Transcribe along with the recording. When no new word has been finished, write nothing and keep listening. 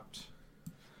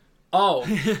Oh,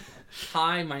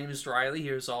 hi, my name is Riley.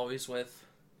 Here as always with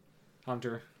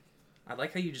Hunter. I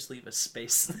like how you just leave a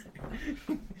space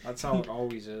there. That's how it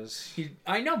always is.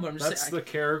 I know, but I'm just That's saying. the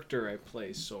character I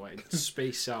play, so I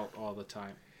space out all the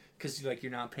time. Because like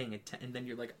you're not paying attention, and then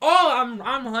you're like, "Oh,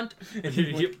 I'm Hunt," and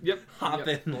then like, Yep. hop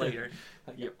in later.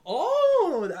 Like, Yep.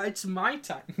 Oh, it's my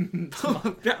time.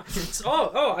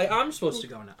 I'm supposed to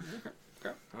go now.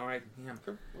 Okay. All right. Yeah.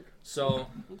 Okay. So,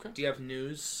 Okay. do you have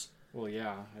news? Well,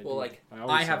 yeah. I Well, do. like, I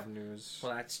always I have news.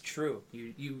 Well, that's true.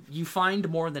 You find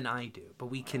more than I do, but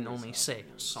we can always only have say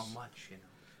news. so much, you know.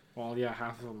 Well, yeah,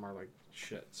 half of them are like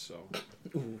shit, so.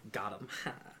 Ooh, got him.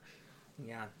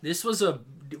 Yeah, this was a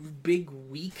big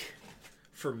week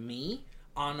for me.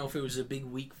 I don't know if it was a big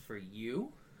week for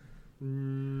you.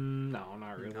 No,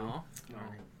 not really. No? No.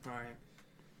 All right.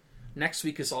 Next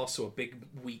week is also a big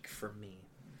week for me.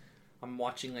 I'm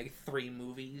watching like 3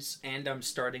 movies, and I'm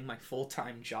starting my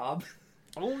full-time job.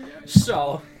 Oh, yeah.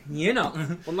 So, you know.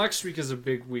 Well, next week is a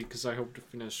big week because I hope to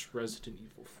finish Resident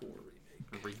Evil 4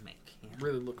 Remake. Yeah.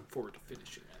 Really looking forward to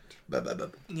finishing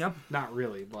it. Yep. Not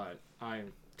really, but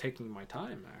I'm taking my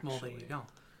time, actually. Well, there you go.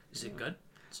 Is it good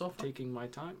so far? Taking my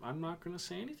time. I'm not going to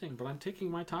say anything, but I'm taking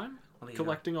my time. Well, there you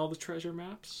Collecting all the treasure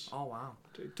maps. Oh, wow.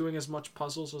 Doing as much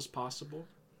puzzles as possible.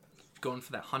 Going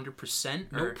for that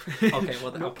 100%? Nope. Okay,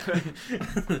 well, Nope. okay.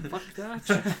 Fuck that.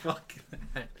 Fuck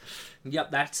that.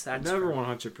 Yep, that's Never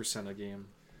 100% a game.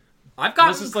 I've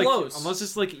gotten close. Unless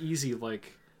it's like easy,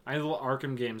 like I know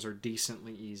Arkham games are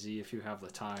decently easy if you have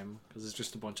the time because it's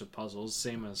just a bunch of puzzles,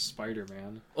 same as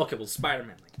Spider-Man. Okay, well,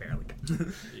 Spider-Man like barely.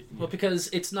 Well, because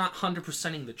it's not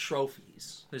 100%ing the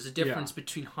trophies. There's a difference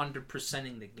between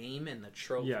 100%ing the game and the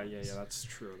trophies. Yeah, that's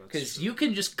true. Because you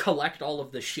can just collect all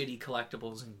of the shitty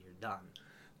collectibles and you're done.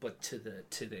 But to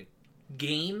the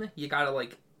game, you gotta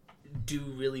like do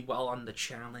really well on the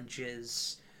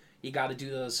challenges. You gotta do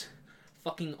those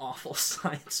fucking awful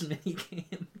science mini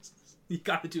games. You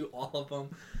gotta do all of them.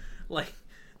 Like,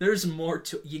 there's more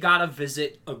to... You gotta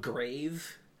visit a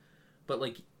grave, but,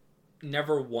 like,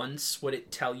 never once would it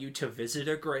tell you to visit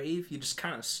a grave. You just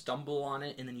kind of stumble on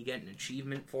it, and then you get an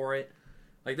achievement for it.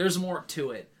 Like, there's more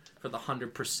to it for the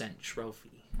 100%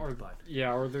 trophy. Or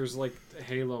there's, like,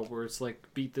 Halo, where it's like,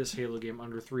 beat this Halo game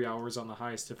under 3 hours on the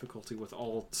highest difficulty with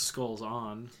all skulls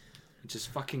on. Which is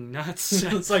fucking nuts.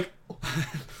 It's like...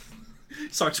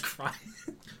 starts crying.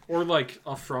 Or like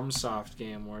a FromSoft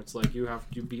game where it's like you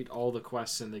beat all the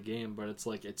quests in the game, but it's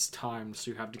like it's timed,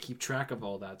 so you have to keep track of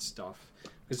all that stuff.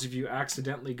 Because if you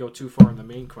accidentally go too far in the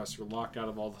main quest, you're locked out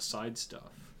of all the side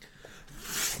stuff.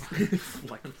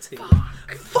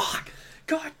 Fuck!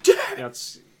 God damn!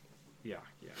 That's yeah.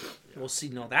 We'll see.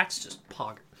 No, that's just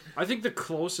pog. I think the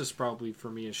closest probably for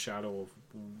me is Shadow of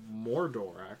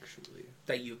Mordor. Actually,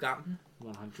 That you've gotten.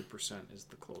 100% is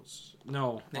the closest.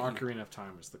 No, Ocarina of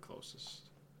Time is the closest.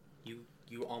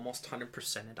 You almost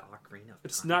 100%ed Ocarina of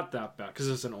It's Time. not that bad because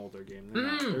it's an older game.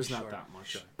 There's not that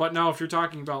much. Sure. But now, if you're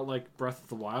talking about like Breath of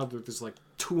the Wild, where there's like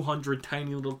 200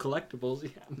 tiny little collectibles,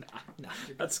 Nah,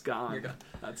 that's gone. You're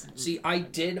gone. See, I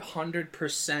did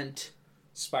 100%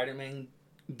 Spider-Man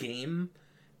game.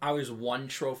 I was 1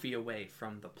 trophy away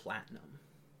from the platinum.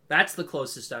 That's the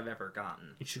closest I've ever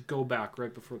gotten. You should go back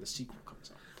right before the sequel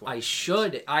comes out. I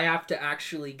should. I have to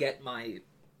actually get my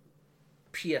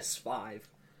PS5,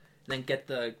 then get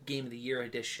the Game of the Year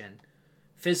edition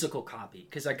physical copy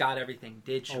because I got everything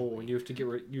digital. Oh, and you have to get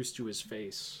used to his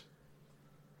face.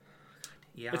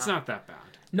 Yeah, it's not that bad.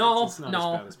 No, it's not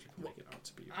no. as bad as people make it out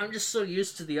to be. I'm just so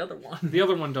used to the other one. The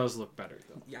other one does look better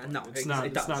though. Yeah, no, it's not.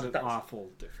 It It's does, not an awful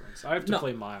difference. I have to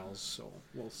play Miles, so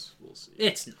we'll see.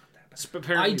 It's not that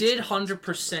bad. I did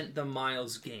 100% the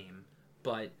Miles game,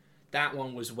 but that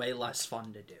one was way less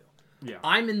fun to do. Yeah,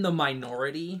 I'm in the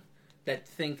minority that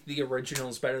think the original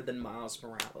is better than Miles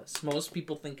Morales. Most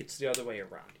people think it's the other way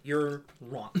around. You're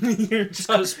wrong. You're just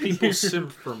because people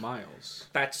simp for Miles.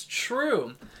 That's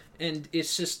true, and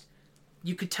it's just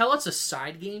you could tell it's a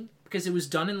side game because it was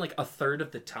done in like a third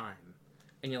of the time,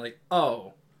 and you're like,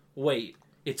 oh, wait,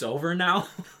 it's over now.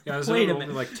 Yeah, it's wait a only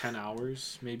minute, like 10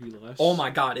 hours, maybe less. Oh my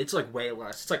god, it's like way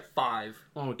less. It's like 5.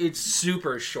 Oh, it's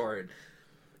super short.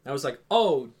 I was like,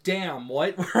 oh, damn,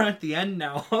 what? We're at the end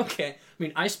now. Okay. I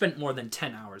mean, I spent more than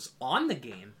 10 hours on the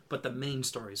game, but the main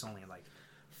story is only like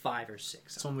 5 or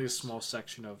 6. It's only a small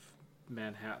section of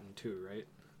Manhattan, too, right?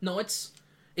 No, it's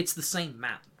the same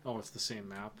map. Oh, it's the same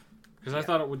map? Because I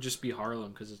thought it would just be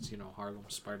Harlem, because it's, Harlem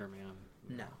Spider-Man.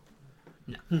 No.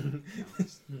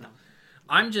 No.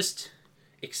 I'm just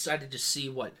excited to see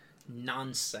what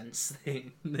nonsense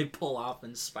they pull off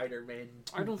in Spider-Man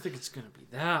 2. I don't think it's gonna be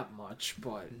that much,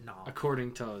 but No.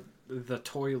 according to the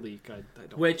toy leak, I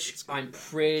don't. Which think it's gonna I'm be that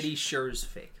pretty much. sure is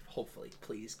fake. Hopefully,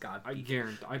 please, God. I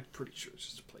guarantee. I'm pretty sure it's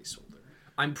just a placeholder.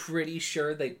 I'm pretty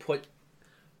sure they put.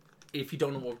 If you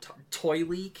don't know what toy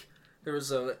leak, there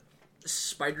was a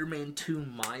Spider-Man 2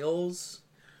 Miles,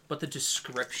 but the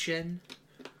description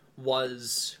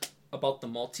was about the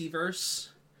multiverse.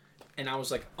 And I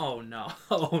was like, oh no,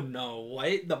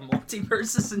 what? The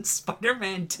multiverse is in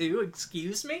Spider-Man 2?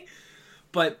 Excuse me?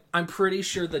 But I'm pretty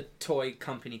sure the toy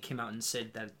company came out and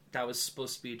said that that was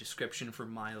supposed to be a description for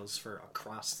Miles for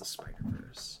Across the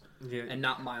Spider-Verse. Yeah. And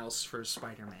not Miles for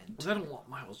Spider-Man 2. I don't want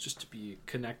Miles just to be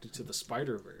connected to the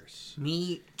Spider-Verse.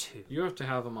 Me too. You have to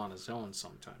have him on his own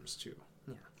sometimes, too.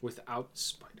 Yeah. Without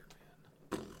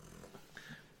Spider-Man.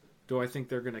 Do I think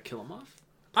they're going to kill him off?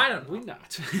 I don't know. Probably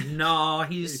not. No,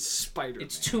 It's he's... Spider-Man.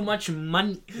 It's too much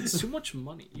money. It's too much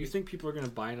money. You think people are going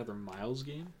to buy another Miles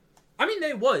game? I mean,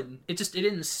 they would. It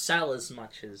didn't sell as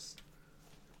much as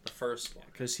the first one.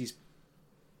 Because he's...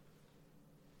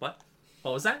 What?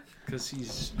 What was that? Because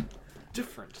he's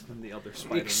different than the other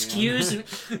Spider-Man. Excuse me.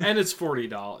 And it's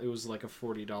 $40. It was like a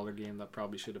 $40 game that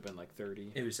probably should have been like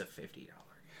 $30. It was a $50.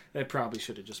 It probably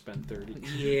should have just been $30.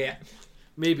 Yeah.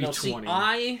 Maybe No, 20.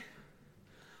 see,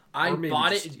 I Or maybe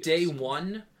bought just it day years.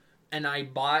 one, and I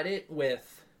bought it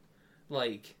with,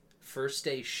 like, first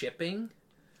day shipping,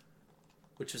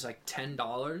 which was like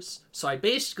 $10. So I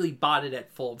basically bought it at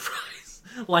full price,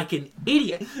 like an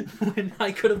idiot, when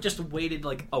I could have just waited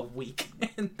like a week,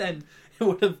 and then it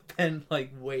would have been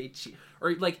like way cheap.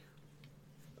 Or like,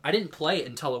 I didn't play it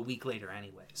until a week later,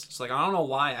 anyways. It's like I don't know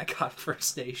why I got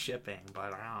first day shipping,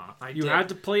 but I You did. had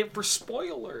to play it for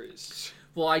spoilers.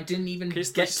 Well, I didn't even In case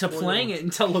get they to spoil- playing it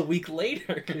until a week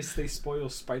later. In case they spoil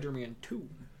Spider-Man 2.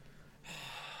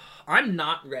 I'm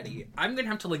not ready. I'm gonna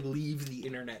have to like leave the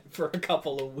internet for a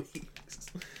couple of weeks.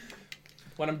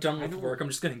 When I'm done with work, I'm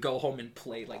just gonna go home and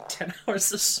play like 10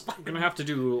 hours of I'm Spider. gonna have to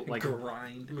do like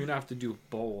Grind. I'm gonna have to do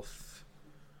both.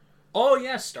 Oh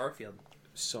yeah, Starfield.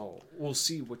 So we'll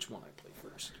see which one I play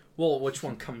first. Well, which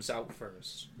one comes out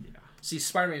first? Yeah. See,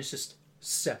 Spider-Man is just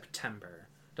September.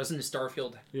 Doesn't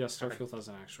Starfield? Yeah, Starfield has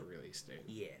an actual release date.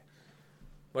 Yeah.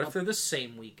 What if they're the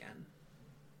same weekend?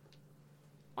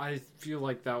 I feel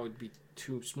like that would be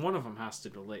too. One of them has to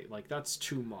delay. Like that's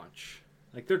too much.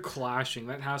 Like they're clashing.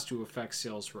 That has to affect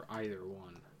sales for either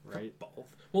one, right? Both.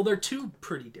 Well, they're two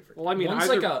pretty different. Well, I mean, one's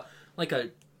either- like a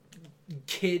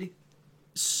kid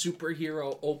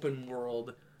superhero open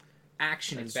world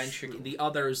action That's adventure. true. The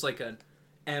other is like an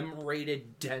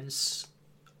M-rated dense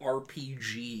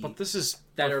RPG. But this is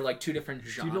that are like two different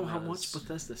genres. Do you know how much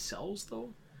Bethesda sells though?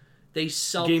 They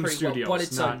sell Game pretty studios, well, but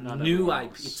it's not a new everyone IP.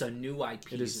 else. It's a new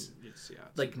IP. It isn't. It's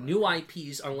Like new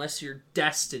IPs, unless you're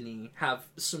Destiny, have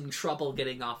some trouble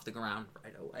getting off the ground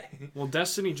right away. Well,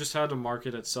 Destiny just had to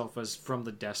market itself as from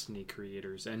the Destiny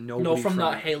creators, and nobody. No, from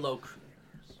the Halo creators.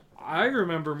 I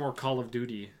remember more Call of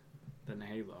Duty than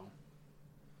Halo.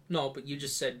 No, but you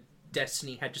just said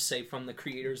Destiny had to say from the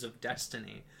creators of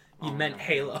Destiny. You Oh, meant no.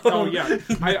 Halo. Oh yeah,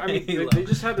 I mean Halo. they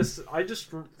just had this. I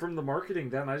just from the marketing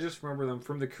then I just remember them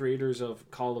from the creators of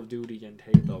Call of Duty and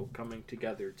Halo coming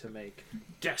together to make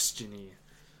Destiny.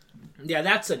 Yeah,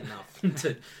 that's enough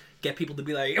to get people to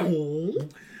be like,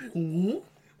 oh,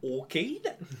 okay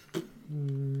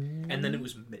then. And then it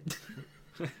was mid.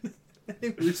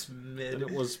 It was mid. And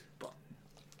it was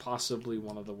possibly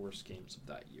one of the worst games of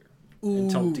that year Ooh.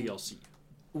 until DLC.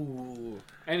 Ooh.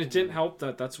 And it didn't help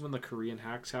that that's when the Korean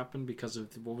hacks happened because of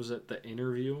what was it? The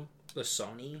interview. The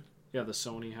Sony? Yeah, the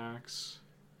Sony hacks.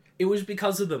 It was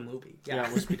because of the movie. Yeah,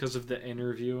 it was because of the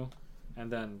interview. And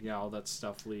then, yeah, all that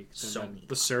stuff leaked. And then Sony.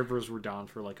 the servers were down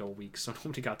for like a week, so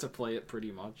nobody got to play it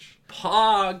pretty much.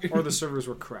 Pog. Or the servers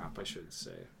were crap, I should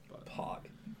say. But... Pog.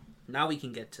 Now we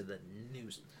can get to the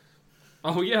news.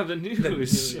 Oh, yeah, the news. The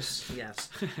news. Yes.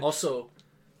 Also,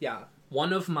 yeah,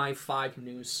 one of my 5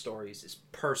 news stories is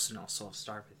personal, so I'll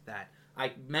start with that.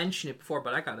 I mentioned it before,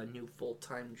 but I got a new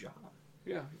full-time job.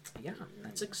 Yeah. Yeah,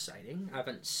 that's exciting. I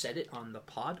haven't said it on the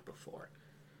pod before.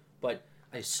 But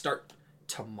I start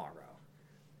tomorrow.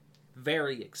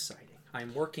 Very exciting.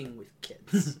 I'm working with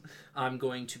kids. I'm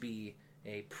going to be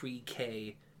a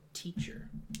pre-K teacher.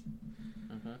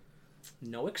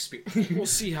 No experience. We'll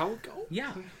see how it goes.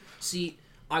 Yeah. See,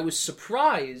 I was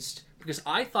surprised because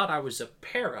I thought I was a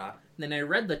para. And then I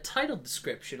read the title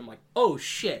description. I'm like, oh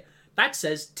shit, that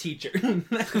says teacher.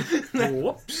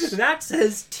 Whoops. That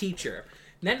says teacher.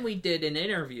 Then we did an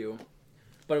interview,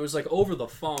 but it was like over the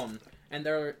phone. And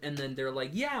then they're like,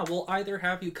 yeah, we'll either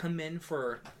have you come in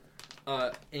for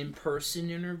a in-person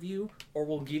interview, or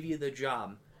we'll give you the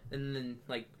job. And then,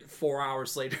 like, 4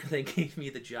 hours later, they gave me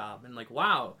the job. And, like,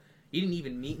 wow, you didn't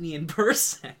even meet me in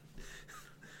person.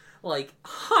 Like,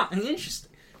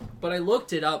 interesting. But I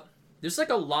looked it up. There's, like,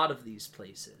 a lot of these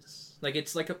places. Like,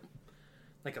 it's like a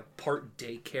part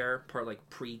daycare, part, like,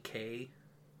 pre-K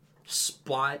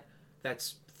spot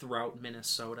that's throughout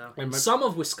Minnesota. And some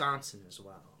of Wisconsin as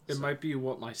well. It might be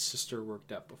what my sister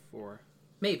worked at before.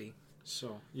 Maybe.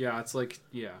 So, yeah, it's like,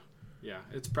 yeah,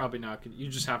 it's probably not good. You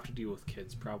just have to deal with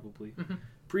kids, probably. Mm-hmm.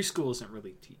 Preschool isn't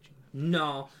really teaching.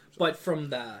 No, but from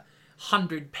the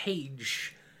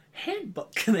 100-page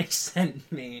handbook they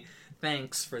sent me,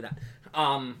 thanks for that.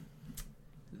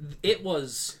 It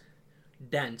was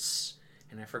dense,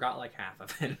 and I forgot like half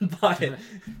of it, but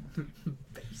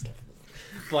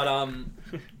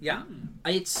yeah,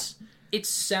 it's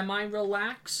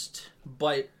semi-relaxed,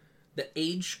 but the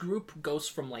age group goes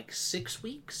from like 6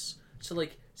 weeks to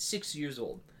like 6 years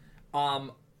old.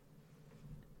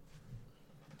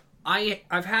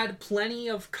 I've had plenty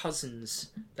of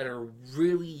cousins that are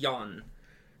really young,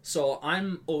 so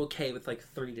I'm okay with like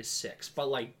 3 to 6. But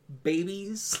like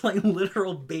babies, like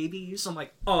literal babies, I'm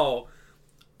like, oh,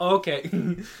 okay,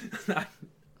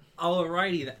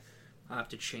 alrighty then. I'll have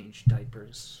to change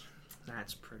diapers.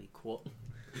 That's pretty cool.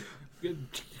 You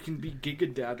can be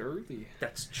Giga Dad early.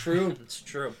 That's true. That's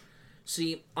true.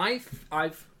 See, I've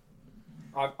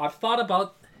thought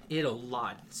about it a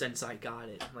lot since I got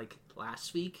it, like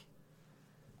last week,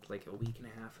 like a week and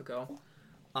a half ago.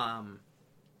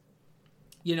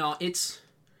 You know, it's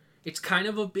kind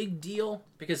of a big deal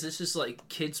because this is like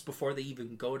kids before they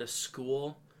even go to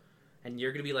school, and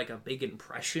you're gonna be like a big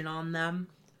impression on them.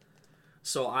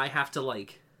 So I have to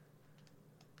like,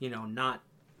 you know, not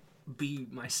be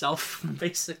myself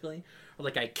basically, or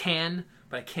like I can,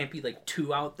 but I can't be like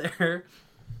too out there.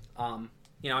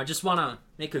 You know, I just want to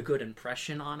make a good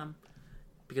impression on them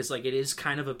because like it is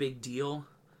kind of a big deal.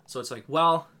 So it's like,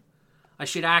 well, I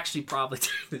should actually probably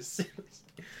take this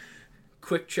seriously.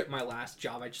 Quick Trip, my last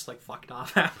job, I just like fucked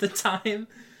off half the time,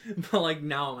 but like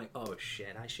now I'm like, oh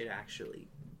shit, I should actually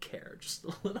care just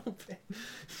a little bit,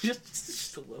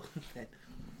 just a little bit.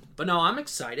 But no, I'm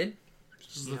excited.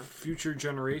 This is the future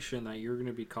generation that you're going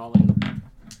to be calling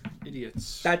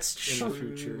idiots. That's true. In the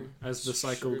future, as the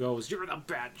cycle goes, you're the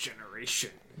bad generation.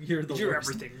 You're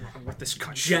everything wrong with this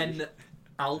country. Gen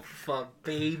Alpha,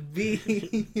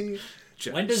 baby.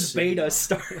 When does Beta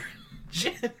start?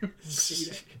 Gen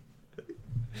Beta.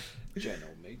 Gen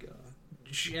Omega.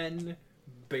 Gen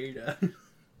Beta.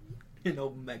 An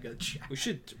Omega check. We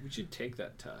should take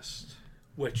that test.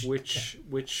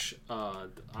 Which I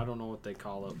don't know what they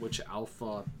call it. Which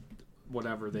alpha,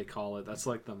 whatever they call it. That's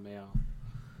like the male.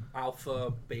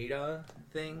 Alpha beta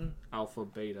thing. Alpha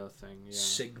beta thing. Yeah.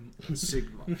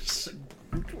 Sigma.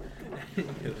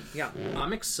 Yeah,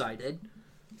 I'm excited.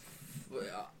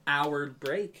 Hour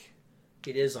break.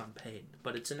 It is unpaid,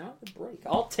 but it's an hour break.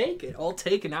 I'll take it. I'll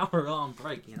take an hour long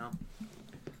break. You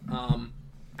know.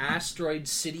 Asteroid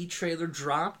City trailer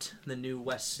dropped. The new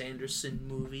Wes Anderson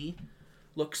movie.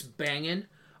 Looks banging.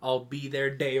 I'll be there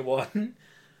day one.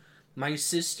 My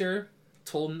sister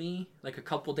told me, like a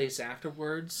couple days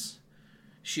afterwards,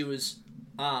 she was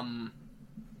a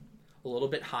little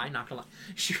bit high, not gonna lie.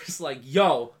 She was like,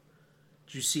 yo,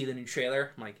 did you see the new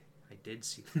trailer? I'm like, I did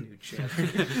see the new trailer.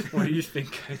 What do you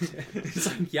think I did? It's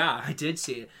like, yeah, I did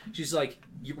see it. She's like,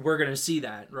 we're gonna see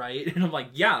that, right? And I'm like,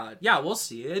 yeah, we'll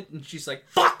see it. And she's like,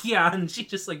 fuck yeah! And she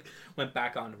just like went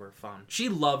back onto her phone. She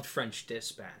loved French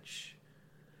Dispatch.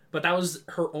 But that was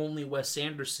her only Wes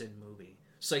Anderson movie.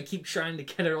 So I keep trying to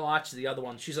get her to watch the other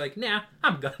one. She's like, nah,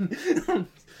 I'm good.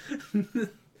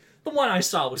 The one I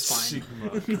saw was fine.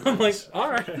 Sigma. I'm like,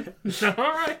 alright.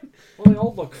 Alright. Well, they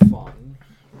all look fun.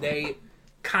 They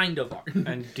kind of are.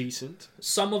 And decent.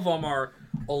 Some of them are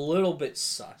a little bit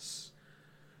sus.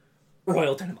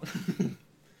 Royal Tenenbaum.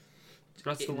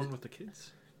 That's the one with the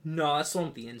kids? No, that's the one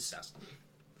with the incest.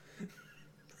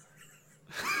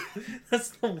 That's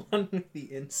the one with the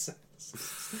incest.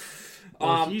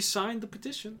 Well, he signed the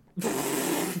petition.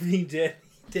 He did.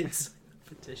 He did sign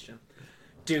the petition.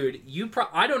 Dude,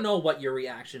 I don't know what your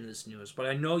reaction to this news, but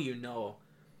I know you know.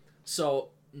 So,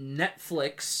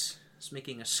 Netflix is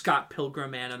making a Scott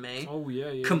Pilgrim anime. Oh,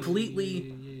 yeah.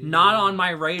 Completely not on my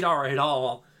radar at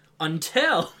all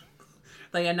until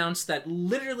they announced that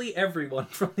literally everyone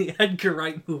from the Edgar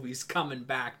Wright movies coming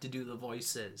back to do the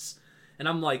voices. And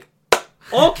I'm like,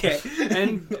 okay.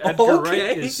 And Edgar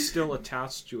Wright is still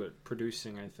attached to it,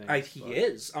 producing, I think. He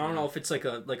is. I don't know if it's like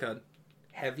a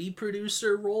heavy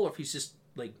producer role or if he's just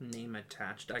like name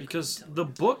attached. Because the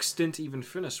books didn't even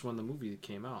finish when the movie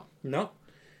came out. No.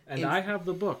 And I have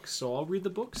the books, so I'll read the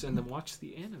books and then watch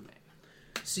the anime.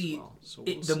 See,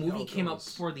 We'll the movie came out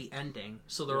before the ending,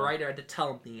 so the writer had to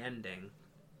tell him the ending,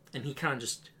 and he kind of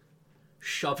just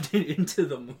shoved it into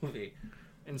the movie.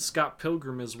 And Scott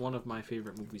Pilgrim is one of my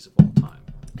favorite movies of all time.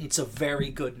 It's a very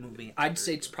good movie. I'd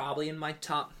say it's probably in my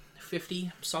top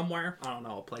 50 somewhere. I don't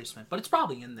know a placement, but it's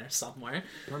probably in there somewhere.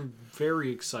 I'm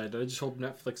very excited. I just hope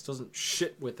Netflix doesn't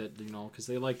shit with it, because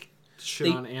they like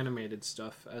shit on animated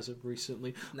stuff as of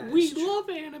recently. We love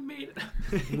animated.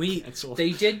 They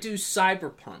did do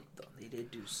Cyberpunk though. They did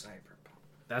do Cyberpunk.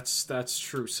 That's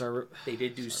true. They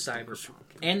did do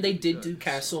Cyberpunk, and they did do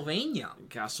Castlevania.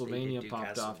 Castlevania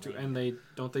popped off too, and they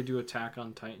do Attack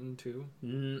on Titan too.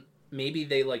 Maybe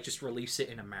they like just release it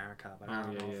in America, but I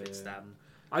don't know if it's them.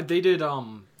 They did.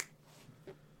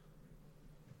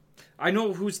 I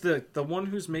know who's the one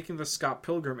who's making the Scott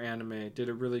Pilgrim anime did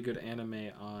a really good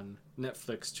anime on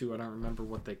Netflix too. I don't remember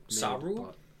what they made.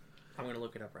 Saru? I'm gonna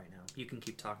look it up right now. You can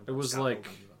keep talking about it. Was Scott like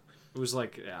Pilgrim. it was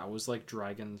like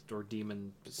dragon or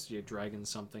demon, dragon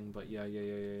something. But yeah.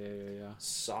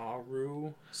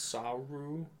 Saru.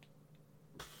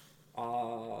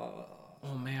 Oh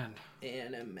man.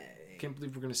 Anime. I can't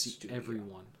believe we're gonna see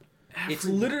everyone. It's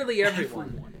literally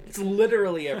everyone. It's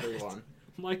literally everyone.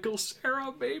 Michael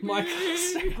Cera, baby. Michael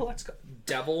Cera, let's go.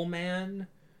 Devilman.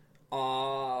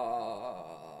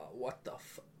 What the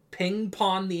Ping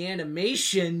Pong the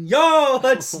animation. Yo,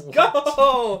 let's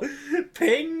go.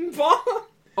 Ping Pong.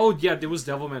 Oh yeah, it was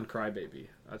Devilman Crybaby.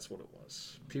 That's what it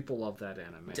was. People love that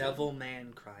anime.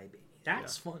 Devilman Crybaby.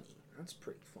 That's funny. That's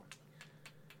pretty funny.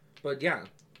 But yeah,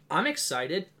 I'm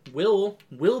excited. Will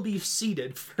be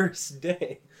seated first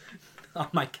day on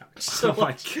my couch. To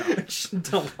watch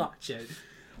it.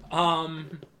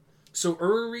 So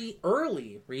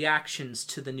early reactions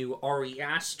to the new Ari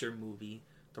Aster movie,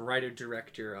 the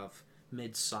writer-director of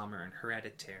Midsommar and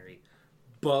Hereditary,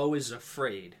 Beau is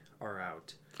Afraid, are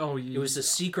out. Oh, yeah. It was a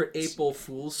secret April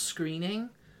Fool's screening.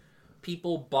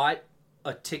 People bought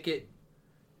a ticket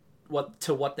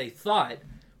to what they thought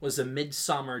was a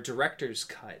Midsommar director's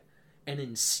cut, and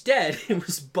instead it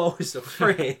was Beau is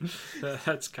Afraid.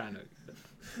 That's kind of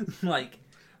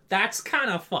that's kind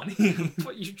of funny.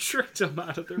 But you tricked them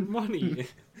out of their money.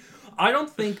 I don't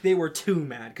think they were too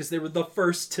mad because they were the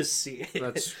first to see it.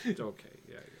 That's okay.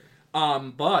 Yeah.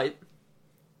 But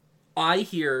I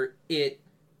hear it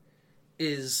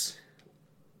is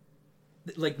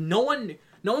like no one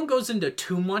goes into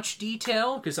too much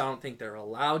detail because I don't think they're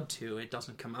allowed to. It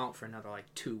doesn't come out for another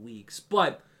 2 weeks.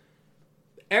 But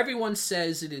everyone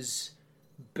says it is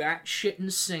batshit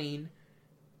insane.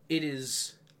 It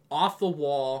is off the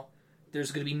wall.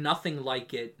 There's going to be nothing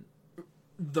like it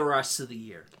the rest of the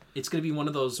year. It's going to be one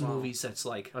of those movies that's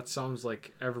like... That sounds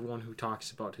like everyone who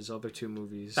talks about his other two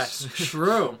movies. That's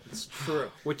true. It's true.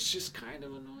 Which is kind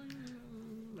of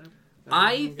annoying.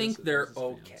 I think they're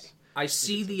okay. I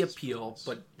see the appeal,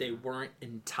 but they weren't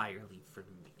entirely for me.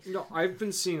 No, I've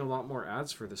been seeing a lot more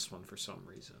ads for this one for some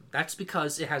reason. That's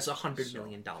because it has $100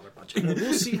 million budget.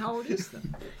 We'll see how it is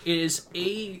then. It is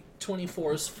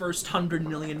A24's first $100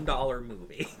 million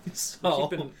movie. So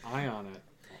keep an eye on it.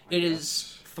 It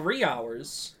is 3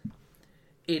 hours.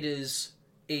 It is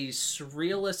a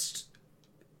surrealist,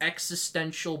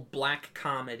 existential black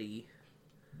comedy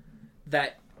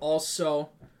that also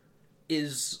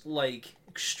is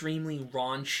extremely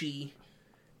raunchy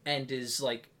and is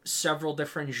several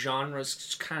different genres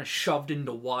just kind of shoved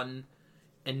into one,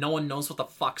 and no one knows what the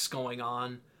fuck's going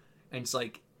on, and it's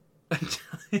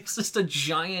it's just a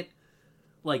giant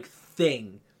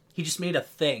thing. He just made a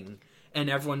thing, and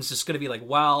everyone's just gonna be like,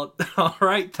 well, all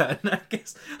right then, I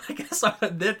guess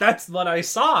that's what I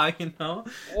saw,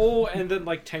 Oh, and then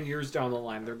 10 years down the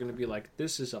line, they're gonna be like,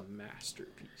 this is a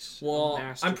masterpiece. Well,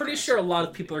 I'm pretty sure a lot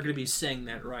of people are gonna be saying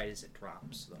that right as it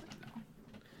drops, though.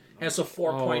 It has a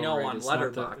 4.0 on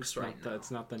Letterboxd right now. It's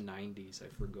not the 90s, I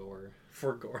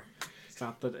forgot. It's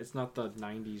not the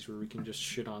 90s where we can just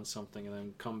shit on something and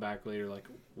then come back later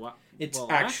what? It's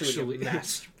actually a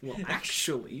masterpiece. Well,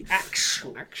 actually,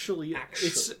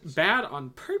 it's bad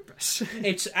on purpose.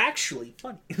 It's actually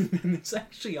funny. It's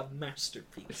actually a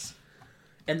masterpiece.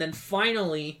 And then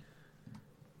finally,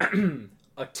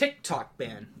 a TikTok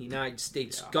ban the United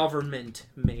States government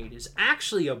made is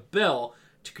actually a bill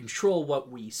to control what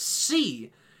we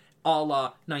see, a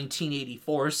la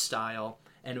 1984 style,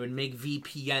 and would make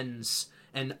VPNs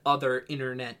and other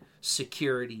internet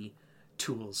security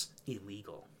tools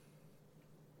illegal.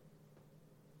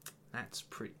 That's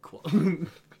pretty cool.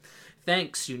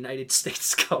 Thanks, United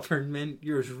States government.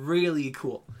 You're really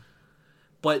cool.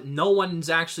 But no one's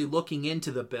actually looking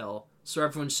into the bill, So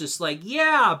everyone's just like,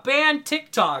 yeah, ban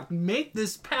TikTok, make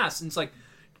this pass. And it's like,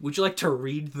 would you like to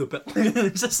read the bill?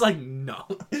 It's just like, no,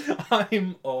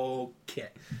 I'm okay.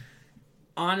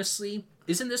 Honestly,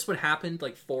 isn't this what happened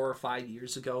like 4 or 5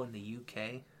 years ago in the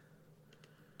UK?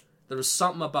 There was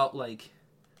something about like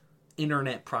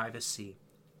internet privacy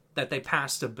that they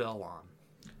passed a bill on.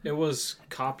 It was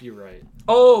copyright.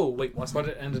 Oh, wait, what's But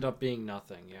it ended up being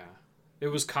nothing, yeah. It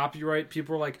was copyright.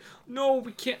 People were like, no,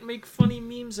 we can't make funny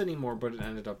memes anymore. But it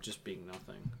ended up just being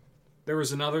nothing. There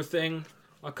was another thing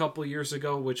a couple years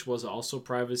ago, which was also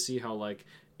privacy. How, like,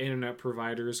 internet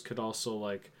providers could also,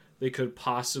 like, they could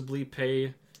possibly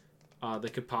pay, they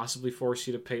could possibly force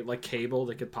you to pay, like cable,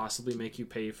 they could possibly make you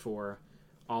pay for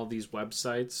all these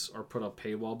websites or put a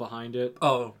paywall behind it.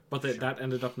 Oh. But that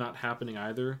ended up not happening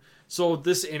either. So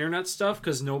this internet stuff,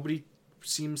 because nobody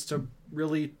seems to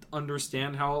really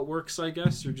understand how it works, I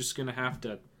guess. You're just going to have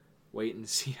to wait and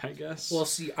see, I guess. Well,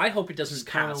 see, I hope it doesn't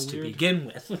pass to begin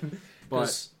with.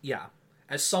 But, yeah,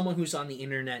 as someone who's on the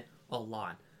internet a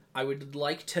lot, I would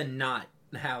like to not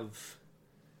have,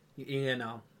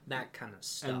 that kind of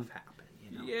stuff happen.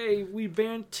 Yay, we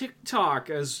banned TikTok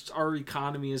as our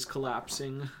economy is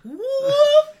collapsing.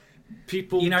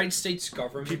 People, the United States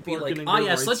government be like,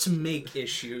 yes, let's make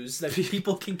issues that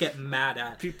people can get mad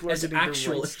at as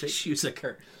actual issues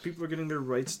occur. People are getting their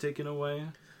rights taken away.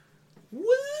 Woo,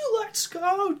 let's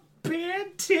go ban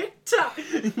TikTok.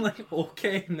 Like,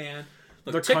 okay, man.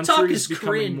 Look, the TikTok country is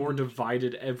becoming more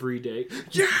divided every day.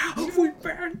 Yeah, we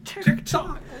banned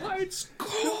TikTok. Let's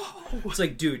go. It's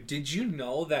like, dude, did you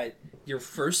know that your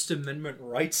First Amendment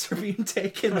rights are being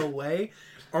taken away?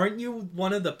 Aren't you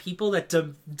one of the people that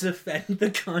defend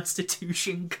the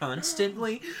Constitution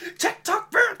constantly? TikTok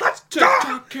ban, let's go!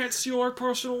 TikTok can't steal our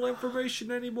personal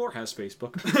information anymore. Has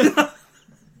Facebook.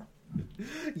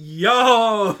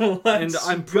 Yo! And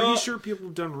I'm pretty sure people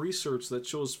have done research that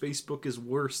shows Facebook is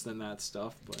worse than that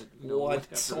stuff, but... What?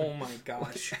 Whatever. Oh my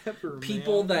gosh. Whatever,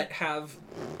 people man. that have...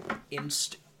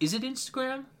 Is it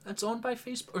Instagram that's owned by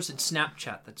Facebook? Or is it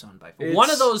Snapchat that's owned by Facebook? One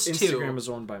of those two. Instagram is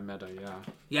owned by Meta,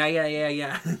 yeah.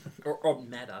 Yeah. or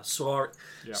Meta.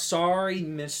 Sorry,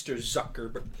 Mr.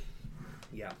 Zuckerberg.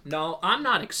 Yeah. No, I'm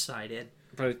not excited.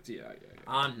 But, yeah.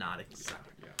 I'm not excited.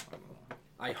 Yeah, I don't know.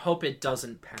 I hope it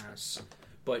doesn't pass.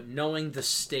 But knowing the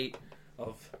state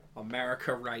of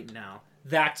America right now,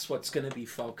 that's what's going to be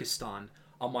focused on.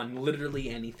 I'm on literally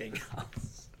anything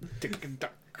else.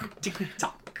 TikTok.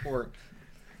 Or...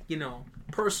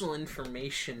 personal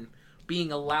information being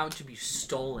allowed to be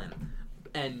stolen,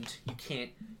 and you can't,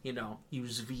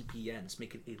 use VPNs,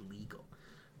 make it illegal.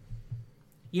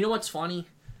 You know what's funny?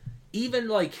 Even,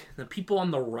 like, the people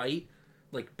on the right,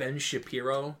 like Ben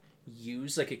Shapiro,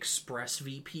 use, like,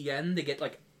 ExpressVPN. They get,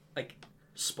 like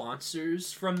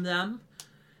sponsors from them.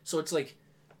 So it's like,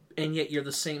 and yet you're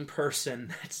the same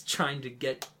person that's trying to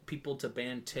get people to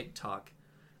ban TikTok.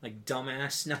 Like,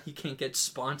 dumbass, now you can't get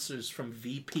sponsors from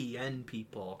VPN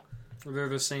people. They're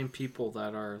the same people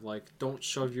that are like, don't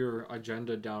shove your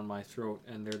agenda down my throat,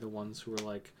 and they're the ones who are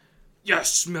like,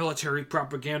 yes, military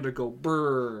propaganda, go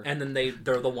brr. And then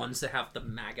they're the ones that have the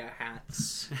MAGA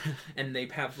hats, and they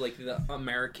have, like, the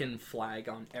American flag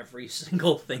on every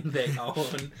single thing they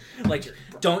own. Like,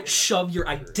 don't shove your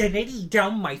identity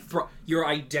down my throat. Your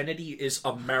identity is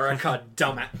America,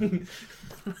 dumbass.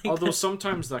 Although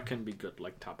sometimes that can be good,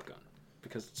 like Top Gun,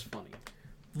 because it's funny.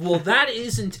 Well, that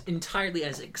isn't entirely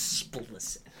as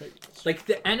explicit. Like,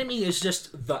 the enemy is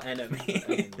just the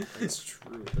enemy. That's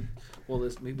true. But, well,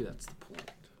 maybe that's the point.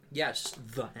 Yes,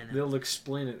 the enemy. They'll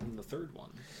explain it in the third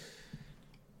one.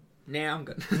 Nah, I'm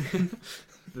good.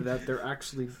 That they're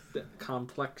actually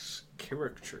complex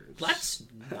characters. Let's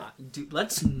not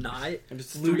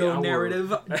Ludo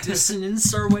ludonarrative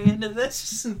dissonance our way into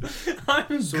this.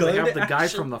 I'm so good. They have the guy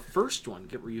from the first one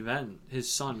get revenge.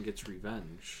 His son gets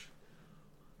revenge.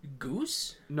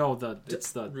 Goose? No,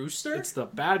 it's the rooster. It's the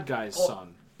bad guy's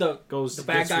son. The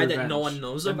bad guy revenge, that no one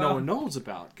knows about. No one knows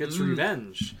about gets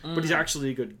revenge, but he's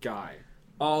actually a good guy.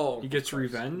 Oh, he gets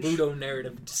revenge.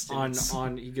 Ludonarrative dissonance.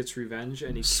 He gets revenge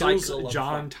and he kills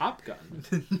John Top Gun.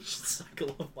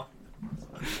 Cycle of violence.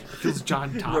 Kills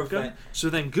John Top Gun.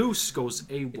 So then Goose goes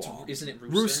AWOL. Isn't it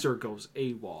Rooster? Rooster goes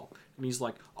AWOL. And he's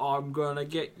like, I'm gonna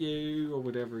get you, or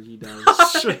whatever he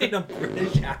does. In a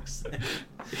British accent.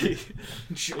 They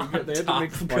had to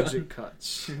make budget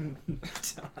cuts.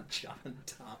 John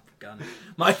Top Gun.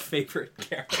 My favorite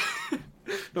character.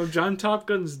 No, John Top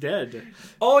Gun's dead.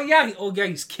 Oh yeah,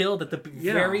 he's killed at the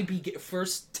very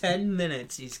first 10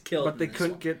 minutes. He's killed. But they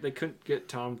couldn't get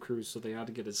Tom Cruise, so they had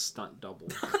to get his stunt double.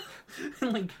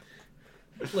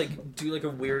 like do like a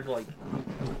weird like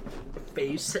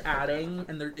face adding,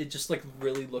 and it just like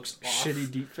really looks off. Shitty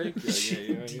deepfake.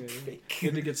 Shitty deepfake. They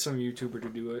had to get some YouTuber to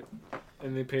do it,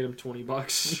 and they paid him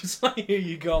 $20. It's like, here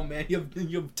you go, man. You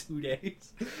have 2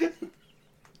 days.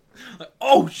 Like,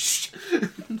 oh shit!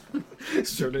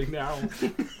 Starting now.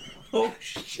 Oh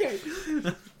shit!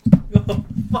 Oh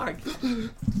fuck!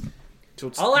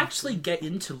 I'll actually get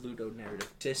into ludonarrative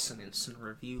dissonance and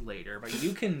review later, but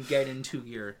you can get into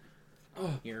your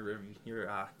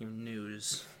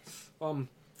news.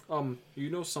 You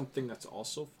know something that's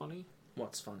also funny?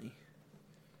 What's funny?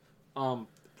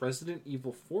 Resident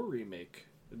Evil 4 remake.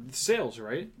 Sales,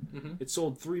 right? Mm-hmm. It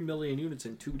sold 3 million units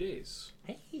in 2 days.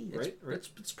 Hey, right?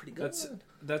 That's pretty good.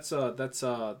 That's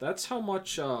how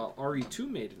much RE2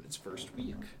 made in its first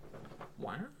week.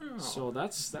 Wow. So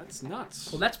that's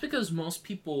nuts. Well, that's because most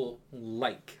people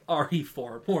like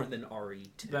RE4 more than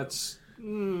RE2. That's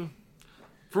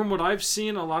from what I've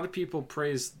seen, a lot of people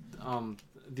praise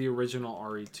the original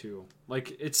RE2.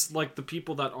 Like it's like the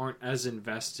people that aren't as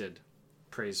invested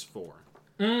praise 4.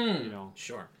 You know.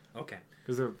 Sure. Okay.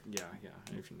 Because they're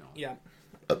if you know. Yeah.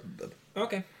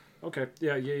 Okay. Okay.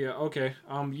 Yeah. Okay.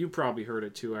 You probably heard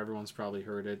it too. Everyone's probably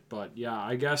heard it. But yeah,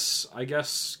 I guess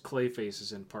Clayface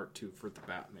is in part 2 for the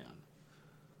Batman.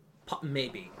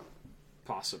 Maybe.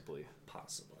 Possibly.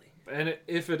 And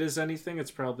if it is anything,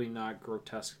 it's probably not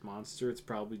Grotesque Monster. It's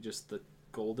probably just the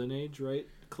Golden Age, right?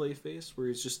 Clayface, where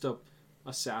he's just a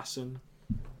assassin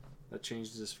that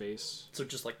changes his face. So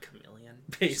just like Chameleon,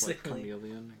 basically. Just like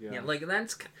Chameleon, yeah. Yeah, like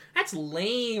that's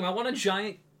lame. I want a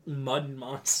giant mud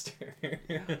monster.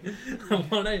 I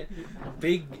want a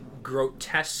big,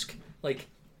 grotesque, like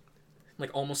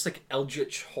almost like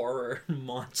eldritch horror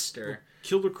monster. Well,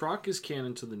 Killer Croc is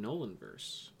canon to the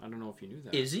Nolanverse. I don't know if you knew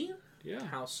that. Is he? Yeah.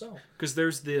 How so? Because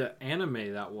there's the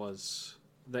anime that was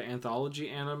the anthology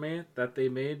anime that they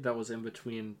made that was in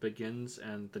between Begins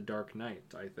and The Dark Knight,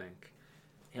 I think.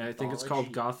 And I think it's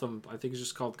called Gotham. I think it's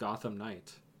just called Gotham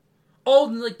Knight. Oh,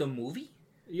 like the movie?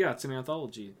 Yeah, it's an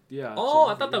anthology. Yeah. Oh,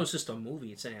 I thought that was just a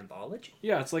movie. It's an anthology?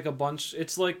 Yeah, it's like a bunch.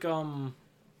 It's like, I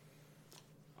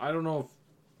don't know if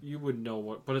you would know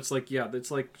what, but it's like,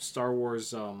 it's like Star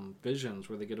Wars Visions,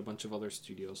 where they get a bunch of other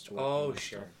studios to work on. Oh,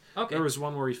 sure. Okay. There was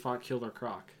one where he fought Killer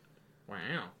Croc. Wow.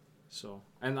 So,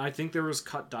 and I think there was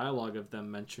cut dialogue of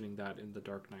them mentioning that in The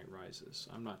Dark Knight Rises.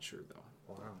 I'm not sure, though.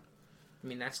 Wow. I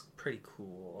mean, that's pretty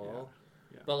cool.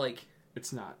 Yeah. But, like...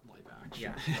 It's not live action.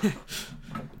 Yeah.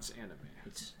 It's anime.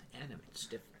 It's anime. It's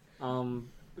different.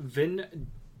 Vin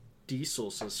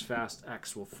Diesel says Fast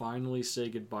X will finally say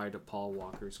goodbye to Paul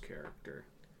Walker's character.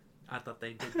 I thought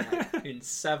they did that in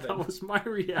 7. That was my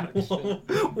reaction.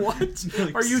 What?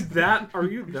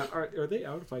 Are they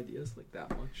out of ideas like that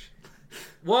much?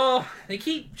 Well, they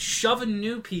keep shoving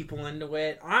new people into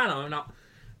it. I don't know.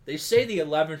 They say the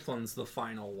 11th one's the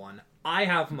final one. I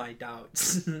have my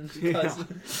doubts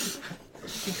because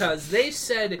they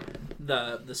said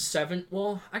the 7th.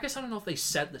 Well, I guess I don't know if they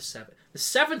said the 7th. The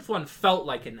 7th one felt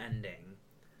like an ending,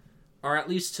 or at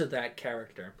least to that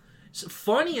character. So,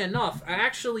 funny enough,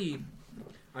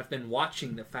 I've been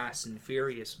watching the Fast and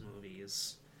Furious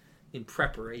movies in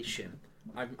preparation.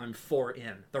 I'm 4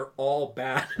 in. They're all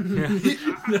bad.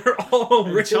 They're all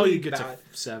really until you get bad.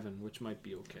 to 7, which might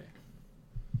be okay.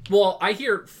 Well, I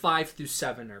hear 5 through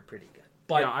 7 are pretty good,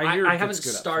 but yeah, I haven't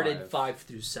started 5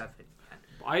 through 7 yet.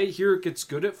 I hear it gets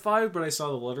good at 5, but I saw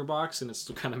the letterbox and it's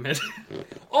still kind of mid.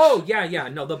 Oh yeah.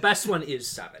 No, the best one is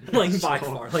 7. Like by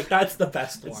far, like that's the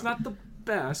best one. It's not the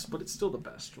best, but it's still the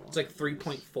best one. It's like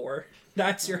 3.4.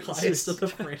 That's your highest of the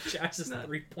franchise. Is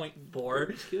 3.4.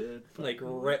 It's good. Like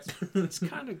rip. It's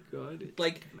kind of good.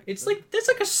 It's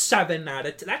like a 7 out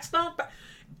of 10. That's not bad.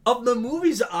 Of the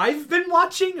movies I've been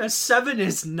watching, a 7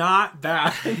 is not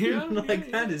bad.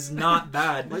 That is not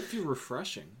bad. It might be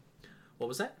refreshing. What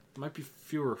was that? It might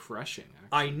feel refreshing. Actually.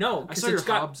 I know. I saw your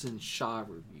Hobbs and Shaw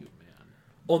review, man.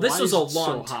 Well, this was a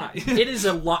long time. It is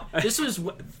a lot. This was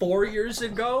 4 years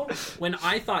ago when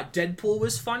I thought Deadpool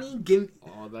was funny.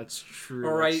 Oh, that's true.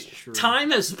 All right, true.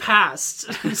 Time has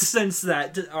passed since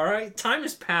that. All right, time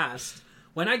has passed.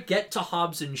 When I get to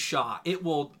Hobbs and Shaw, it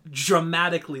will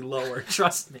dramatically lower.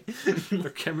 Trust me. Their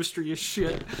chemistry is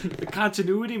shit. The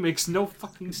continuity makes no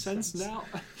fucking sense now.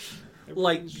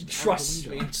 Trust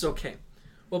me, it's okay.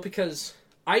 Well, because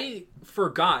I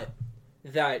forgot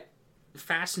that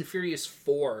Fast and Furious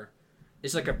 4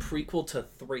 is like a prequel to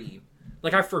 3.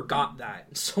 Like, I forgot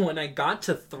that. So when I got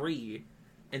to 3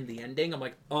 in the ending, I'm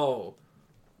like, oh,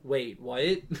 wait,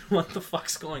 what? What the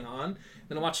fuck's going on?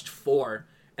 Then I watched 4.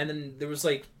 And then there was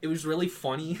it was really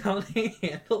funny how they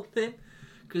handled it.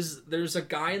 Because there's a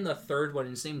guy in the 3rd one,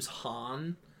 his name's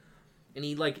Han. And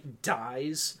he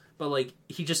dies. but like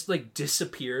he just like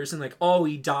disappears and like, oh,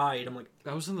 he died. I'm like,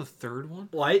 That was in the third one?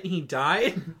 what? He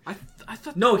died? I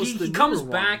thought No, that was the he comes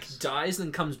newer back, ones. dies,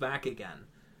 then comes back again.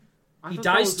 I He thought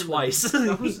that dies was in the- twice.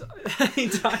 that was- He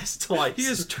dies twice. He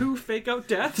has 2 fake out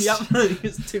deaths? Yep, he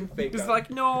has 2 fake It's out. like,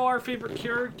 no, our favorite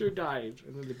character died.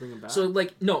 And then they bring him back. So,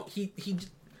 like, no, he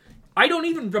I don't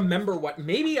even remember what.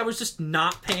 Maybe I was just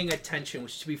not paying attention.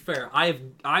 Which, to be fair,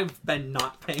 I've been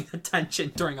not paying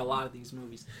attention during a lot of these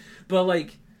movies. But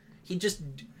like,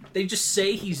 they just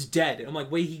say he's dead. And I'm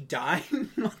like, wait, he died?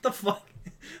 What the fuck?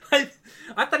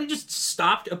 I thought he just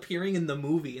stopped appearing in the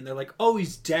movie, and they're like, oh,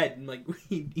 he's dead. And like,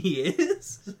 he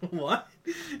is? What?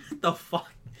 What the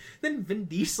fuck? Then Vin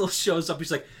Diesel shows up.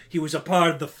 He's like, he was a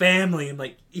part of the family. And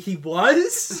like, he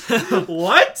was?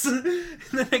 What? And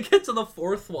then I get to the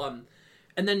 4th one.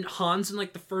 And then Han's in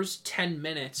like the first 10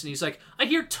 minutes. And he's like, I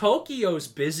hear Tokyo's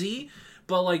busy.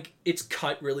 But like, it's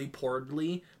cut really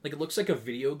poorly. Like, it looks like a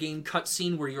video game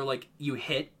cutscene where you're like, you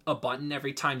hit a button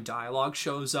every time dialogue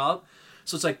shows up.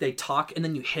 So it's like they talk and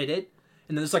then you hit it.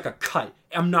 And then there's like a cut.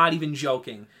 I'm not even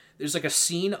joking. There's like a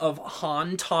scene of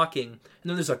Han talking. And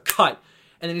then there's a cut.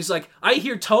 And then he's like, I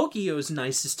hear Tokyo's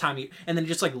nice this time of year. And then he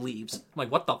just like leaves. I'm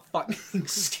like, what the fuck?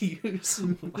 Excuse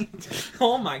me.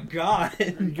 Oh my god. Are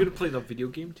you gonna play the video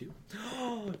game too?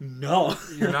 No.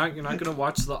 You're not gonna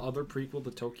watch the other prequel, the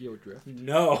Tokyo Drift?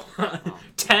 No.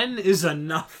 10 is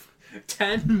enough.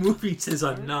 10 movies is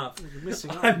enough. You're missing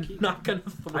out. I'm not gonna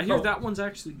throw. I hear that one's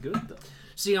actually good though.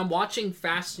 See, I'm watching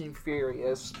Fast and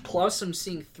Furious. Plus, I'm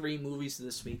seeing 3 movies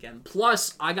this weekend.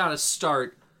 Plus, I gotta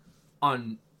start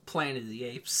on Planet of the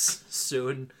Apes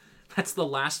soon. That's the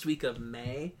last week of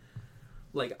May.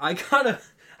 Like, I got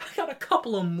a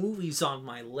couple of movies on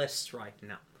my list right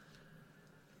now.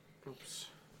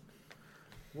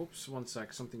 Whoops, 1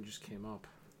 sec. Something just came up.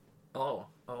 Oh,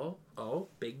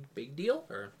 big deal?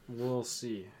 Or We'll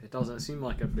see. It doesn't seem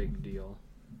like a big deal.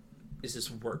 is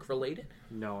this work related?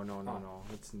 No.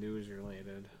 It's news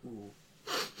related. Ooh.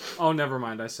 Oh, never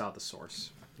mind. I saw the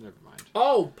source. Never mind.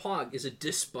 Oh, Pog is a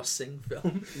disbussing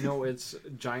film. No, it's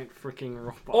giant freaking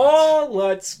robots. Oh,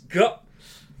 let's go.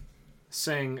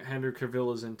 Saying Henry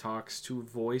Cavill is in talks to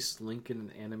voice Link in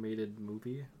an animated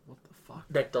movie. What the fuck?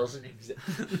 That doesn't exist.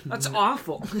 That's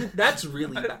awful. That's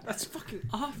really bad. That's fucking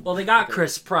awful. Well, they got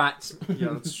Chris Pratt. Yeah,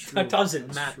 that's true. That doesn't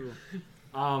That's matter.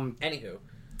 true. Anywho,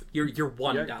 you're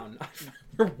one Yeah. down.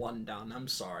 You're one down. I'm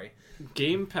sorry.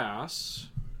 Game Pass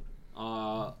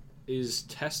is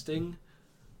testing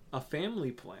a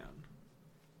family plan.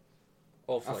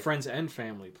 Oh, A friends and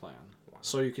family plan. Wow.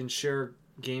 So you can share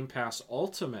Game Pass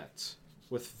Ultimate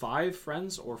with 5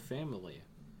 friends or family.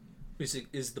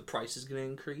 is the prices going to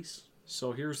increase?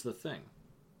 So here's the thing.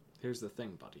 Here's the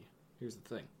thing, buddy. Here's the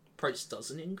thing. Price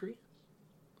doesn't increase.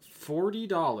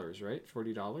 $40, right?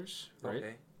 $40, right?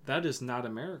 Okay. That is not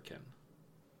American.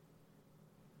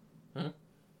 Hmm?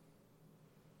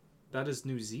 That is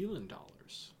New Zealand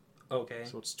dollars. Okay.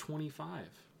 So it's 25.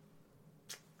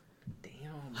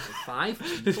 Damn. For 5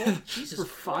 people? Jesus For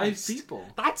 5 Christ. people.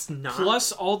 That's not.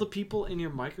 Plus all the people in your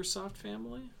Microsoft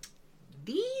family.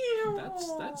 Damn.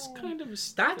 That's kind of a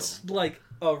steal. That's like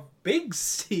a big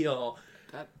steal.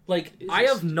 That Like, is I a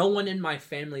have steal. no one in my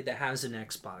family that has an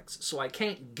Xbox, so I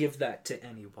can't give that to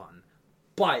anyone.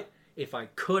 But if I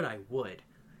could, I would.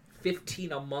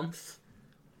 15 a month,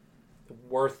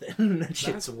 worth it. That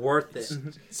shit's worth it.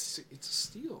 It's a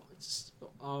steal. It's a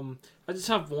steal. I just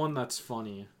have one that's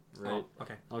funny, right? Oh,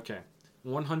 okay. Okay.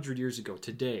 100 years ago,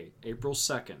 today, April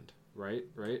 2nd, right?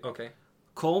 Okay.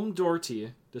 Colm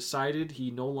Doherty decided he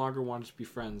no longer wanted to be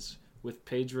friends with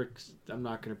Pedrick. I'm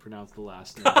not going to pronounce the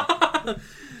last name.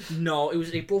 No, it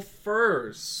was April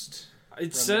 1st.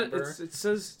 It Remember?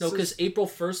 says No, because April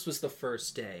 1st was the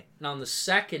first day. And on the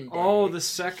second day, Oh, the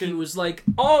second. he was like,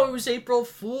 oh, it was April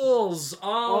Fool's.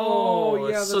 Oh,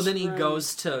 yeah. So that's then he right.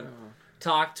 goes to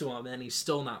talk to him, and he's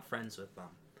still not friends with them.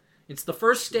 It's the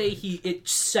first day it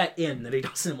set in that he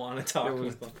doesn't want to talk It was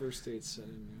with the them. first date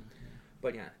setting.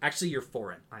 But yeah, actually you're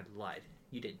 4 in. I lied.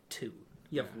 You did 2.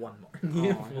 You have 1 more. Oh, You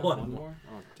I have have one one more. more?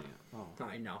 Oh, damn. Oh.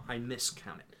 I know. I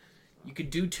miscounted. You could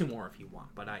do 2 more if you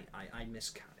want, but I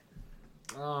miscounted.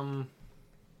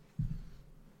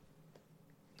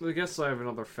 I guess I have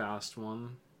another fast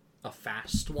one. A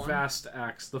fast one? Fast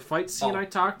X. The fight scene Oh. I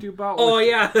talked to you about. Oh, with,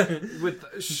 yeah.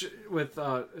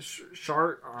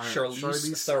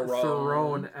 Charlize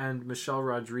Theron and Michelle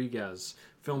Rodriguez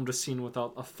filmed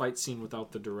a fight scene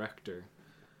without the director.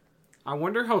 I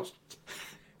wonder how.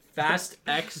 Fast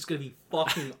X is going to be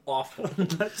fucking awful.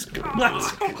 Let's go.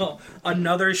 Let's go.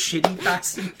 Another shitty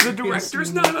Fast and The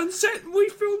director's not on set. And we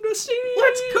filmed a scene.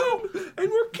 Let's go.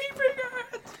 and we're keeping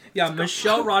it. Yeah,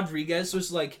 Michelle Rodriguez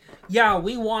was like, yeah,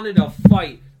 we wanted a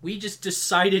fight. We just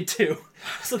decided to.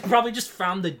 So they probably just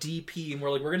found the DP and we're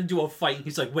like, we're going to do a fight. And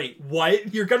he's like, wait,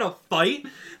 what? You're going to fight?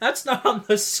 That's not on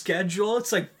the schedule.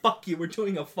 It's like, fuck you, we're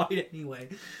doing a fight anyway.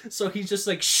 So he's just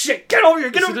like, shit, get over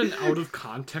here, get over here. Is it an out of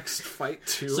context fight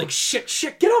too? It's like, shit,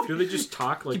 get over here. Do they just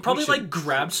talk like... He probably like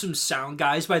grabbed some sound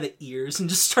guys by the ears and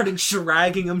just started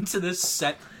dragging them to this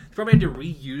set. They probably had to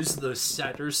reuse the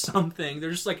set or something.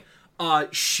 They're just like,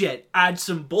 shit, add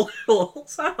some bullet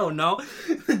holes. I don't know.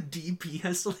 The DP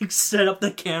has to like set up the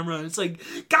camera and it's like,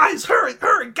 guys, hurry,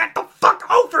 get the fuck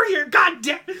over here,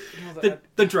 goddamn.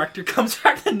 The director comes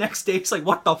back the next day, it's like,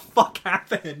 what the fuck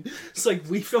happened? It's like,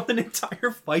 we filmed an entire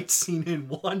fight scene in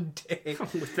one day.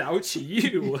 Without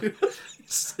you.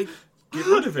 It's like, get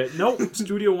rid of it. Nope,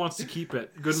 studio wants to keep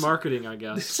it. Good marketing, I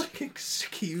guess. It's like,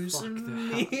 excuse Fuck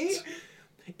me? that.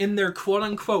 In their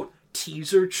quote-unquote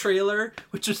teaser trailer,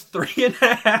 which is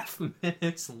 3.5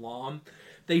 minutes long,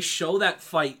 they show that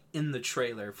fight in the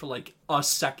trailer for like a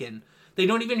second. They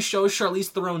don't even show Charlize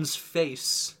Theron's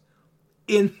face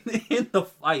in the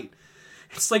fight.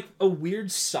 It's like a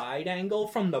weird side angle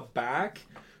from the back.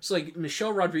 So like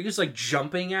Michelle Rodriguez like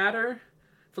jumping at her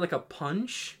for like a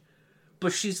punch,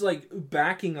 but she's like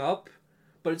backing up,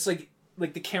 but it's like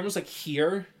the camera's like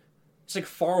here. It's like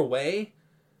far away.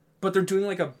 But they're doing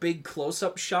like a big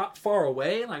close-up shot far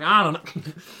away. Like, I don't know.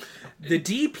 The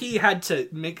DP had to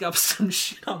make up some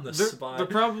shit on the spot. They're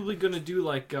probably gonna do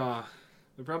like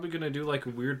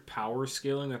weird power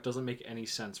scaling that doesn't make any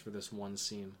sense for this one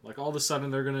scene. Like all of a sudden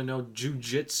they're gonna know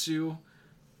jujitsu,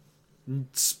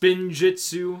 spin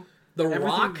jitsu. The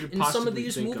Rock in some of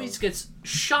these movies gets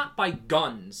shot by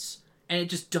guns and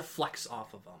it just deflects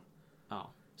off of them. Oh.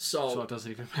 So it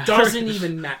doesn't even matter. Doesn't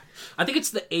even matter. I think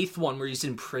it's the 8th one where he's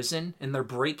in prison and they're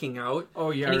breaking out. Oh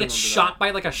yeah, and he gets shot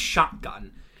by like a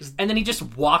shotgun, and then he just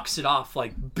walks it off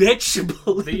like, bitch.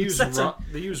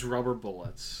 They use rubber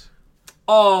bullets.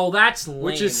 Oh, that's lame.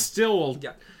 Which is still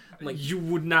like you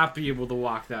would not be able to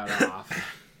walk that off,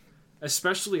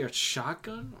 especially a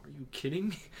shotgun. Are you kidding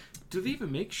me? Do they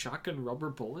even make shotgun rubber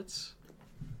bullets?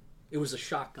 It was a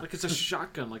shotgun. Like it's a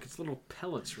shotgun, like it's little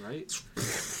pellets, right?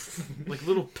 Like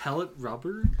little pellet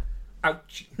rubber?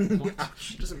 Ouch.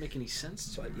 Ouch. It doesn't make any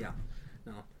sense. But yeah.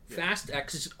 No. Yeah. Fast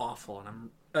X is awful, and I'm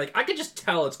like, I can just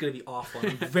tell it's gonna be awful.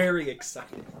 I'm very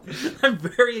excited. I'm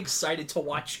very excited to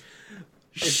watch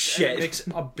shit. It makes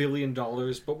 $1 billion,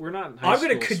 but we're not in high I'm school,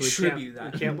 gonna contribute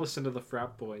we can't listen to the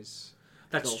frat boys.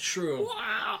 That's true.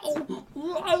 Wow.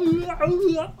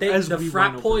 The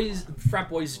frat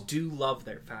boys do love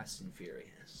their Fast and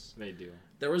Furious. They do.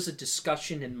 There was a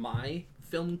discussion in my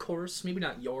film course, maybe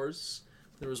not yours.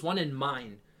 There was one in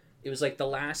mine. It was like the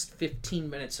last 15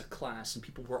 minutes of class, and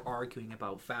people were arguing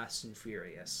about Fast and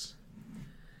Furious.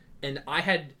 And I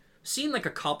had seen like a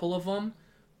couple of them,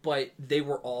 but they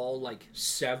were all like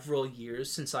several years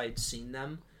since I had seen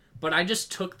them. But I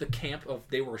just took the camp of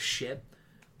they were shit.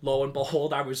 Lo and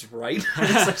behold, I was right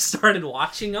as I started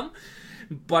watching them.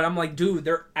 But I'm like, dude,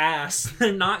 they're ass.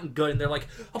 They're not good. And they're like,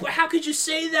 oh, but how could you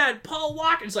say that? Paul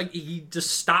Walker. It's like, he just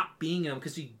stopped being him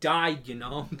because he died, you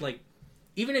know? Like,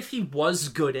 even if he was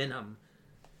good in them,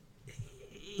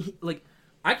 like,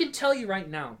 I can tell you right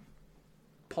now,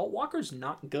 Paul Walker's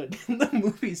not good in the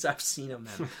movies I've seen him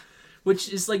in.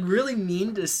 Which is, like, really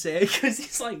mean to say because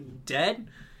he's, like, dead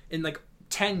in, like,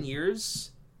 10 years.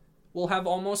 Will have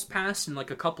almost passed in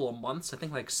like a couple of months. I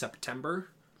think like September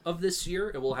of this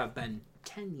year. It will have been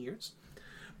 10 years.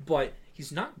 But he's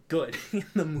not good in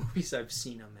the movies I've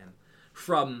seen him in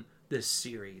from this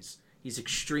series. He's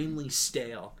extremely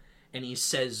stale. And he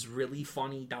says really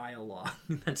funny dialogue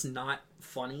that's not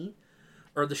funny.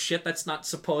 Or the shit that's not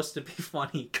supposed to be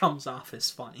funny comes off as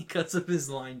funny because of his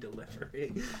line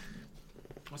delivery.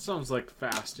 That sounds like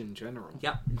Fast in general.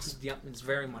 Yep, it's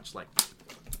very much like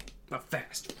the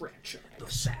Fast franchise. The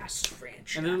Fast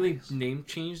franchise. And then they name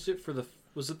changed it for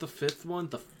was it the 5th one?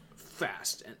 The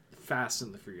Fast and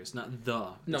the Furious, not the.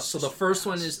 No, so the first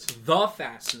one is the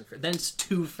Fast and the Furious. Then it's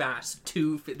Too Fast,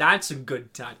 that's a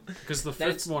good time. Because the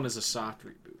 5th one is a soft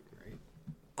reboot, right?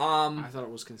 I thought it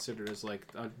was considered as like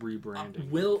a rebranding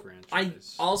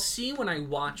franchise. I'll see when I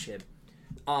watch it.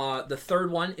 The 3rd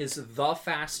one is The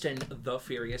Fast and the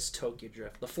Furious Tokyo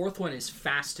Drift. The 4th one is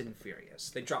Fast and Furious.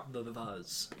 They dropped the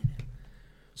thes in it.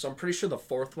 So I'm pretty sure the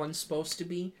 4th one's supposed to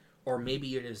be, or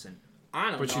maybe it isn't. I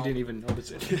don't know. But you didn't even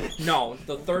notice it. No,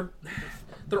 the 3rd...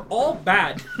 They're all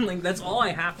bad. Like, that's all I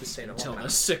have to say to Until the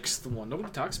 6th one.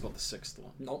 Nobody talks about the 6th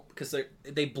one. Nope, because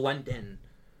they blend in.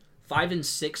 5 and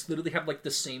 6 literally have, like,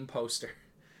 the same poster.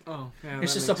 Oh, yeah,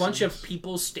 it's just a bunch of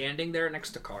people standing there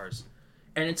next to cars.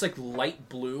 and it's like light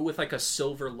blue with like a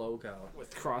silver logo.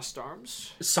 With crossed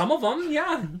arms. Some of them,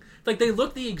 yeah, like they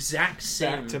look the exact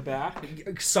same. Back to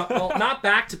back. Some, well, not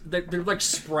back to. They're like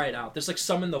spread out. There's like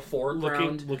some in the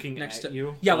foreground, looking next at to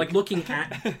you. Yeah, like looking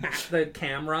at the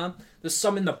camera. There's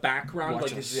some in the background,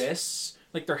 Watch like us. this,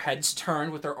 like their heads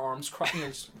turned with their arms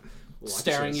crossed,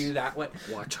 staring us. you that way.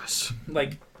 Watch us.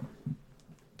 Like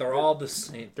they're all the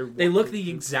same. They look the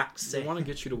exact same. They want to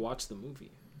get you to watch the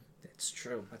movie. It's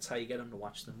true. That's how you get them to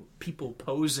watch the movie. People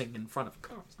posing in front of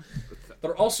cars.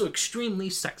 They're also extremely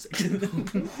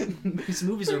sexist. These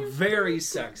movies are very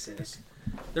sexist.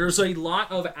 There's a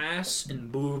lot of ass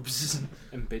and boobs.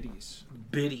 And biddies.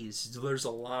 Biddies. There's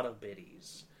a lot of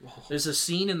biddies. Oh. There's a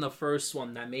scene in the first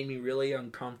one that made me really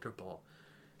uncomfortable.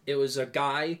 It was a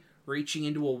guy reaching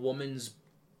into a woman's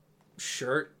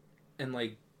shirt and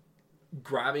like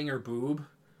grabbing her boob,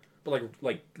 but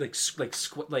like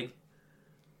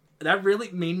that really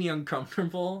made me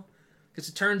uncomfortable because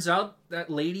it turns out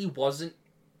that lady wasn't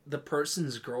the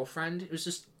person's girlfriend. It was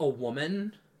just a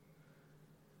woman.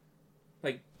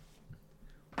 Like,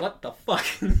 what the fuck?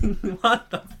 What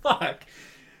the fuck?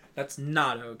 That's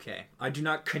not okay. I do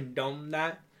not condone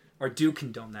that, or do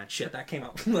condone that shit. That came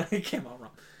out. It came out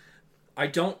wrong. I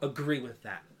don't agree with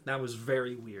that. That was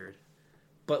very weird.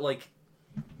 But like,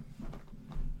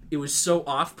 it was so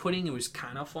off-putting. It was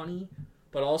kind of funny.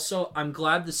 But also, I'm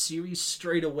glad the series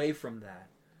strayed away from that.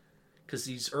 Because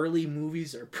these early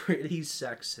movies are pretty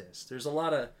sexist. There's a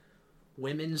lot of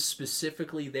women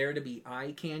specifically there to be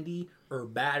eye candy or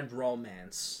bad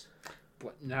romance.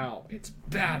 But now it's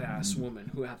badass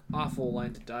women who have awful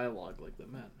lines of dialogue like the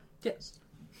men. Yes.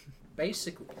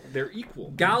 Basically. They're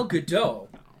equal. Gal Gadot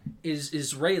is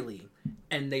Israeli,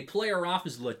 and they play her off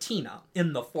as Latina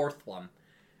in the fourth one.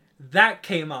 That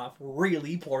came off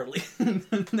really poorly.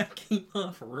 That came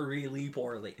off really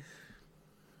poorly.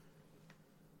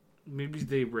 Maybe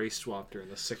they race swapped her in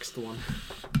the sixth one.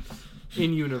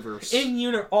 In universe.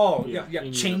 Oh, yeah.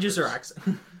 Changes her universe.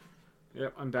 accent.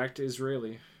 Yep, I'm back to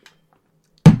Israeli.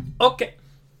 Okay.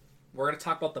 We're going to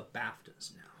talk about the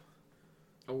BAFTAs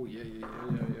now. Oh, yeah.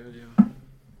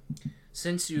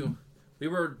 Since we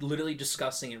were literally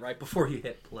discussing it right before you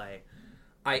hit play.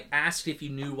 I asked if you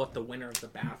knew what the winner of the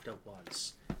BAFTA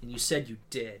was, and you said you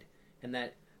did, and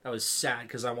that was sad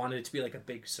because I wanted it to be like a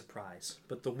big surprise.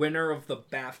 But the winner of the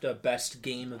BAFTA Best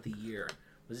Game of the Year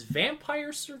was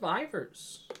Vampire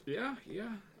Survivors. Yeah.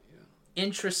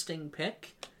 Interesting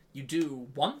pick. You do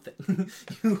one thing.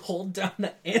 You hold down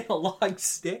the analog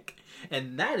stick,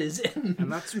 and that is it.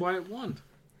 And that's why it won.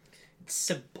 It's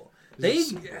simple. They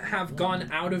have gone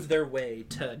out of their way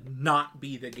to not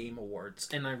be the Game Awards,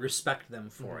 and I respect them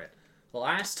for it. The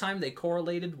last time they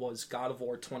correlated was God of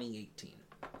War 2018.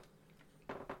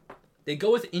 They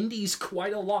go with indies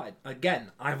quite a lot.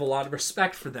 Again, I have a lot of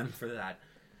respect for them for that.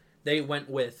 They went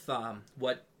with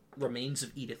What Remains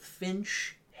of Edith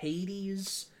Finch,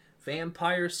 Hades,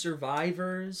 Vampire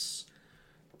Survivors.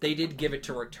 They did give it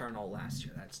to Returnal last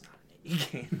year. That's not an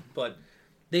indie game, but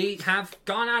they have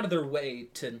gone out of their way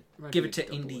to give it to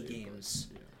indie games.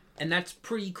 Yeah. And that's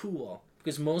pretty cool.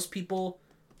 Because most people,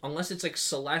 unless it's like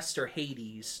Celeste or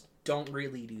Hades, don't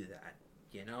really do that.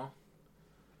 You know?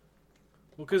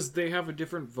 Well, because they have a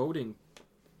different voting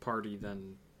party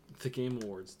than the Game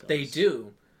Awards does. They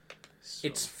do. So.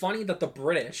 It's funny that the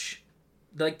British,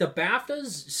 like the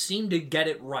BAFTAs, seem to get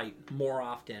it right more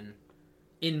often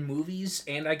in movies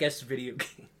and I guess video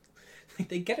games.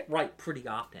 They get it right pretty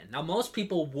often. Now, most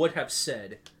people would have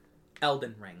said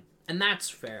Elden Ring, and that's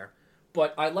fair.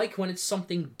 But I like when it's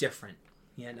something different,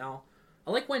 you know?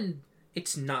 I like when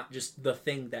it's not just the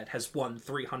thing that has won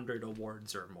 300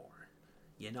 awards or more,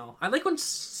 you know? I like when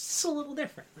it's a little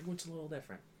different.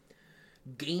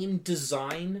 Game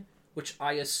design, which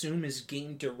I assume is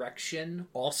game direction,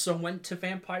 also went to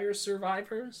Vampire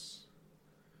Survivors.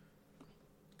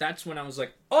 That's when I was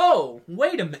like, oh,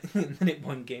 wait a minute. And then it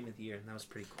won Game of the Year, and that was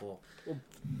pretty cool. Well,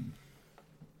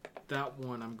 that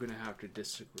one I'm going to have to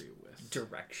disagree with.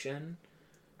 Direction?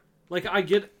 Like, I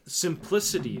get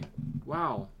simplicity.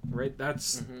 Wow, right? That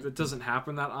doesn't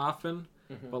happen that often.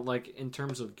 Mm-hmm. But, like, in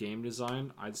terms of game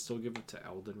design, I'd still give it to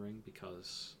Elden Ring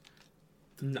because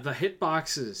the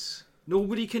hitboxes.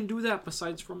 Nobody can do that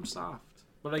besides FromSoft.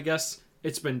 But I guess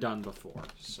it's been done before,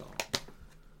 so.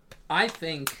 I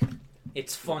think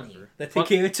it's funny that they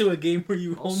gave it to a game where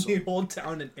you only hold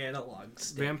down an analog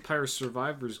stick. Vampire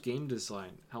Survivors game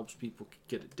design helps people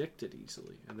get addicted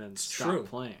easily and then stop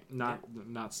playing.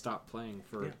 Not stop playing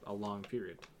for a long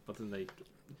period. But then they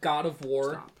God of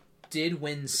War did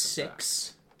win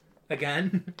 6.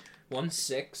 Again, won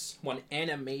 6. Won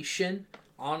animation.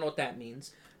 I don't know what that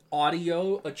means.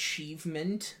 audio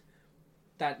achievement.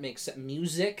 That makes it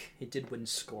music. It did win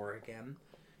score again.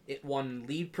 It won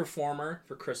lead performer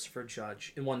for Christopher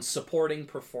Judge. It won supporting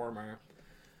performer.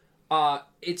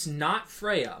 It's not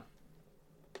Freya.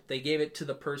 They gave it to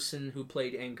the person who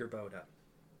played Angerboda,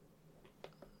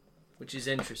 which is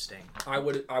interesting. I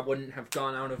wouldn't have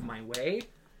gone out of my way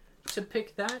to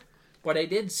pick that, but I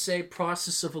did say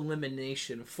process of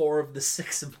elimination. 4 of the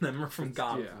 6 of them are from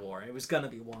God of War. It was gonna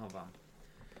be one of them.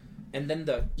 And then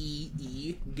the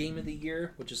EE Game of the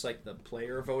Year, which is like the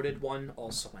player voted one,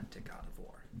 also went to God of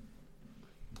War.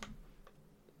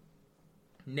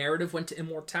 Narrative went to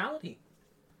Immortality.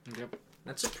 Yep.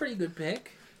 That's a pretty good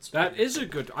pick. That is a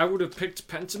good... I would have picked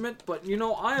Pentiment, but, you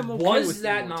know, I am okay with Was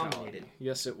that Immortality. nominated?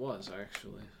 Yes, it was,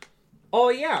 actually. Oh,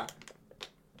 yeah.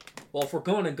 Well, if we're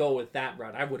going to go with that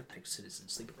route, I would have picked Citizen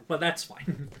Sleeper, but that's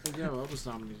fine. Yeah, well, that was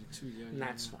nominated too, yeah.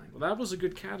 That's fine. Well, that was a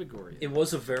good category. It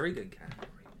was a very good category.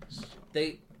 So.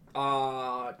 They,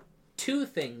 2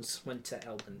 things went to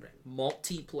Elden Ring.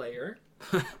 Multiplayer,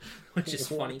 which is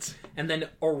funny, and then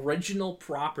original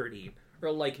property,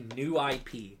 or like new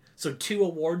IP. So 2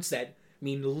 awards that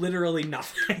mean literally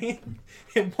nothing.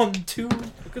 It won 2.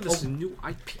 Look at this new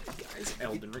IP, guys.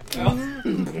 Elden Ring.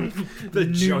 The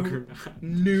Juggernaut.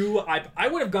 New IP. I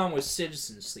would have gone with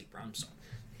Citizen Sleeper. I'm sorry.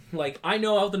 Like, I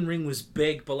know Elden Ring was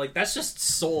big, but like that's just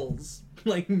Souls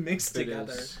like mixed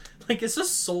together. Like, it's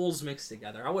just Souls mixed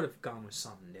together. I would have gone with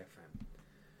something different.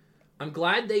 I'm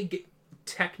glad they get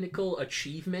technical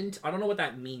achievement. I don't know what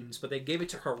that means, but they gave it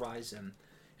to Horizon.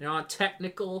 And on a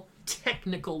technical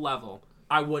level,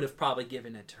 I would have probably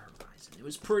given it to Horizon. It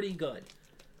was pretty good.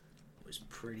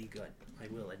 I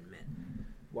will admit.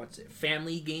 What's it?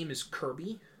 Family game is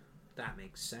Kirby. That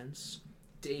makes sense.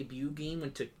 Debut game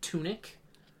went to Tunic,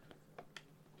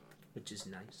 which is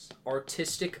nice.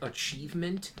 Artistic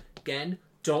achievement. Again,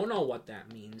 don't know what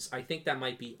that means. I think that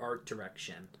might be art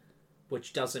direction,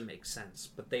 which doesn't make sense.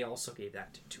 But they also gave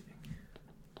that to Tunic.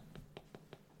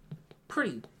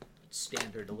 Pretty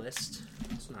standard list.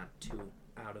 It's not too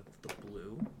out of the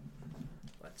blue.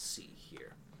 Let's see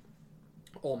here.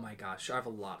 Oh my gosh, I have a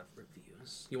lot of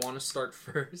reviews. You want to start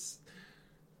first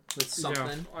with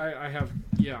something? Yeah, I have.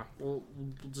 Yeah, we'll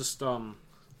just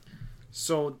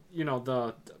So you know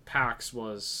the PAX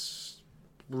was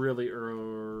really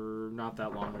not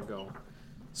that long ago.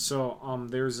 So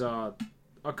there's a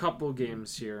couple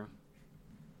games here,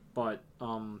 but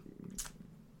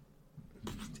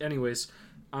anyways,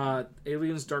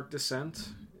 Aliens: Dark Descent.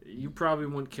 You probably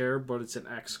wouldn't care, but it's an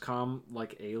XCOM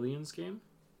like Aliens game.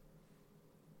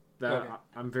 That okay.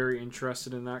 I'm very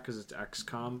interested in that because it's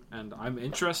XCOM, and I'm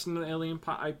interested in the Alien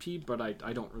IP, but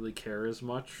I don't really care as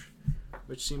much,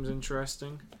 which seems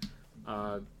interesting.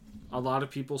 A lot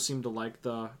of people seem to like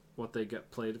what they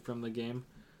get played from the game,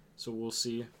 so we'll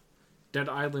see. Dead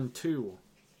Island 2.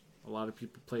 A lot of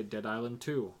people played Dead Island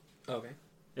 2. Okay.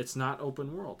 It's not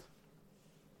open world.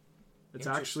 It's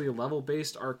actually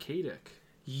level-based arcadic.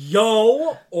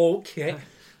 Yo! Okay.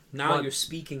 Now you're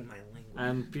speaking my language.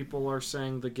 And people are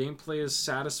saying the gameplay is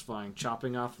satisfying.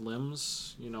 Chopping off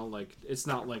limbs, you know, like, it's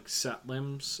not like set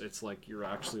limbs. It's like you're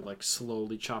actually like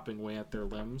slowly chopping away at their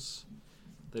limbs.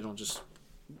 They don't just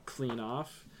clean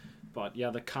off. But yeah,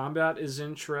 the combat is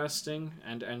interesting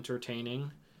and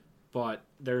entertaining, but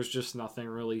there's just nothing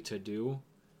really to do.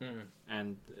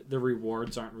 And the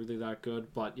rewards aren't really that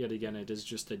good, but yet again, it is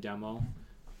just a demo.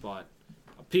 But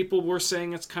people were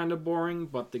saying it's kind of boring,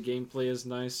 but the gameplay is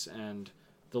nice, and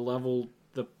the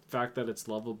fact that it's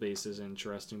level-based is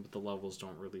interesting, but the levels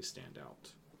don't really stand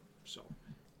out. So,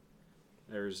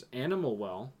 there's Animal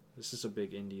Well. This is a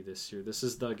big indie this year. This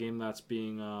is the game that's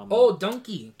being...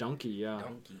 Donkey! Donkey, yeah.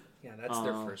 Donkey. Yeah, that's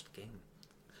their first game.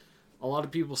 A lot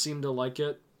of people seem to like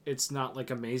it. It's not,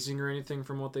 like, amazing or anything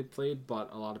from what they played,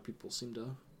 but a lot of people seem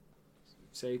to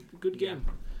say, good game.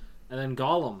 Yeah. And then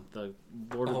Gollum, the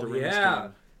Lord of the Rings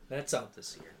game. That's out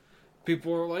this year.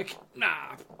 People are like,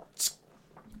 nah, it's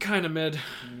kind of mid.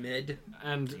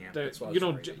 And,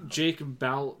 Jake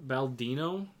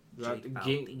Baldino,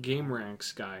 Game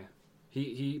Ranks guy,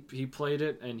 he played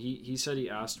it, and he said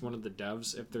he asked one of the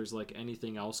devs if there's, like,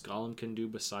 anything else Gollum can do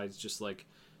besides just, like,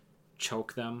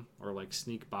 choke them or, like,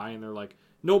 sneak by, and they're like,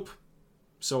 nope.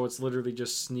 So it's literally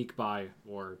just sneak by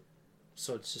or...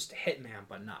 So it's just a Hitman,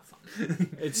 but not fun.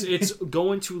 It's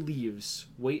go into leaves,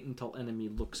 wait until enemy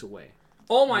looks away.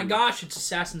 Oh my gosh, it's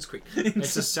Assassin's Creed.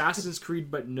 It's Assassin's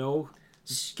Creed, but no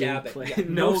stabbing. Yeah,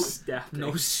 no stabbing.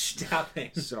 No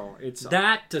stabbing. So it's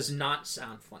that does not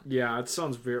sound fun. Yeah, it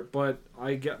sounds weird, but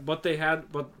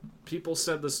people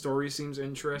said the story seems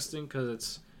interesting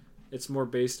because it's more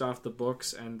based off the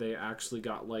books, and they actually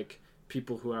got like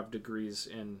people who have degrees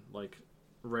in like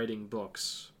writing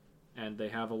books, and they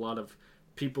have a lot of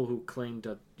people who claim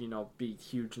to be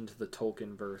huge into the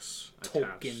Tolkien verse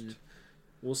attached.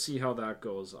 We'll see how that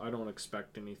goes. I don't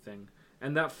expect anything.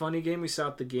 And that funny game we saw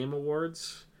at the Game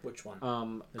Awards. Which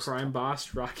one? Crime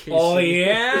Boss Rock. Oh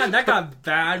yeah, that got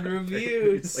bad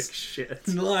reviews. Like shit.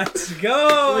 Let's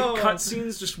go. Like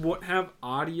cutscenes just wouldn't have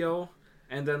audio,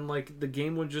 and then like the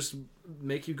game would just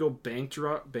make you go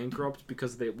bankrupt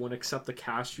because they won't accept the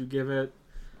cash you give it.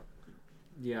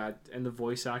 Yeah, and the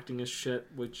voice acting is shit,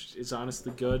 which is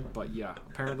honestly good, but yeah,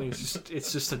 apparently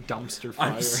it's just a dumpster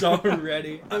fire. I'm so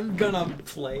ready. I'm gonna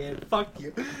play it. Fuck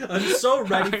you. I'm so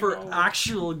ready for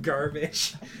actual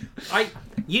garbage.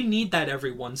 You need that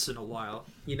every once in a while.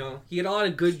 You get a lot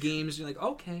of good games, you're like,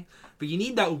 okay. But you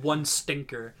need that one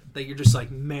stinker that you're just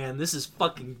like, man, this is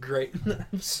fucking great.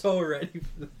 I'm so ready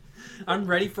for I'm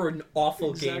ready for an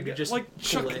awful game to just like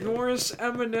Chuck play. Norris,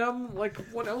 Eminem. Like,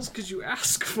 what else could you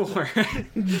ask for?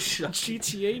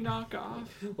 GTA knockoff.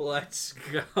 Let's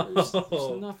go. There's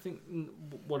nothing.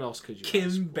 What else could you? Kim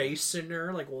ask for?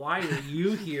 Basinger. Like, why are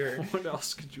you here? What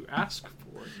else could you ask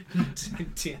for?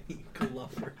 Danny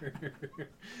Glover.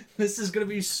 This is gonna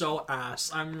be so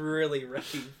ass. I'm really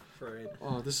ready for it.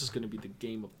 Oh, this is gonna be the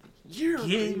game of the year.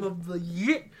 Game of the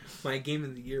year. My game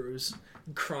of the year was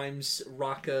Crime Boss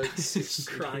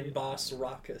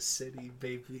Rocka City,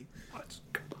 baby. Let's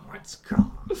go. Let's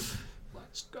go.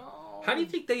 Let's go. How do you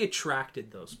think they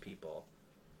attracted those people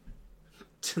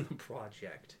to the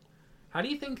project? How do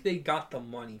you think they got the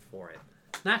money for it?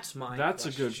 That's my That's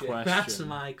question. a good question. That's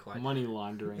my question. Money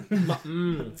laundering.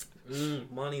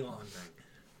 Money laundering.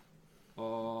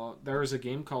 There is a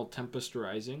game called Tempest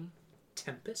Rising.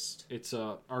 Tempest? It's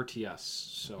a RTS,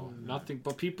 so nothing.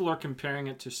 But people are comparing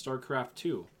it to StarCraft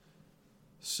 2.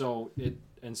 So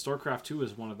and StarCraft 2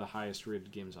 is one of the highest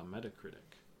rated games on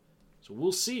Metacritic. So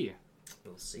we'll see.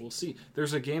 We'll see.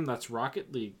 There's a game that's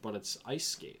Rocket League, but it's ice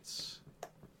skates.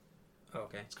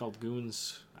 Okay. It's called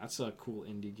Goons. That's a cool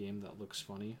indie game that looks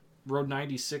funny. Road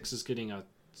 96 is getting a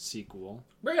sequel.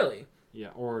 Really? Yeah,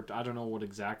 or I don't know what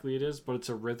exactly it is, but it's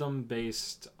a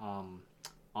rhythm-based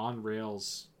on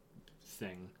rails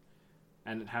thing,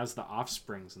 and it has the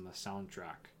Offsprings in the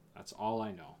soundtrack. That's all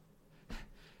I know.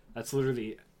 That's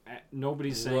literally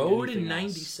nobody's saying Road anything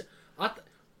 96.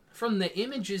 From the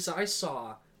images I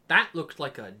saw, that looked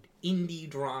like an indie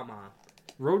drama.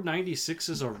 Road 96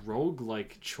 is a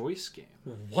roguelike choice game.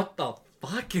 What the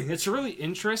fuck? It's really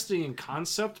interesting in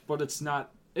concept, but it's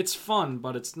not. It's fun,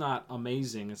 but it's not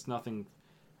amazing. It's nothing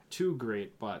too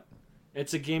great, but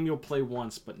it's a game you'll play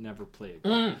once but never play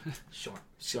again. Sure.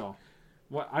 So,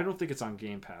 I don't think it's on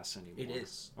Game Pass anymore. It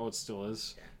is. Oh, it still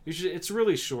is? Yeah. You should. It's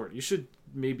really short. You should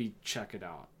maybe check it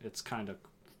out. It's kind of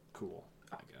cool,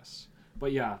 I guess.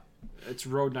 But yeah, it's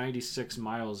Road 96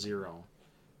 Mile Zero.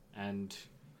 And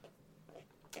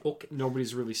okay,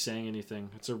 nobody's really saying anything.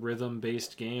 It's a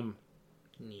rhythm-based game.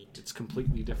 Neat. It's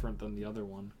completely different than the other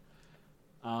one.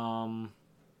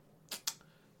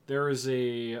 There is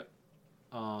a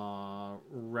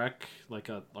rec, like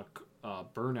a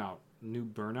Burnout, new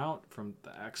Burnout from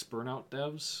the ex-Burnout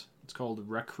devs. It's called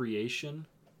Recreation.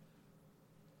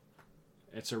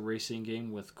 It's a racing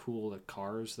game with cool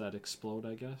cars that explode,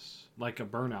 I guess. Like a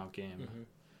Burnout game. Mm-hmm.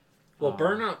 Well,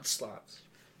 Burnout slaps.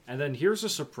 And then here's a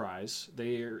surprise.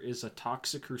 There is a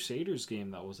Toxic Crusaders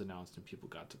game that was announced and people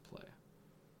got to play.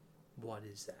 What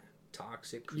is that?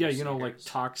 Toxic Crusaders? Yeah, you know, like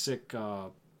Toxic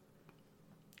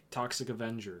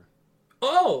Avenger.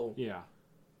 Oh! Yeah.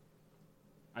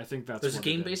 I think that's There's a what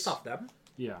game it based is. off them?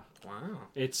 Yeah. Wow.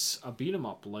 It's a beat 'em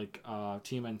up like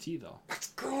TMNT, though. Let's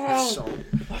go! So,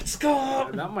 Let's go!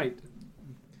 that might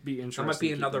be interesting. That might be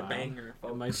to keep another an eye on. banger,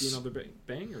 folks. It might be another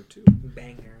banger, too.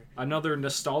 Banger. Another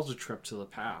nostalgia trip to the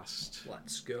past.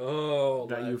 Let's go.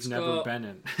 That you've never been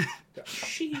in.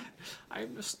 I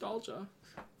have nostalgia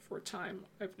for a time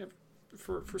I've never...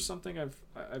 For something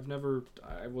I've never...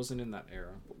 I wasn't in that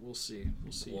era, but we'll see.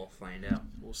 We'll find out.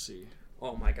 We'll see.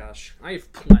 Oh my gosh. I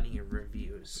have plenty of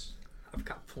reviews. I've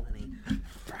got plenty.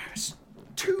 Fast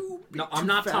 2. No, I'm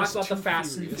not talking about the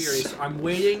Fast and Furious. I'm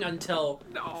waiting until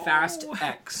Fast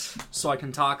X so I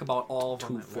can talk about all of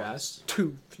them at once.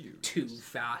 Too Furious. Too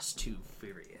Fast, Too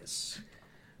Furious.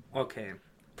 Okay.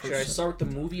 Should I start with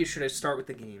the movie or should I start with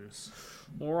the games?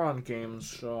 We're on games,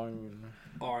 so...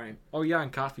 Alright. Oh yeah,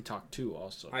 and Coffee Talk too,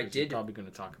 also. I did. We're probably going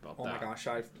to talk about that. Oh my gosh,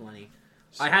 I have plenty.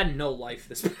 So, I had no life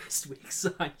this past week,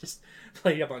 so I just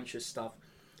played a bunch of stuff.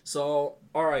 So,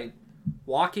 alright.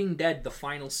 Walking Dead, the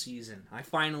final season. I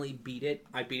finally beat it.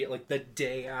 I beat it like the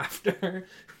day after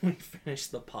we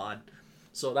finished the pod.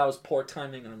 So that was poor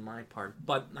timing on my part.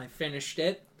 But I finished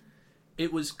it.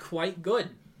 It was quite good.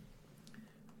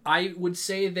 I would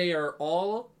say they are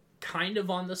all kind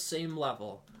of on the same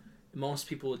level. Most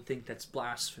people would think that's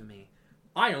blasphemy.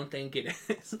 I don't think it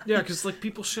is. Yeah, because like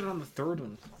people shit on the third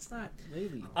one. It's not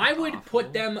really. I would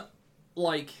put them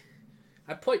like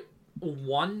I put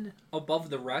one above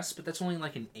the rest, but that's only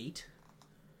like an 8.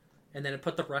 And then I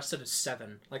put the rest at a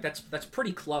 7. Like that's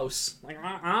pretty close. Like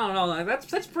I don't know. Like,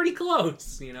 that's pretty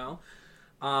close. You know.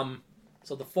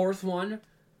 So the fourth one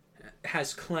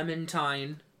has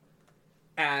Clementine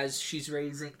as she's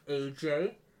raising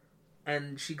AJ,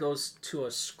 and she goes to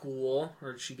a school,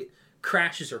 or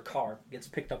crashes her car, gets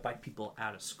picked up by people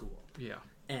at a school. Yeah.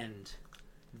 And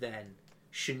then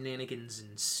shenanigans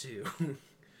ensue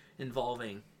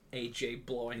involving AJ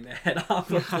blowing the head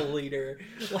off of the leader.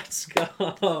 Let's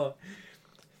go.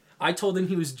 I told him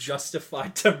he was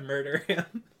justified to murder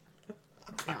him.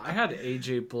 Yeah, I had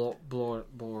AJ blow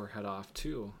her head off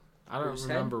too. I don't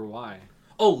remember why.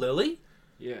 Oh, Lily?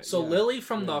 Yeah. So yeah, Lily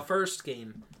from the first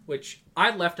game, which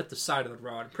I left at the side of the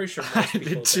road. I'm pretty sure most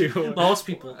people did too. Most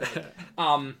people did.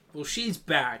 Well, she's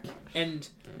back, and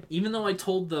even though I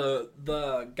told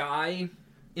the guy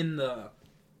in the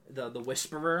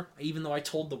Whisperer, even though I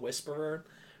told the Whisperer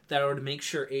that I would make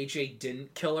sure AJ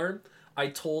didn't kill her, I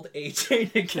told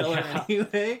AJ to kill her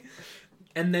anyway.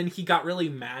 And then he got really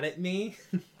mad at me,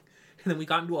 and then we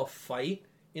got into a fight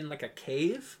in like a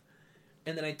cave,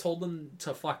 and then I told him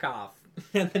to fuck off.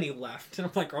 And then he left. And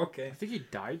I'm like, okay. I think he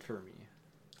died for me.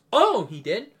 Oh, he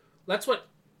did? That's what...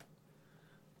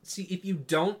 See, if you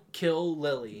don't kill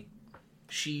Lily,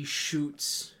 she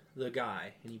shoots the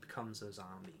guy, and he becomes a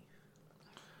zombie.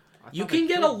 You can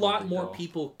get a lot more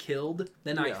people killed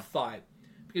than I thought.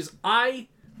 Because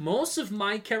most of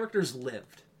my characters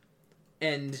lived.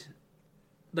 And...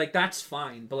 like, that's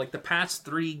fine, but, like, the past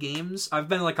 3 games, I've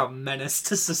been, like, a menace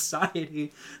to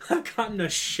society. I've gotten a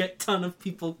shit ton of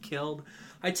people killed.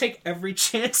 I take every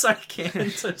chance I can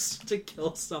to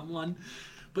kill someone.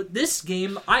 But this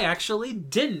game, I actually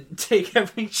didn't take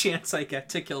every chance I get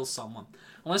to kill someone.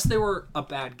 Unless they were a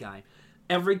bad guy.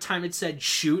 Every time it said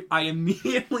shoot, I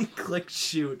immediately clicked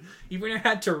shoot. Even if I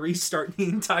had to restart the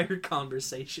entire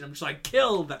conversation. I'm just like,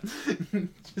 kill them!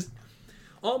 Just...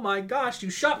 oh my gosh, you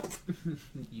shot...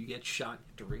 you get shot, you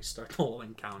have to restart the whole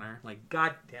encounter. Like,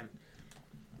 god damn it.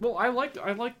 Well, I like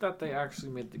that they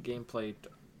actually made the gameplay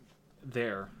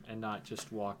there and not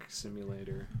just walk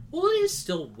simulator. Well, it is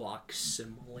still walk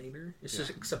simulator. It's just,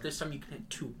 except this time you can hit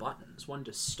 2 buttons. One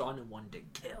to stun and one to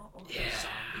kill. Yeah,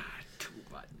 2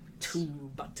 buttons. 2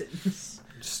 buttons.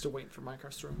 I'm just still waiting for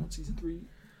Minecraft Story Mode Season 3.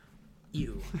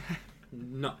 You.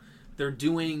 No. They're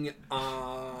doing,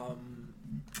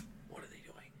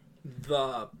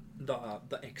 the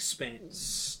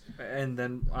Expanse. And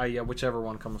then, whichever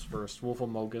one comes first, Wolf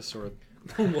Among Us or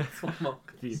Wolf Among Us.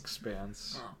 The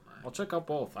Expanse. Oh, I'll check out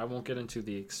both. I won't get into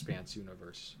the Expanse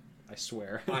universe. I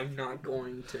swear. I'm not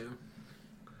going to.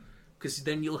 Because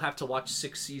then you'll have to watch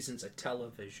 6 seasons of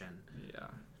television. Yeah.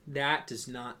 That does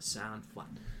not sound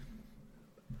fun.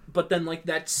 But then, like,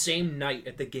 that same night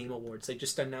at the Game Awards, they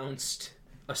just announced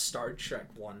a Star Trek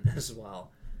one as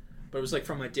well. But it was, like,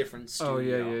 from a different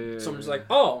studio. Oh, yeah. So I'm just like,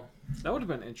 oh. That would have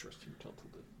been interesting to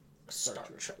the Star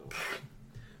Trek.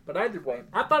 But either way,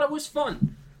 I thought it was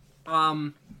fun.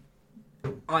 I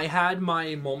had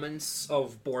my moments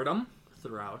of boredom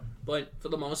throughout. But for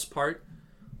the most part,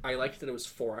 I liked that it was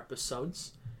 4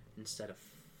 episodes instead of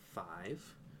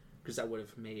 5. Because that would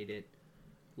have made it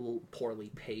a little poorly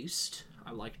paced.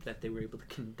 I liked that they were able to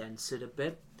condense it a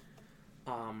bit.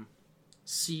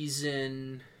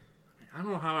 Season... I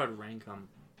don't know how I'd rank them.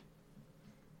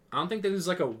 I don't think there's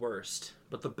like a worst,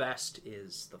 but the best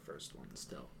is the first one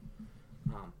still.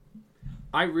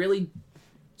 I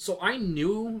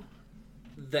knew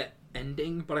the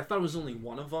ending, but I thought it was only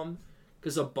one of them,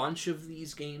 because a bunch of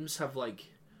these games have like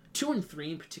 2 and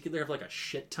 3 in particular have like a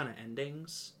shit ton of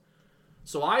endings.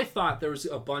 So I thought there was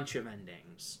a bunch of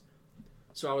endings.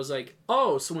 So I was like,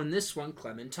 oh, so in this one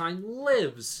Clementine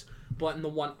lives. But in the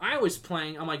one I was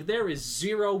playing, I'm like, there is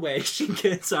 0 way she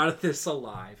gets out of this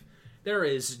alive. There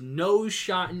is no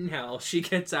shot in hell she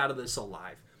gets out of this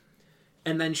alive.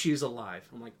 And then she's alive.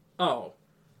 I'm like, oh,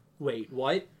 wait,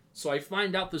 what? So I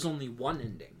find out there's only one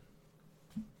ending.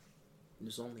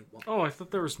 There's only one. Oh, I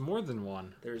thought there was more than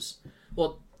one.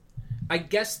 Well, I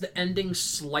guess the ending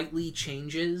slightly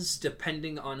changes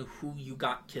depending on who you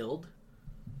got killed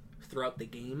throughout the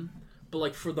game. But,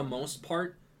 like, for the most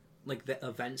part, like, the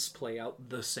events play out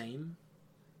the same.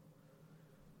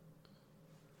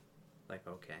 Like,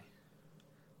 okay.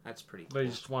 That's pretty cool. They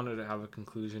just wanted to have a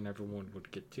conclusion everyone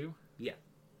would get to? Yeah.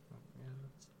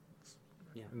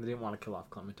 Yeah. Yeah. And they didn't want to kill off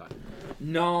Clementine.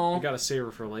 No. You gotta save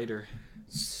her for later.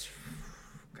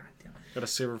 God damn it. Gotta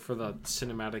save her for the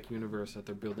cinematic universe that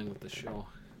they're building with the show.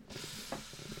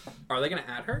 Are they gonna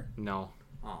add her? No.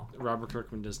 Oh. Robert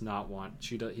Kirkman does not want...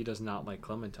 He does not like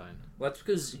Clementine. Well, that's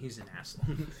because he's an asshole.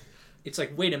 It's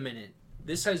like, wait a minute.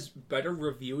 This has better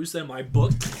reviews than my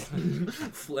book.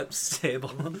 Flips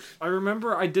table. I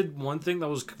remember I did one thing that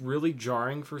was really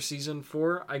jarring for season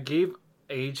 4. I gave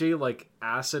AJ like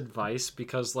ass advice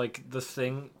because like the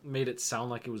thing made it sound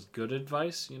like it was good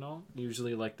advice, you know?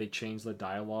 Usually like they change the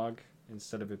dialogue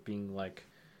instead of it being like,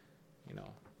 you know,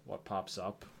 what pops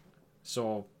up.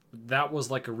 So that was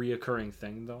like a reoccurring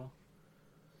thing though.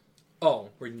 Oh,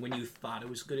 when you thought it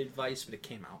was good advice, but it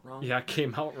came out wrong? Yeah, it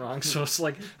came out wrong. So it's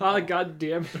like, god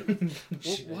damn it.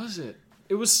 What was it?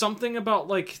 It was something about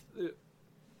like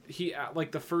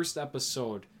like the first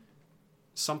episode.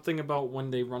 Something about when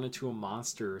they run into a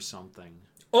monster or something.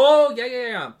 Oh,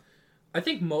 yeah. I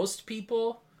think most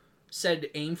people said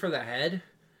aim for the head.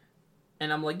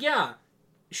 And I'm like, yeah,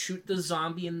 shoot the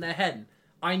zombie in the head.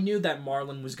 I knew that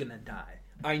Marlon was going to die.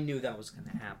 I knew that was going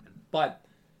to happen. But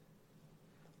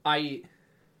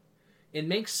it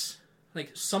makes,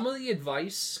 like, some of the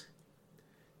advice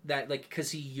that, like,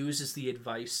 because he uses the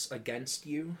advice against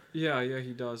you. Yeah,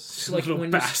 he does. So, like, little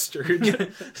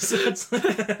bastard.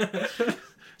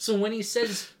 So when he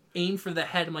says aim for the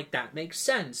head, I'm like, that makes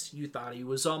sense. You thought he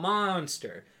was a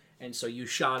monster, and so you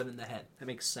shot him in the head. That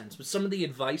makes sense. But some of the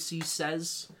advice he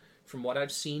says, from what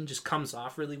I've seen, just comes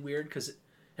off really weird because it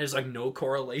has like no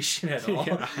correlation at all.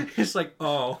 Yeah. It's like,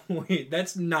 oh wait,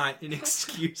 that's not an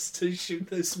excuse to shoot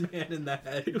this man in the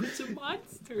head. It was a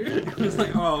monster. It was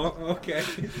like, oh, okay,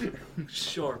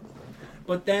 sure.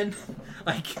 But then,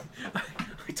 like,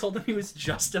 I told him he was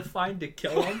justified to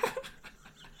kill him.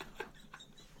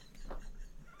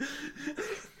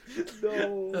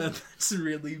 No. That's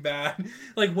really bad.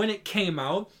 Like, when it came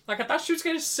out, like, I thought she was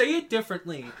going to say it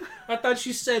differently. I thought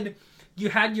she said, you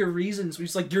had your reasons.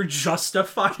 She's like, you're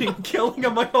justified in killing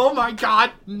him. I'm like, oh my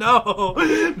god, no.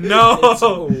 It's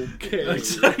okay.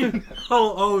 It's like,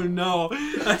 oh no.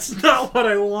 That's not what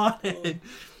I wanted.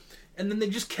 And then they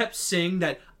just kept saying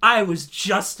that I was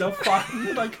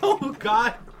justified. Like, oh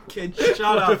god, kid, shut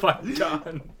up. What have I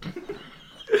done?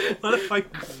 What have I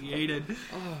created?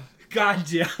 God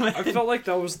damn it. I felt like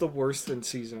that was the worst in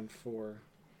season 4.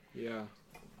 Yeah.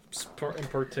 In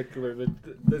particular,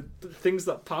 the things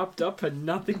that popped up had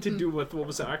nothing to do with what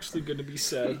was actually going to be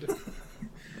said.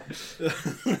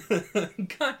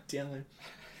 God damn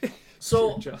it.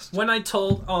 So, when I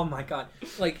told... Oh my god.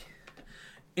 Like,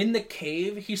 in the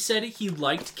cave, he said he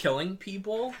liked killing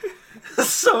people.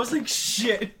 So I was like,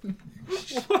 shit.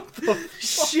 What the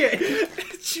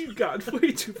shit? You got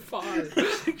way too far.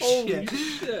 Holy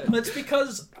shit. That's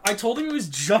because I told him he was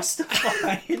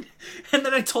justified, and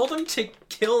then I told him to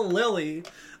kill Lily.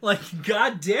 Like,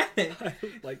 god damn it. I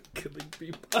like killing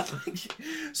people.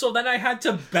 So then I had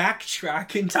to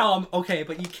backtrack and tell him, okay,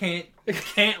 but you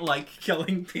can't like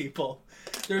killing people.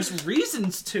 There's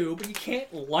reasons to, but you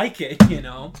can't like it, you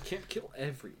know? You can't kill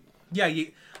everyone. Yeah,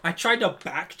 I tried to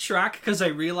backtrack because I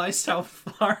realized how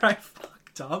far I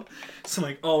fucked up. So I'm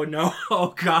like, oh no,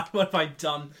 oh god, what have I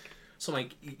done? So I'm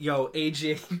like, yo,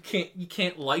 AJ, you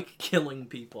can't like killing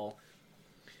people.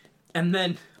 And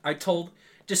then I told,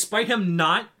 despite him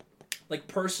not, like,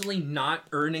 personally not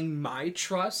earning my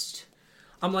trust,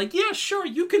 I'm like, yeah, sure,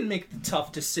 you can make the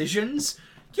tough decisions.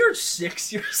 You're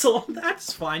 6 years old,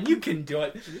 that's fine, you can do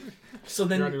it. So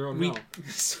then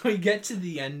we get to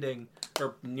the ending,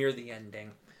 or near the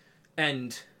ending,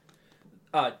 and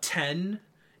 10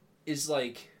 is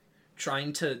like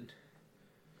trying to...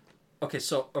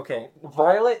 Okay,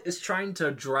 Violet is trying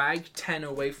to drag 10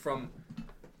 away from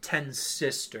 10's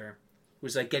sister,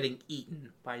 who's like getting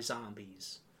eaten by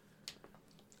zombies.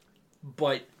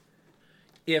 But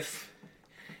if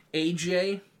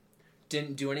AJ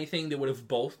didn't do anything, they would have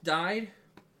both died.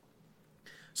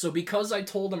 So because I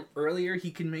told him earlier he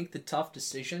can make the tough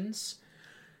decisions,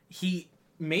 he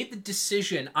made the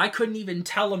decision I couldn't even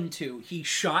tell him to. He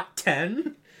shot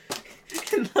 10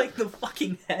 in like the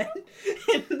fucking head,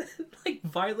 and then like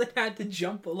Violet had to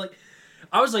jump. Like,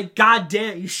 I was like, god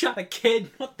damn, you shot a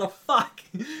kid, what the fuck?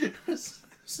 I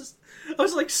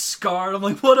was like scarred. I'm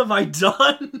like, what have I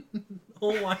done?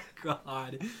 Oh my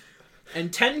god.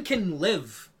 And 10 can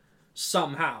live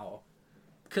somehow,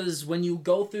 because when you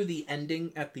go through the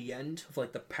ending at the end of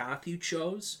like the path you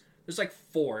chose, there's like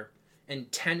 4,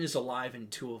 and 10 is alive in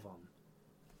 2 of them.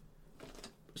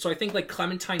 So I think like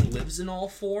Clementine lives in all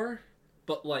 4,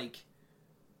 but like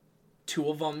 2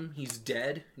 of them he's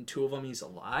dead and 2 of them he's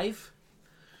alive.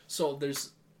 So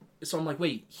there's So I'm like,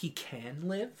 wait, he can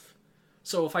live?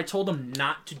 So if I told him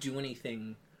not to do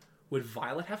anything, would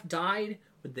Violet have died?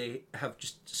 Would they have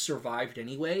just survived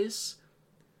anyways?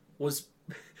 Was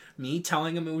me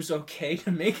telling him it was okay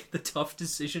to make the tough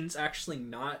decisions actually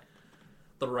not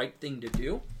the right thing to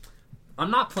do?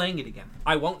 I'm not playing it again.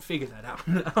 I won't figure that out.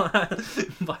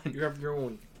 But You have your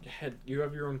own head. You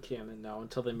have your own canon now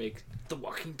until they make The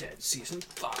Walking Dead season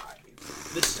 5.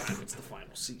 This time it's the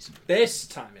final season. this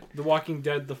time The Walking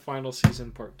Dead, the final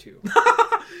season, part 2.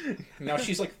 now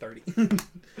she's like 30.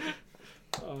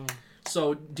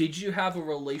 So, did you have a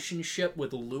relationship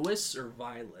with Lewis or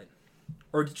Violet?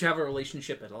 Or did you have a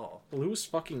relationship at all? Lewis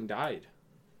fucking died.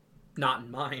 Not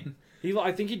in mine.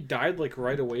 I think he died like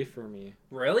right away from me.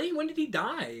 Really? When did he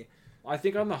die? I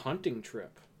think on the hunting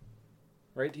trip.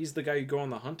 Right? He's the guy you go on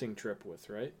the hunting trip with,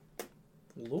 right?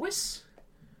 Lewis?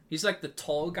 He's like the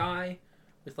tall guy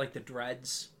with like the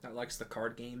dreads that likes the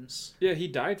card games. Yeah, he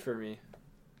died for me.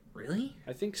 Really?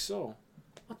 I think so.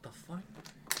 What the fuck?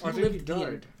 I think he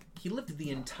died. He lived the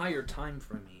entire time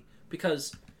for me.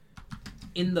 Because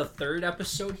in the 3rd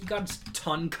episode, he got his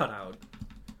tongue cut out.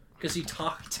 Because he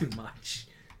talked too much.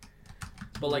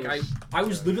 But like, I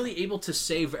was literally able to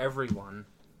save everyone.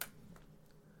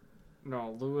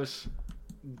 No, Lewis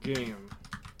game.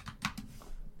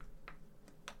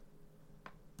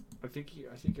 I think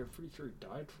I'm pretty sure he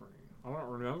died for me. I don't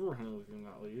remember him living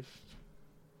at least.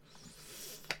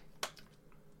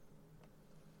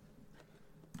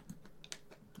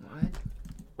 What?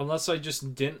 Unless I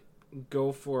just didn't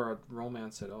go for a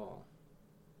romance at all.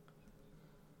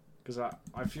 Because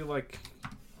I feel like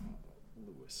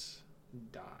Lewis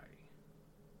die.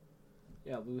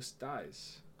 Yeah, Lewis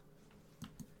dies.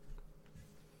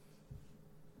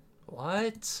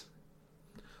 What?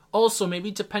 Also,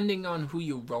 maybe depending on who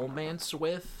you romance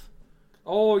with,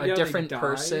 Oh, yeah, a different they die.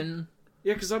 person.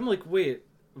 Yeah, because I'm like, wait,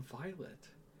 Violet.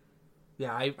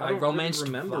 Yeah, I don't romanced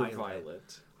really remember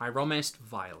Violet. I romanced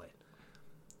Violet.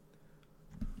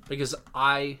 Because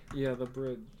I... Yeah, the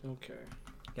bridge. Okay.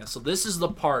 Yeah, so this is the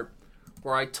part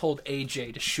where I told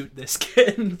AJ to shoot this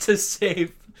kid to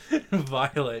save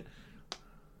Violet.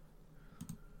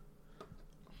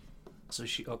 So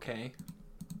she... Okay.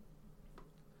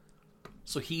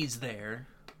 So he's there.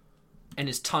 And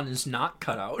his tongue is not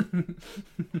cut out.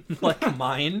 Like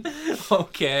mine.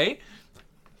 Okay.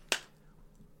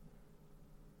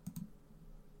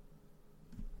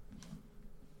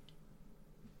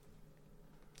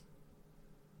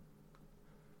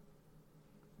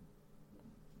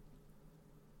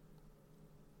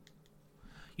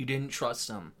 You didn't trust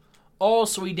him. Oh,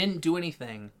 so he didn't do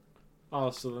anything. Oh,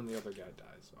 so then the other guy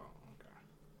dies. Oh, okay.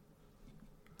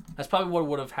 That's probably what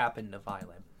would have happened to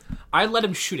Violet. I let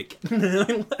him shoot a kid.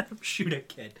 I let him shoot a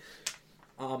kid.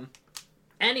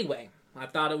 Anyway, I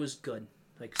thought it was good.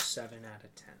 Like 7 out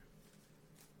of 10.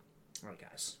 I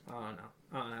guess. I don't know.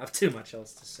 I don't have too much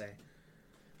else to say.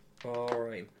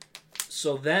 Alright.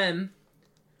 So then,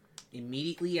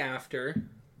 immediately after,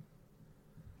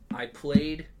 I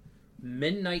played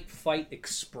Midnight Fight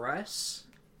Express.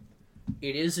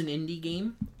 It is an indie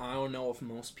game. I don't know if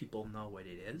most people know what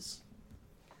it is.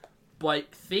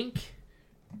 But think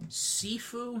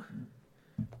Sifu,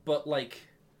 but like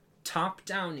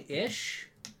top-down-ish.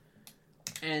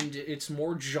 And it's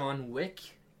more John Wick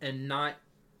and not...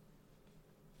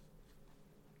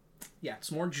 Yeah,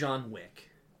 it's more John Wick.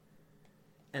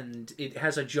 And it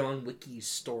has a John Wicky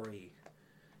story.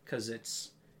 Because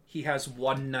it's... He has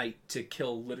one night to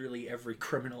kill literally every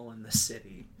criminal in the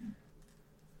city.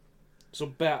 So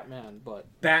Batman, but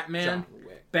Batman, John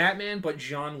Wick. Batman, but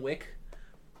John Wick,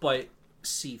 but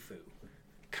Sifu.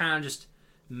 Kind of just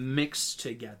mixed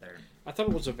together. I thought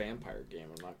it was a vampire game.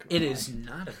 I'm not gonna It lie. is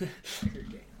not a vampire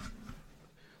game.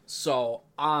 So,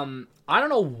 I don't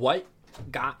know what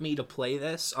got me to play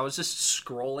this. I was just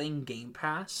scrolling Game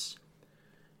Pass,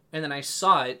 and then I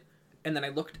saw it, and then I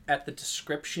looked at the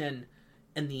description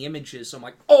and the images, so I'm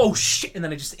like, oh shit, and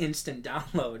then I just instant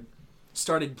download.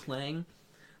 Started playing.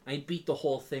 I beat the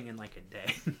whole thing in like a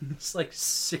day. It's like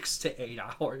 6 to 8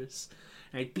 hours.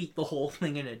 And I beat the whole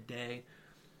thing in a day.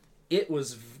 It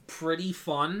was pretty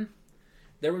fun.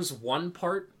 There was one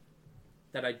part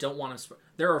that I don't want to...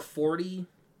 There are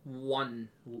 41...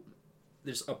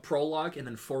 There's a prologue and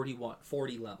then 40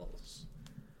 levels.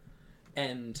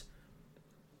 And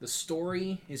the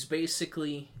story is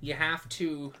basically you have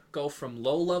to go from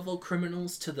low-level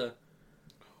criminals to the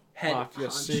head Mafia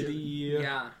honcho. City.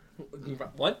 Yeah.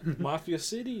 What? Mafia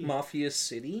City. Mafia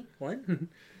City? What?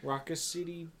 Rocket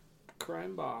City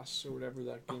Crime Boss, or whatever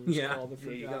that game is called. I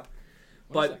there you forgot. go.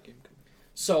 What is But- that game called?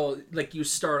 So, like, you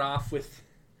start off with,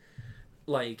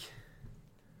 like,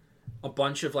 a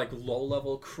bunch of like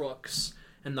low-level crooks,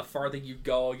 and the farther you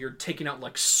go, you're taking out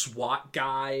like SWAT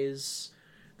guys.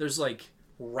 There's like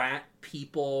rat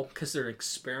people because they're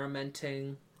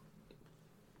experimenting.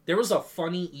 There was a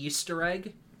funny Easter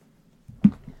egg.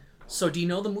 So do you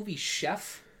know the movie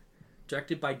Chef,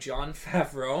 directed by Jon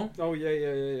Favreau? Oh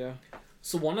yeah.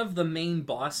 So one of the main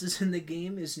bosses in the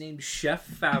game is named Chef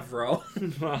Favreau.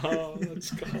 Wow,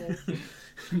 that's cool.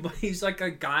 But he's like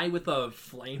a guy with a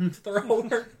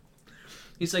flamethrower.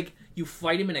 He's like, you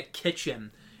fight him in a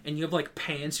kitchen, and you have like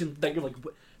pans, and you're like,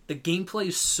 the gameplay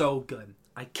is so good.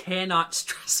 I cannot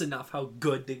stress enough how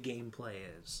good the gameplay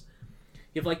is.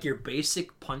 You have like your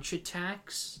basic punch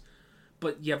attacks,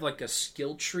 but you have like a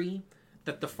skill tree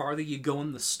that the farther you go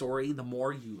in the story, the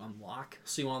more you unlock.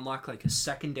 So you unlock like a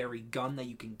secondary gun that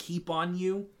you can keep on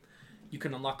you. You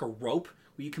can unlock a rope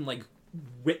where you can like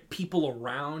whip people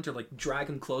around or like drag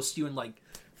them close to you and like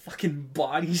fucking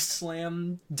body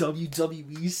slam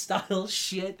WWE style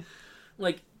shit.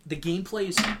 Like the gameplay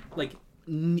is like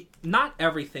not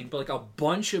everything, but like a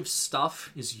bunch of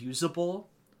stuff is usable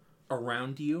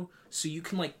around you. So you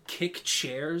can like kick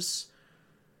chairs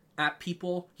at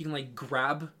people. You can like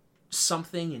grab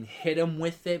something and hit them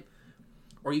with it,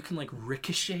 or you can like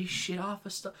ricochet shit off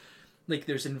of stuff. Like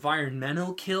there's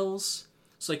environmental kills.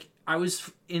 So like I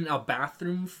was in a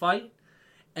bathroom fight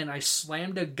and I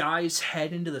slammed a guy's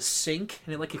head into the sink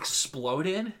and it like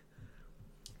exploded.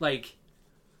 Like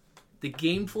the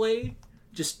gameplay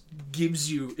just gives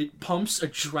you, it pumps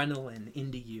adrenaline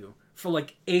into you for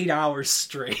like 8 hours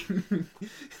straight.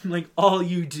 Like all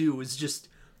you do is just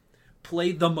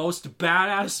play the most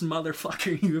badass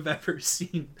motherfucker you've ever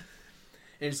seen.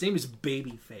 And his name is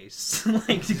Babyface.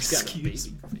 Like,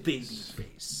 excuse me.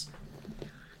 Babyface.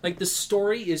 Like, the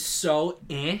story is so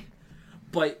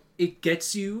but it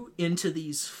gets you into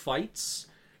these fights.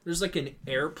 There's like an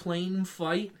airplane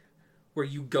fight where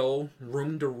you go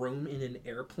room to room in an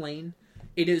airplane.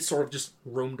 It is sort of just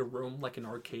room to room, like an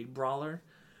arcade brawler.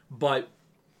 But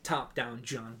top-down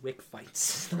John Wick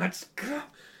fights. Let's go.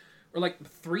 Or like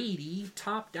 3D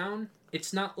top down.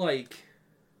 It's not like,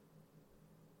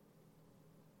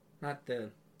 not the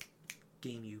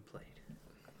game you played.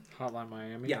 Hotline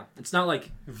Miami. Yeah, it's not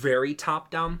like very top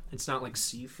down. It's not like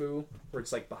Sifu where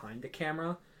it's like behind the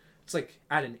camera. It's like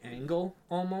at an angle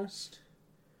almost.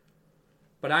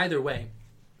 But either way,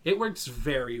 it works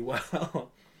very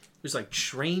well. There's like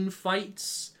train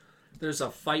fights. There's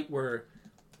a fight where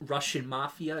Russian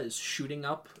mafia is shooting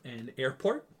up an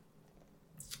airport.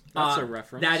 That's a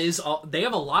reference. That is all. They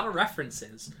have a lot of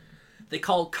references. They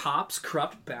call cops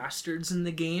corrupt bastards in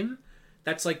the game.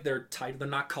 That's like their title. They're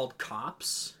not called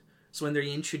cops. So when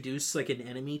they introduce like an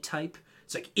enemy type,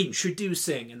 it's like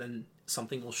introducing, and then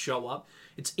something will show up.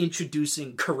 It's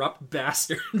introducing corrupt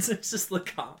bastards. It's just the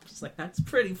cops. Like that's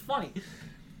pretty funny.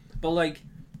 But like,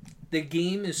 the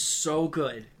game is so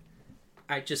good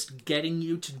at just getting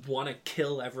you to want to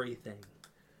kill everything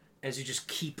as you just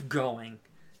keep going.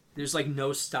 There's like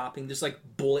no stopping. There's like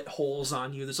bullet holes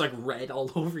on you. There's like red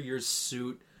all over your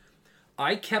suit.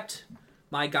 I kept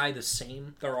my guy the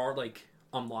same. There are like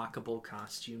unlockable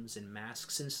costumes and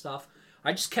masks and stuff.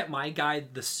 I just kept my guy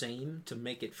the same to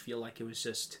make it feel like it was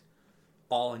just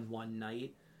all in one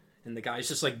night. And the guy's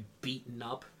just like beaten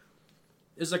up.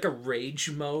 There's like a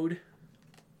rage mode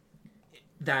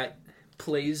that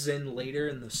plays in later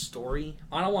in the story.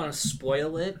 I don't want to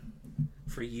spoil it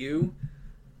for you.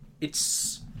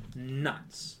 It's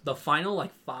nuts. The final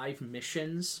like 5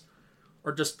 missions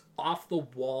are just off the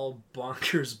wall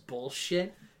bonkers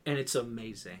bullshit, and it's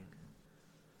amazing.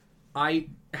 I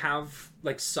have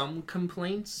like some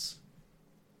complaints.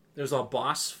 There's a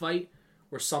boss fight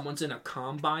where someone's in a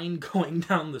combine going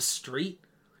down the street,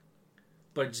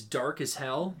 but it's dark as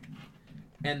hell,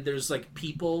 and there's like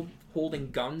people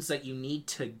holding guns that you need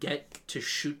to get to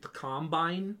shoot the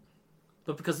combine,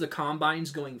 but because the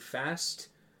combine's going fast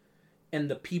and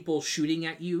the people shooting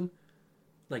at you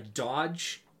like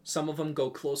dodge, some of them go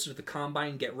closer to the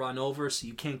combine, get run over, so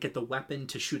you can't get the weapon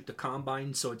to shoot the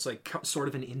combine, so it's like sort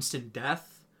of an instant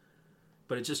death,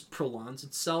 but it just prolongs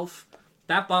itself.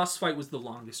 That boss fight was the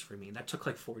longest for me. That took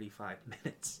like 45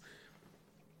 minutes.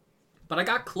 But I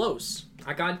got close.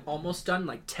 I got almost done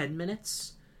like 10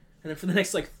 minutes, and then for the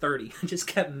next like 30, I just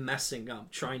kept messing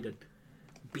up, trying to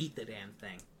beat the damn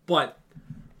thing. But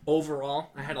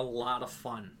overall, I had a lot of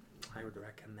fun. I would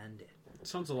recommend it. It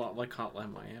sounds a lot like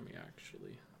Hotline Miami,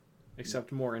 actually.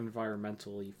 Except more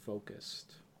environmentally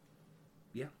focused.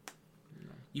 Yeah.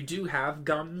 You do have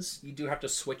guns. You do have to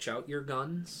switch out your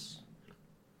guns.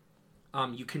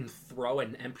 You can throw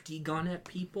an empty gun at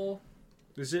people.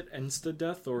 Is it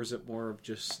insta-death, or is it more of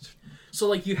just... So,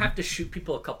 like, you have to shoot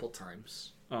people a couple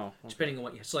times. Oh. Okay. Depending on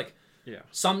what you... So, like, yeah.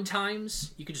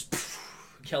 Sometimes you can just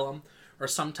kill them. Or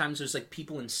sometimes there's, like,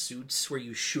 people in suits where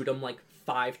you shoot them, like,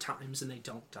 5 times and they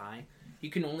don't die. You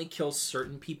can only kill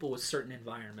certain people with certain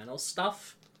environmental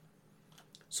stuff.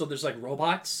 So there's, like,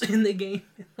 robots in the game.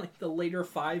 Like, the later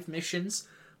 5 missions.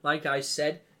 Like I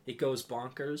said, it goes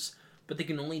bonkers. But they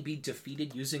can only be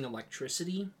defeated using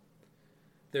electricity.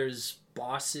 There's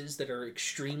bosses that are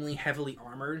extremely heavily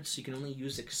armored, so you can only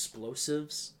use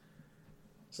explosives.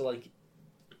 So, like,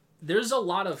 there's a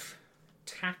lot of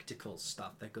tactical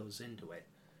stuff that goes into it.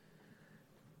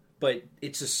 But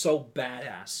it's just so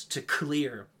badass to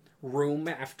clear room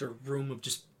after room of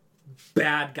just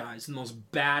bad guys in the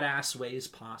most badass ways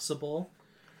possible.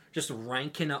 Just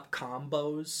ranking up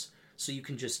combos so you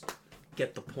can just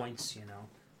get the points, you know.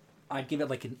 I'd give it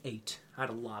like an 8. I had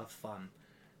a lot of fun.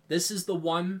 This is the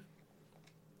one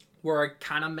where I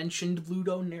kind of mentioned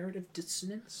ludonarrative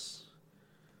dissonance.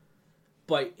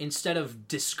 But instead of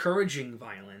discouraging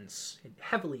violence, it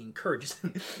heavily encourages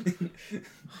it.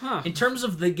 In terms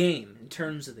of the game,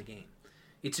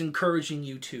 it's encouraging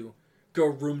you to go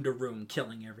room to room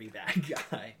killing every bad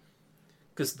guy.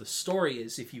 Because the story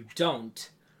is, if you don't,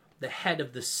 the head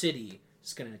of the city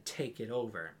is going to take it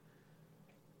over.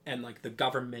 And, like, the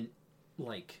government,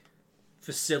 like,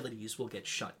 facilities will get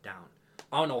shut down.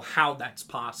 I don't know how that's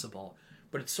possible,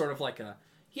 but it's sort of like a,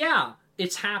 yeah,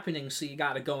 it's happening, so you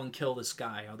gotta go and kill this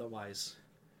guy, otherwise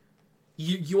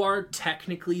you are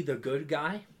technically the good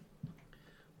guy,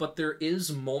 but there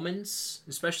is moments,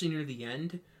 especially near the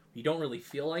end, you don't really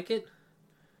feel like it.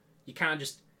 You kind of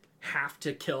just have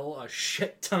to kill a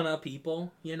shit ton of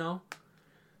people, you know?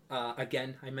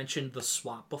 Again, I mentioned the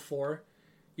swap before.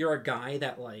 You're a guy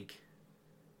that, like,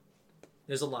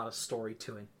 there's a lot of story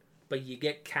to it. But you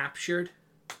get captured,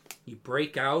 you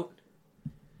break out,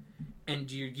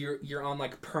 and you're on,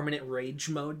 like, permanent rage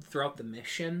mode throughout the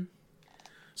mission.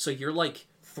 So you're, like,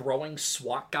 throwing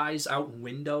SWAT guys out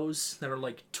windows that are,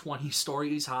 like, 20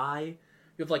 stories high.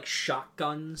 You have, like,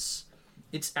 shotguns.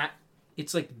 It's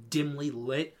like, dimly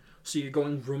lit. So you're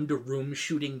going room to room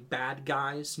shooting bad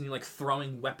guys, and you're, like,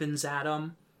 throwing weapons at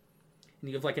them. And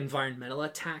you have, like, environmental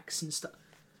attacks and stuff.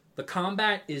 The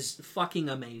combat is fucking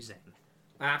amazing.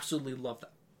 I absolutely love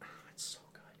that. It's so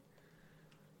good.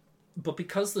 But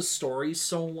because the story's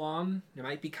so long, it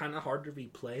might be kind of hard to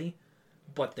replay.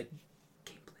 But the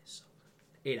gameplay is so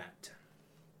good. 8 out of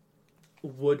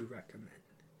 10. Would recommend.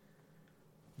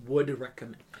 Would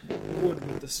recommend. Would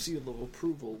with the seal of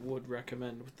approval. Would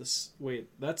recommend with this. Wait,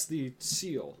 that's the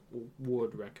seal.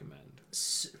 Would recommend.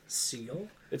 Seal?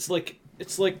 It's like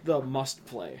the must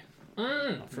play.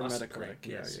 For must Metacritic.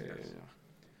 Play. Yes, Yeah.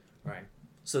 Right.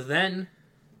 So then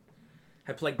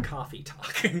I played Coffee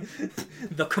Talk.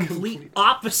 The complete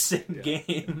opposite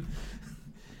game.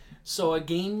 So a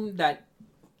game that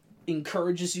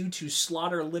encourages you to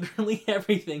slaughter literally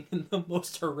everything in the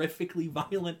most horrifically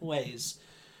violent ways,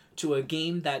 to a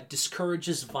game that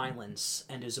discourages violence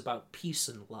and is about peace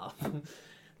and love.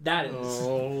 That is...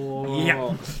 Oh.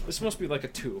 Yeah. This must be like a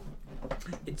 2.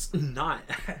 It's not,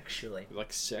 actually.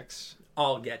 Like 6?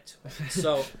 I'll get to it.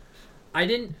 So,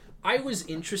 I was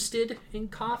interested in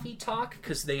Coffee Talk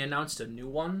because they announced a new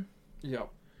one. Yep.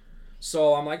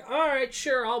 So I'm like, alright,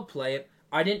 sure, I'll play it.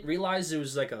 I didn't realize it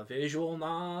was like a visual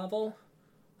novel.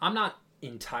 I'm not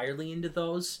entirely into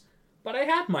those, but I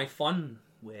had my fun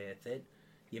with it.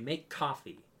 You make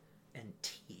coffee and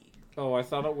tea. Oh, I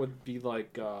thought it would be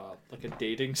like a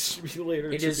dating simulator.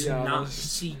 It is not.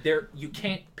 See, you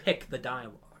can't pick the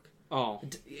dialogue. Oh.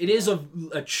 It is a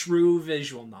true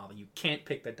visual novel. You can't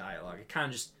pick the dialogue. It kind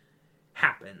of just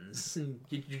happens. And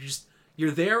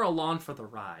you're there along for the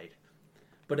ride.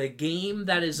 But a game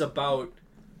that is about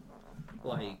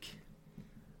like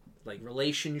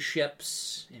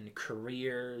relationships and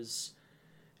careers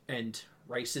and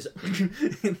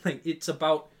racism, like it's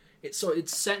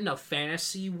set in a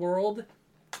fantasy world,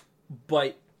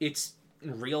 but it's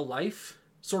in real life,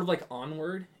 sort of like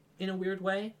Onward in a weird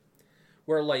way,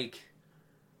 where where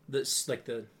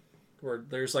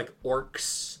there's like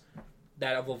orcs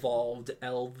that have evolved,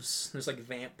 elves, there's like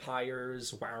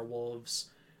vampires, werewolves,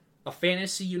 a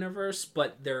fantasy universe,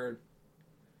 but they're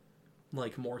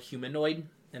like more humanoid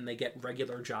and they get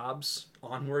regular jobs,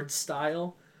 Onward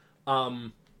style.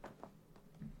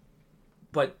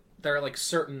 But there are like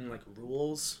certain like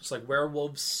rules. It's like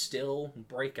werewolves still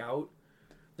break out.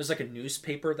 There's like a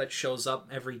newspaper that shows up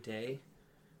every day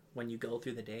when you go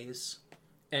through the days,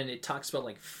 and it talks about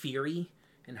like Fury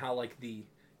and how like the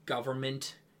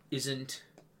government isn't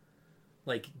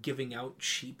like giving out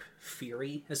cheap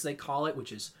Fury, as they call it,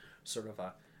 which is sort of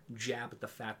a jab at the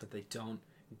fact that they don't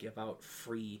give out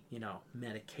free,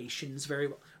 medications very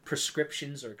well.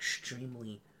 Prescriptions are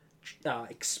extremely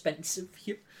expensive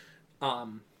here.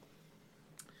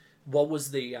 What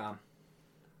was the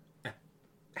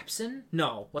Epson?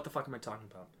 No, what the fuck am I talking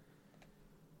about?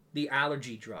 The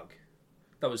allergy drug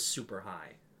that was super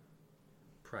high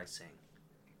pricing.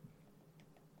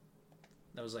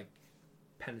 That was like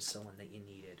penicillin that you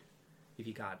needed if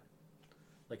you got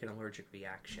like an allergic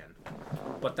reaction.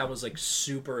 But that was like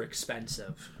super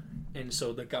expensive. And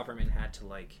so the government had to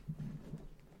like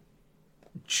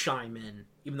chime in,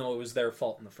 even though it was their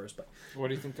fault in the first place. What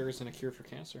do you think there isn't a cure for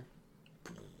cancer?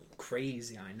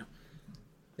 Crazy, I know.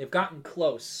 They've gotten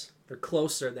close. They're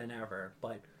closer than ever,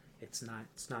 but it's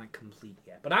not complete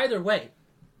yet. But either way,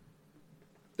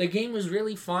 the game was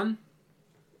really fun.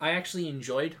 I actually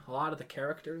enjoyed a lot of the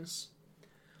characters.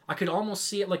 I could almost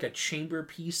see it like a chamber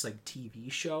piece, like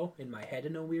TV show in my head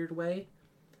in a weird way.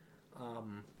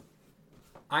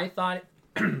 I thought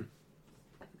it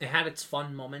had its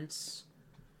fun moments.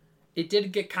 It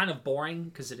did get kind of boring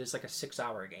because it is like a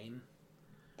 6-hour game.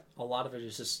 A lot of it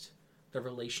is just the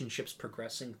relationships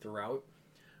progressing throughout.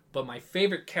 But my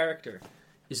favorite character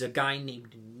is a guy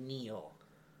named Neil.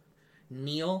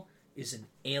 Neil is an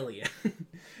alien.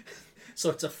 So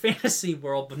it's a fantasy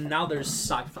world, but now there's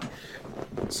sci-fi.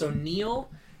 So Neil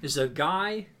is a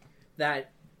guy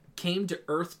that came to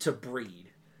Earth to breed.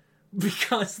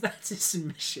 Because that's his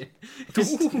mission.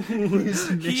 His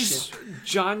mission. He's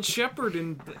John Shepard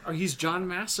and he's John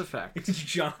Mass Effect. It's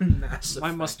John Mass Effect.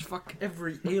 I must fuck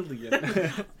every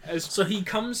alien. So he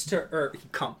comes to Earth.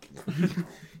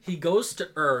 He goes to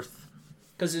Earth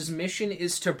because his mission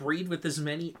is to breed with as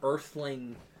many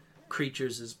Earthling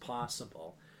creatures as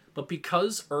possible. But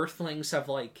because Earthlings have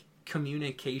like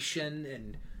communication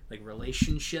and like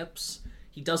relationships,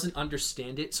 he doesn't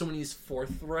understand it. So when he's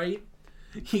forthright,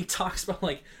 he talks about,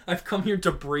 like, I've come here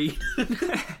to breed.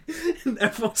 And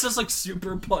everyone's just, like,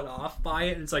 super put off by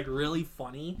it. And it's, like, really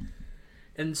funny.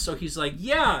 And so he's like,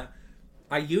 yeah,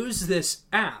 I use this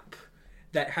app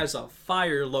that has a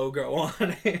fire logo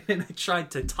on it. And I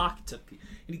tried to talk to people.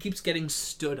 And he keeps getting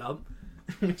stood up,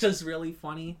 which is really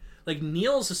funny. Like,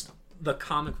 Neil's just the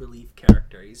comic relief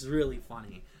character. He's really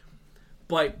funny.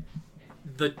 But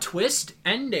the twist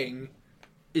ending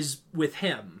is with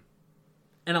him.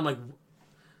 And I'm like,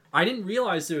 I didn't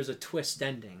realize there was a twist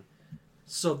ending.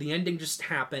 So the ending just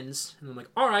happens, and I'm like,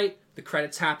 all right, the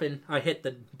credits happen. I hit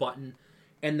the button,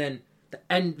 and then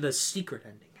the secret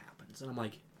ending happens, and I'm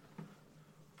like,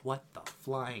 what the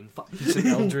flying fuck? He's an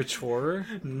eldritch horror?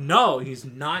 No, he's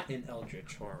not an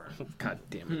eldritch horror. God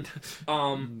damn it.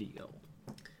 Neil.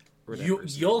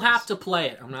 You'll have to play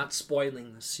it. I'm not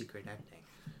spoiling the secret ending.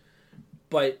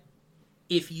 But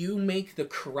if you make the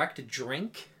correct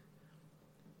drink,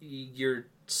 your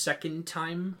second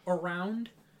time around,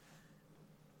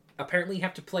 apparently you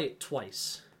have to play it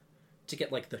twice to get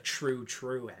like the true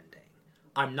ending.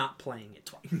 I'm not playing it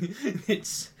twice.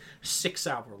 It's 6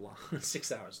 hours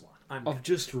long. Of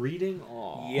just reading?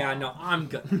 Aww. Yeah, no, I'm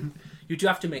good. You do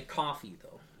have to make coffee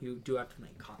though. You do have to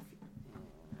make coffee.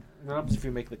 What happens if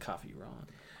you make the coffee wrong?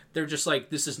 They're just like,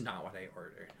 this is not what I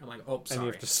ordered. I'm like, oh, sorry. And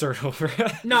you have to start over.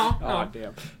 No. Oh,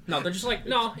 damn. No, they're just like,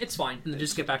 no, it's fine. And they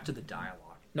just get back to the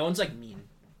dialogue. No one's like mean.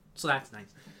 So that's nice.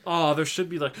 Oh, there should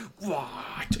be like,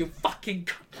 what? You fucking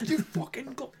cocksucker. You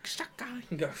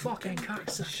fucking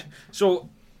cocksucker. So,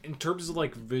 in terms of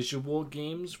like visual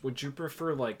games, would you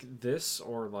prefer like this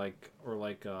or like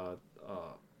a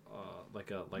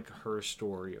Her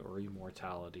Story or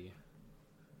Immortality?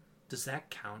 Does that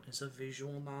count as a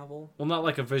visual novel? Well, not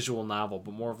like a visual novel,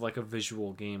 but more of like a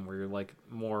visual game where you're like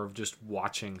more of just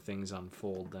watching things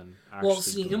unfold than actually. Well,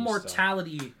 see, doing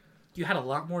Immortality, stuff. you had a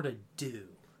lot more to do.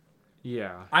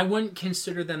 Yeah. I wouldn't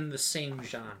consider them the same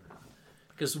genre.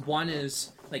 Because one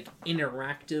is, like,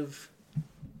 interactive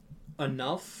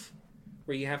enough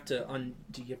where you have to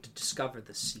discover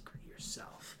the secret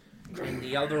yourself. And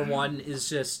the other one is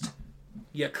just,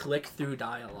 you click through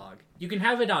dialogue. You can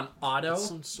have it on auto. That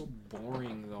sounds so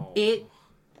boring, though. It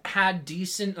had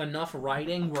decent enough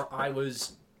writing where I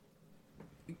was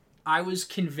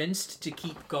convinced to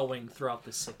keep going throughout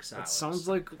the 6 hours. It sounds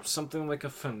like something like a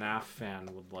FNAF fan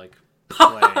would like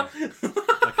play.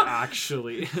 Like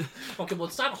actually. Okay, well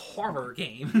it's not a horror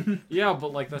game. Yeah,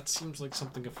 but like that seems like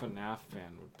something a FNAF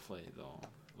fan would play though.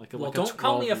 Don't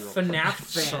call me a FNAF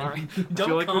fan. Sorry.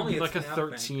 Don't call me like a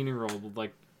 13-year-old would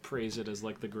like praise it as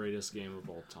like the greatest game of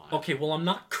all time. Okay, well I'm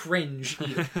not cringe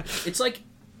either. It's like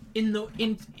in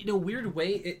a weird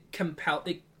way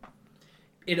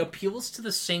it appeals to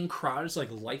the same crowd as like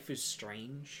Life is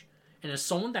Strange And as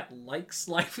someone that likes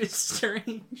Life is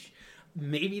Strange,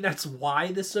 maybe that's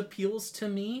why this appeals to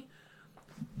me.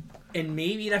 And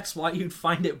maybe that's why you'd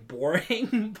find it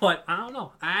boring, but I don't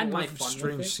know. I had my fun with it.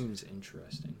 Strange seems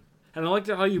interesting. And I liked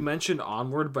how you mentioned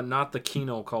Onward, but not the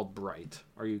Kino called Bright.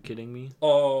 Are you kidding me?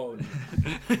 Oh,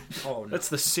 no. Oh, no. That's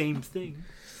the same thing.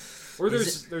 Or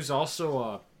there's also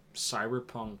a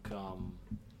cyberpunk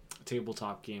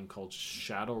tabletop game called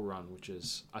Shadowrun, which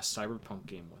is a cyberpunk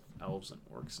game with elves and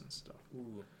orcs and stuff.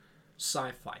 Ooh,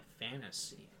 sci-fi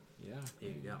fantasy. Yeah. There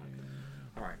you go.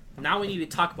 All right. Now we need to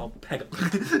talk about Peggle.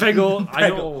 Peggle. I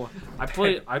know. I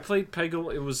played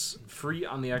Peggle. It was free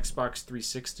on the Xbox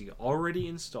 360. Already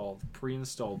installed.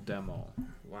 Pre-installed demo.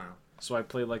 Wow. So I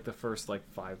played like the first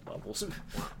 5 levels.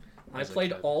 I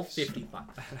played all 55.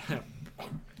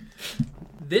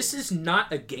 This is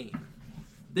not a game.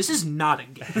 This is not a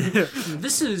game.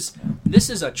 This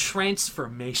is a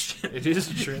transformation. It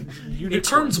is It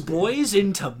turns boys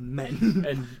into men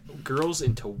and girls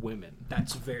into women.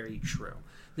 That's very true.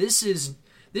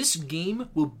 This game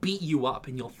will beat you up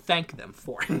and you'll thank them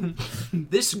for it.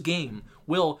 This game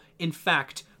will, in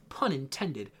fact, pun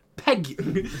intended, peg you.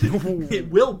 It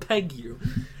will peg you.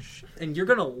 And you're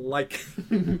gonna like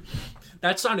it.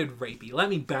 That sounded rapey. Let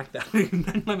me back that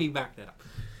up.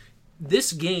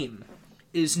 This game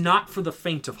is not for the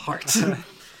faint of heart.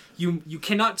 You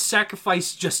cannot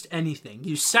sacrifice just anything.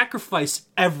 You sacrifice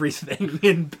everything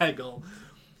in Peggle.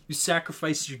 You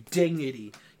sacrifice your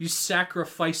dignity. You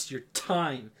sacrifice your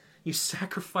time. You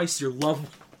sacrifice your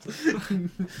love.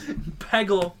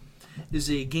 Peggle is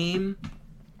a game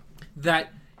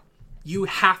that you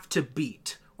have to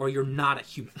beat, or you're not a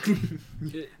human.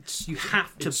 You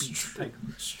have to beat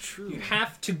Peggle. It's true. You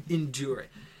have to endure it.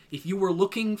 If you were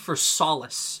looking for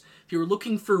solace, if you were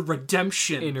looking for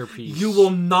redemption, inner peace, you will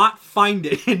not find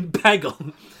it in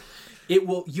Peggle.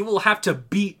 You will have to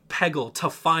beat Peggle to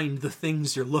find the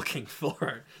things you're looking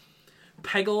for.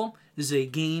 Peggle is a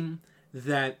game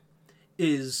that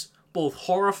is both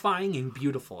horrifying and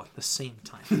beautiful at the same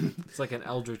time. It's like an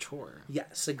eldritch horror.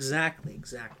 Yes, exactly.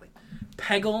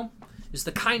 Peggle is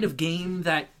the kind of game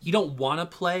that you don't want to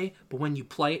play, but when you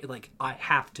play it, like, I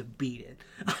have to beat it.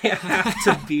 I have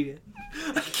to beat it.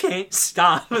 I can't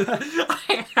stop.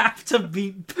 I have to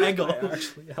beat Peggle. I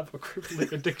actually have a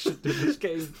crippling addiction to this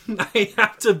game. I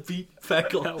have to beat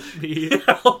Peggle. Help me.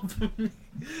 Help me.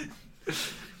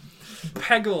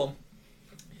 Peggle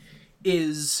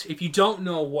is, if you don't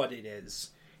know what it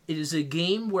is a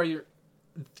game where you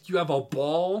have a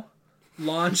ball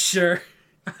launcher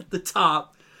at the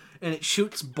top, and it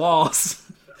shoots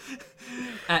balls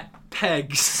at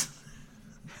pegs.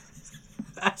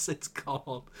 That's what it's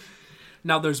called.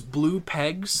 Now there's blue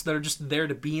pegs that are just there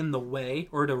to be in the way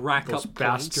or to rack Those up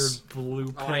bastard points.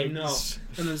 blue pegs.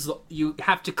 I know. And you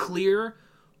have to clear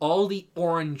all the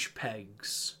orange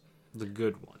pegs. The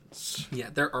good ones. Yeah,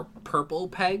 there are purple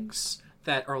pegs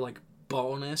that are like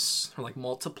bonus or like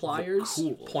multipliers,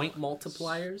 cool point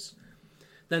multipliers.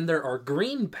 Then there are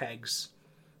green pegs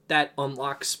that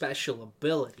unlock special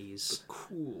abilities.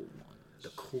 The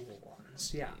cool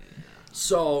ones, yeah.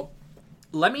 So,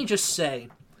 let me just say,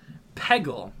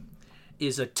 Peggle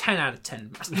is a 10 out of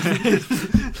 10.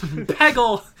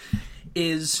 Peggle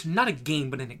is not a game,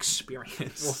 but an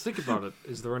experience. Well, think about it.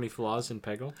 Is there any flaws in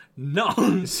Peggle?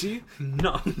 No. See?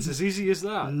 No. It's as easy as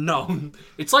that. No.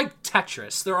 It's like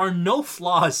Tetris. There are no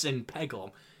flaws in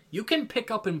Peggle. You can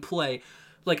pick up and play.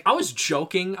 Like, I was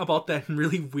joking about that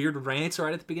really weird rant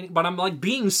right at the beginning, but I'm, like,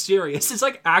 being serious. It's,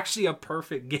 like, actually a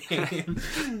perfect game.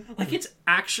 Like, it's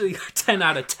actually a 10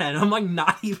 out of 10. I'm, like,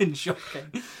 not even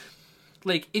joking.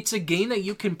 Like, it's a game that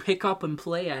you can pick up and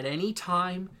play at any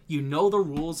time. You know the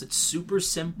rules. It's super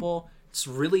simple. It's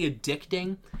really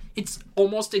addicting. It's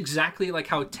almost exactly like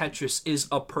how Tetris is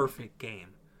a perfect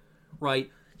game, right?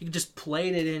 You can just play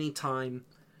it at any time.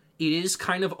 It is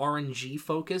kind of RNG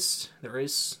focused. There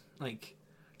is, like,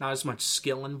 not as much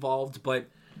skill involved, but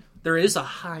there is a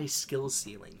high skill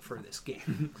ceiling for this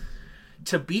game.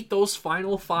 To beat those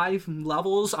final 5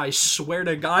 levels, I swear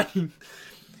to God,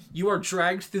 you are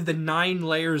dragged through the 9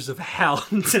 layers of hell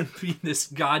to beat this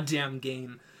goddamn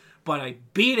game. But I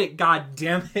beat it,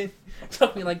 goddammit. It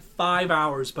took me like 5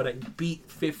 hours, but I beat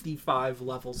 55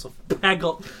 levels of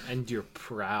Peggle. And you're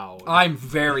proud. I'm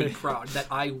very proud that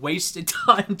I wasted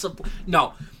time to play.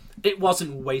 No, it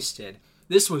wasn't wasted.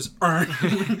 This was earned.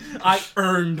 I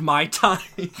earned my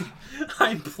time.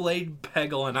 I played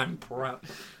Peggle and I'm proud.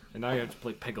 And now you have to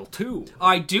play Peggle 2.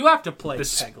 I do have to play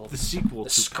Peggle. The sequel to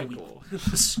Squeakle. Peggle. The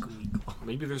Squeakle.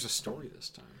 Maybe there's a story this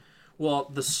time.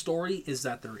 Well, the story is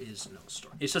that there is no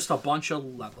story. It's just a bunch of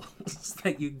levels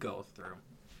that you go through.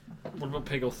 What about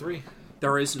Peggle 3?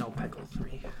 There is no Peggle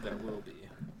 3. There will be.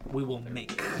 We will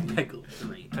make Peggle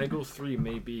 3. Peggle 3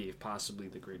 may be possibly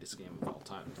the greatest game of all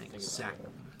time. Exactly.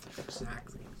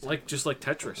 Just like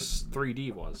Tetris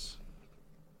 3D was.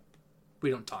 We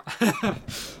don't talk.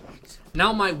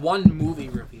 Now my one movie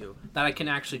review that I can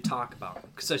actually talk about,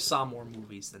 because I saw more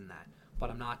movies than that, but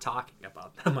I'm not talking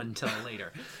about them until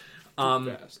later.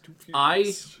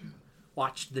 I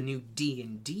watched the new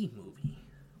D&D movie.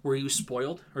 Were you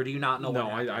spoiled, or do you not know? No,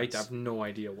 I have no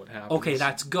idea what happened. Okay,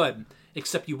 that's good.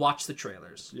 Except you watch the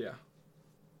trailers. Yeah.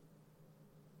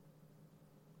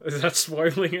 Is that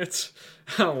spoiling it?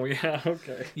 Oh yeah,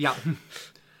 okay. Yeah.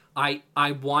 I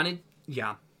wanted.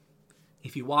 Yeah.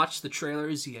 If you watch the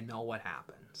trailers, you know what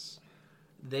happens.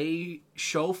 They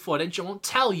show footage. I won't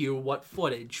tell you what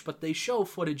footage, but they show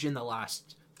footage in the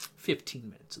last 15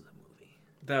 minutes of the movie.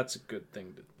 That's a good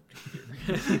thing to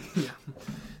hear.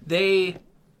 Yeah.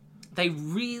 They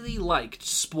really liked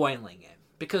spoiling it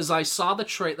because I saw the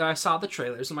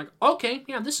trailers. I'm like, okay,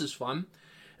 yeah, this is fun.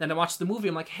 Then I watched the movie.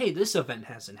 I'm like, hey, this event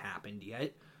hasn't happened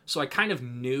yet. So I kind of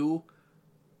knew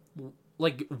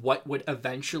like what would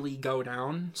eventually go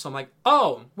down. So I'm like,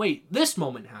 oh, wait, this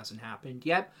moment hasn't happened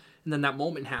yet. And then that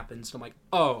moment happens. And I'm like,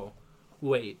 oh,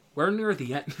 wait, we're near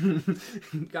the end.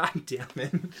 God damn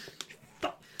it.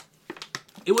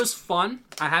 It was fun.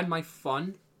 I had my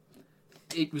fun.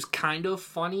 It was kind of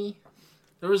funny.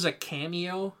 There was a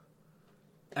cameo.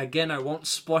 Again, I won't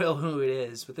spoil who it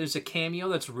is, but there's a cameo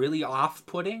that's really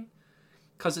off-putting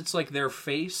because it's like their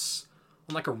face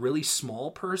on like a really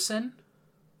small person.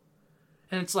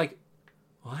 And it's like,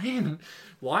 what?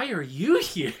 Why are you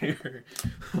here?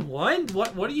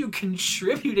 What are you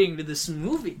contributing to this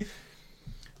movie?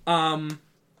 Some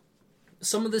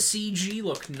of the CG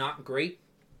look not great.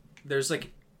 There's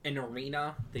like an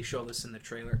arena. They show this in the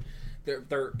trailer.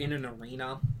 They're in an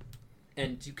arena,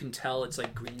 and you can tell it's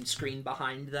like green screen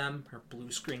behind them or blue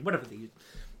screen, whatever they use.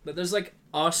 But there's like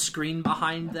a screen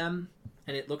behind them,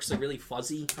 and it looks like really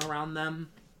fuzzy around them.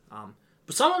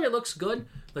 But some of it looks good.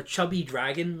 The chubby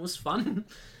dragon was fun.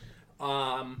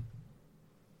 The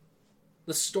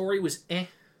story was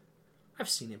I've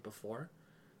seen it before.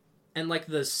 And like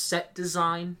the set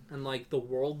design and like the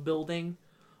world building,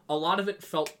 a lot of it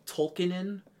felt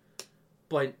Tolkien-in,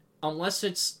 but unless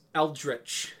it's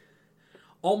Eldritch,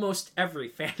 almost every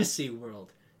fantasy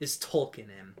world is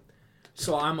Tolkien-in.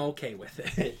 So I'm okay with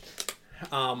it.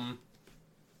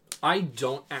 I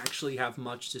don't actually have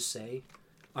much to say.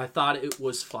 I thought it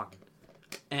was fun.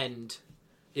 And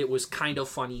it was kind of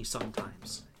funny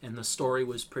sometimes. And the story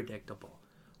was predictable.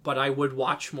 But I would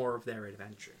watch more of their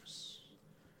adventures.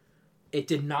 It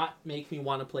did not make me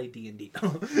want to play D&D.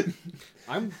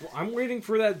 I'm waiting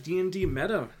for that D&D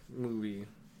meta movie.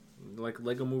 Like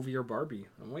Lego Movie or Barbie.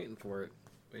 I'm waiting for it.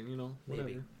 And whatever.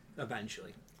 Maybe.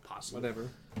 Eventually. Possibly. Whatever.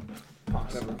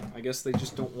 Possibly. I guess they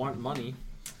just don't want money.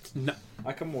 No.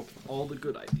 I come up with all the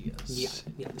good ideas.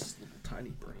 Yeah. This little tiny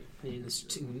brain.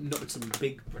 No, it's a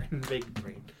big brain. Big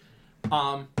brain.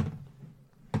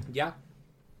 Yeah.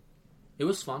 It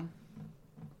was fun.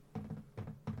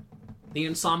 The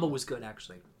ensemble was good,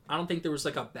 actually. I don't think there was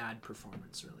like a bad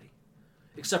performance, really.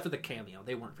 Except for the cameo.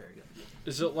 They weren't very good.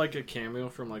 Is it like a cameo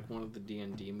from like one of the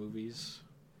D&D movies?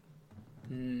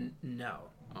 No.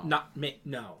 Oh.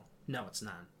 No, it's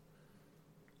not.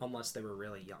 Unless they were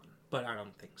really young. But I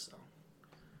don't think so.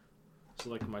 So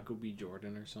like Michael B.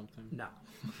 Jordan or something? No.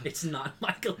 It's not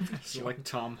Michael B. Jordan. So like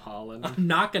Tom Holland? I'm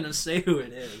not going to say who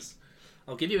it is.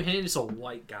 I'll give you a hint. It's a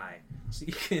white guy. So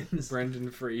you can...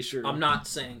 Brendan Fraser. I'm not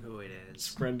saying who it is.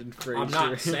 It's Brendan Fraser. I'm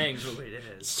not saying who it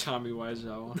is. It's Tommy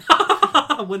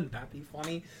Wiseau. Wouldn't that be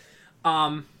funny?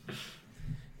 And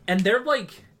they're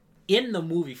like in the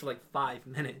movie for like 5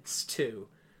 minutes too.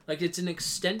 Like it's an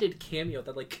extended cameo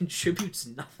that like contributes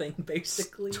nothing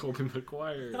basically. Tobey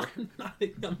Maguire.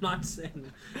 I'm not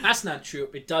saying that's not true.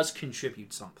 It does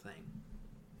contribute something,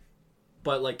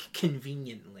 but like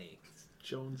conveniently.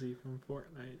 Jonesy from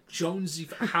Fortnite. Jonesy,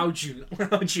 how'd you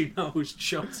know who's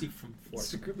Jonesy from Fortnite?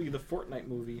 Secretly the Fortnite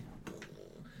movie.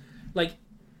 Like,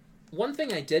 one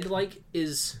thing I did like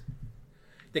is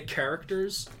the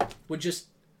characters would just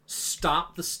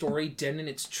stop the story dead in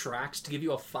its tracks to give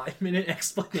you a 5-minute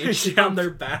explanation on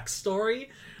their backstory.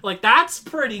 Like, that's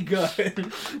pretty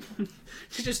good.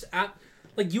 To just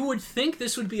like, you would think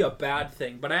this would be a bad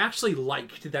thing, but I actually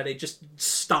liked that it just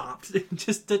stopped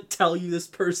just to tell you this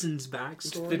person's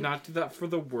backstory. Did they not do that for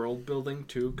the world building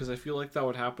too? Because I feel like that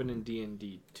would happen in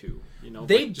D&D too.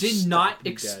 They did not.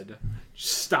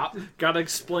 Stop. Gotta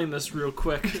explain this real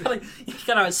quick. You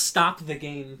gotta stop the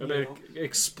game. Gotta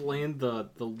explain the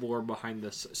lore behind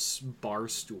this bar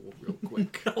stool real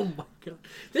quick. Oh my god.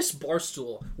 This bar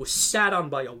stool was sat on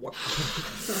by a woman.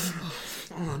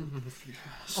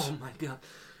 Oh my god.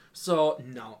 So,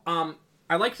 no.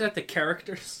 I like that the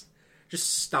characters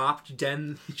just stopped dead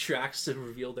in the tracks to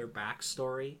reveal their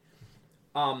backstory.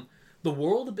 The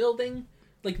world building,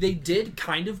 like, they did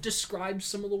kind of describe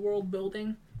some of the world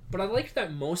building, but I liked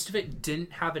that most of it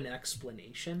didn't have an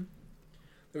explanation.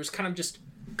 There was kind of just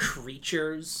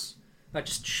creatures that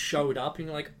just showed up, and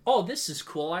you're like, oh, this is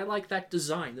cool, I like that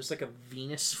design. There's like a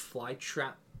Venus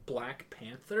flytrap Black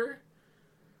Panther.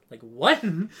 Like, what?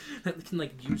 That can,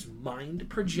 like, use mind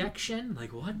projection?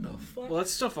 Like, what the fuck? Well, that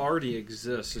stuff already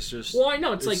exists. It's just... Well, I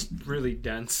know, it's like... really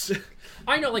dense.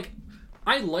 I know, like,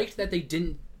 I liked that they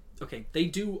didn't... Okay, they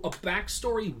do a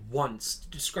backstory once to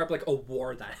describe, like, a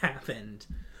war that happened.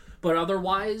 But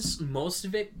otherwise, most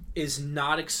of it is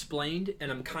not explained,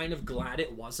 and I'm kind of glad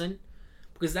it wasn't.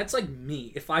 Because that's like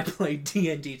me. If I play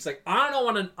D&D, it's like, I don't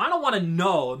want to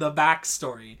know the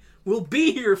backstory. We'll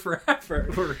be here forever.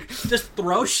 Or just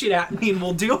throw shit at me and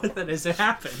we'll deal with it as it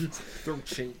happens. Throw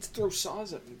chains, throw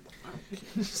saws at me.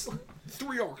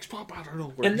 3 orcs pop out of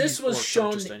nowhere. And this was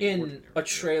shown in a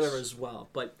trailer as well.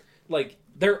 But, like,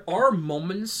 there are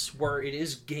moments where it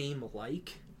is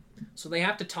game-like. So they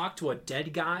have to talk to a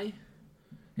dead guy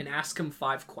and ask him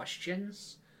 5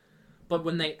 questions. But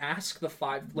when they ask the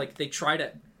 5, like, they try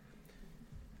to...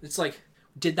 It's like...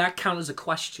 Did that count as a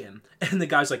question? And the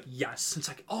guy's like, yes. It's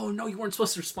like, oh no, you weren't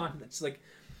supposed to respond to that. It's like,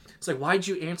 why'd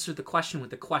you answer the question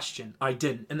with the question? I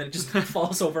didn't. And then it just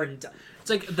falls over and it's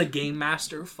like the game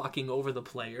master fucking over the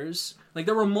players. Like,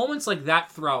 there were moments like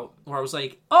that throughout where I was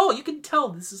like, oh, you can tell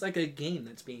this is like a game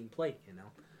that's being played, you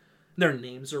know? Their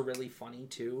names are really funny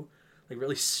too. Like,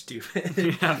 really stupid.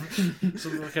 Yeah.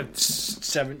 Something like a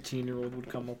 17-year-old would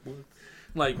come up with.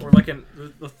 Like, or like a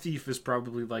thief is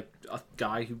probably like a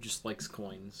guy who just likes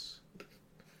coins.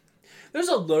 There's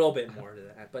a little bit more to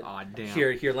that, but damn.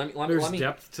 Here, let me. There's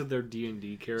depth to their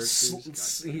D&D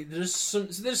characters.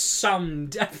 There's some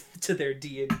depth to their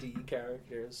D&D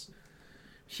characters.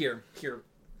 Here,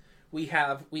 we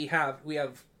have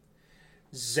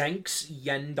Zenx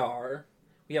Yendar,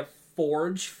 we have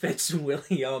Forge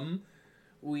Fitzwilliam,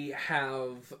 we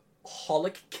have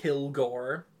Hulk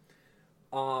Kilgore,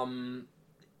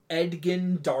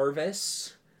 Edgin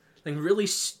Darvis, like really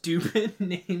stupid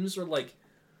names where like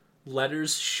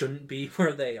letters shouldn't be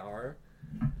where they are.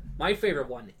 My favorite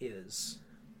one is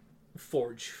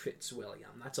Forge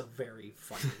Fitzwilliam. That's a very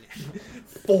funny name.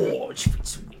 Forge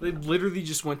Fitzwilliam. They literally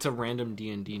just went to random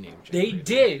D&D names. They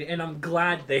did, and I'm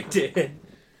glad they did.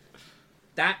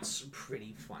 That's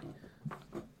pretty funny.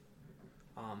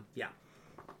 Yeah.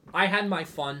 I had my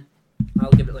fun.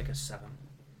 I'll give it like a 7.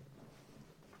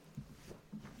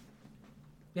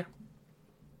 Yeah.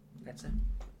 That's it.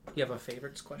 You have a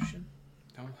favorites question?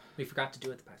 No. We forgot to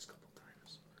do it the past couple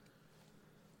times.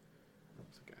 I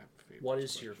don't think I have a favorite What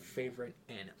is question. your favorite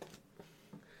anime?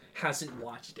 Hasn't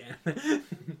watched anime.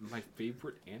 My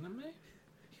favorite anime?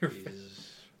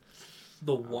 Is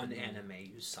the one anime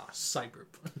you saw,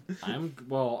 Cyberpunk.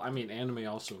 Anime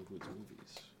also includes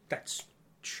movies. That's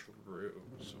true.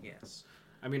 So. Yes.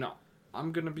 I mean,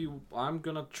 I'm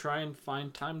gonna try and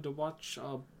find time to watch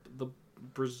the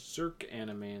Berserk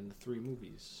anime and the 3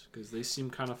 movies because they seem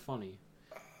kind of funny.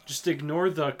 Just ignore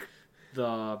the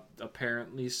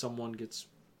apparently someone gets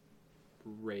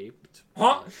raped.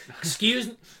 Huh? Excuse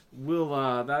me.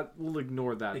 We'll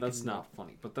ignore that. That's not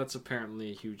funny, but that's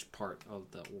apparently a huge part of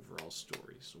the overall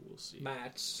story. So we'll see.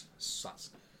 Matt's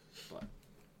sus. But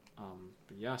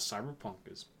yeah, Cyberpunk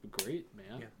is great,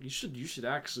 man. Yeah. You should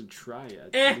actually try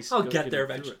it. I'll get there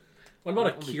eventually. What about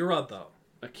Akira though?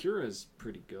 Akira is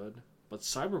pretty good, but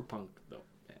Cyberpunk though.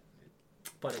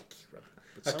 Man,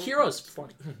 Akira's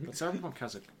funny. But Cyberpunk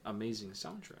has an amazing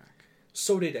soundtrack.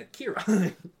 So did Akira.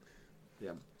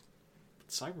 Yeah. But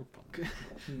Cyberpunk.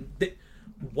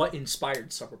 What inspired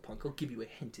Cyberpunk? I'll give you a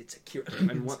hint. It's Akira.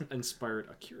 And what inspired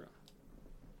Akira?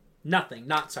 Nothing.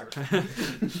 Not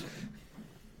Cyberpunk.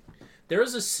 There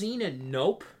is a scene in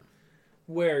Nope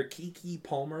where Kiki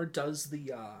Palmer does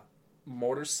the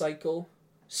motorcycle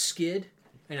skid,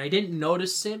 and I didn't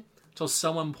notice it until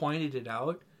someone pointed it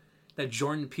out, that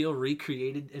Jordan Peele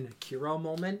recreated an Akira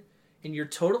moment. And you're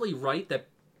totally right that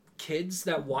kids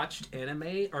that watched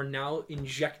anime are now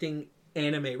injecting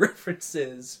anime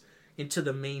references into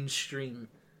the mainstream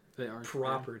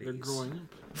properties. They're growing up.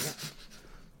 Yeah.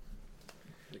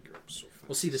 They grow up so fast.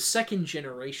 Well, see, the second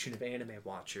generation of anime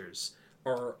watchers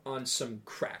are on some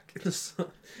crack. Oh,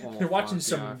 They're watching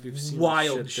fuck, some if you've seen the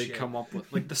wild shit they shit. come up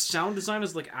with. Like, the sound design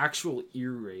is like actual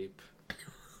ear rape.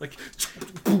 Like,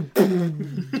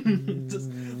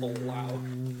 Just, oh wow.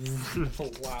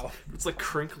 Oh wow. it's like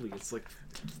crinkly. It's like,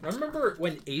 I remember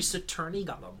when Ace Attorney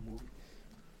got a movie.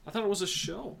 I thought it was a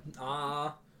show.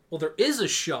 Well, there is a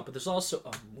show, but there's also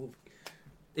a movie.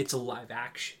 It's a live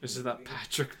action. Is it that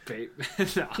Patrick Bateman?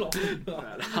 No.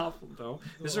 That awful though.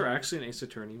 Is there actually an Ace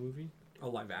Attorney movie? A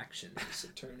live action Ace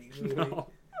Attorney movie. No.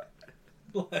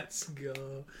 Let's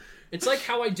go. It's like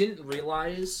how I didn't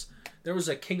realize there was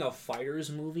a King of Fighters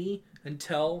movie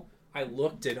until I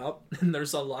looked it up, and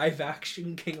there's a live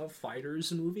action King of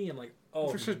Fighters movie. I'm like, oh,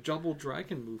 There's a Double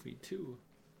Dragon movie too.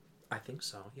 I think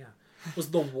so. Yeah.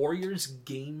 Was the Warriors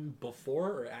game before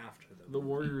or after The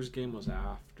Warriors game was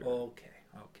after. Okay.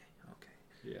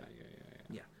 Yeah.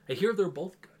 Yeah, I hear they're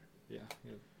both good.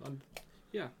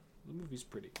 Yeah, the movie's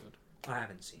pretty good. I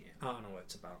haven't seen it. I don't know what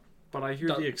it's about. But I hear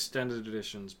the extended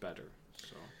edition's better.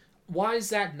 So. Why is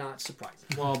that not surprising?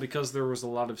 Well, because there was a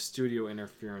lot of studio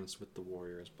interference with the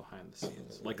Warriors behind the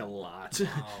scenes. Like, a lot.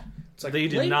 Oh. It's like They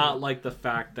did Blade not Runner. like the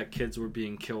fact that kids were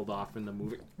being killed off in the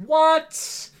movie.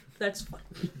 What? That's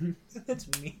fun. That's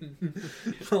mean.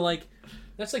 But like,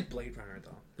 that's like Blade Runner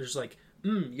though. There's like,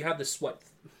 you have this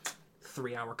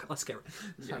 3-hour cut. Let's get rid.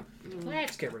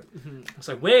 Let's get rid. It's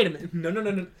like, wait a minute.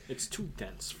 No. It's too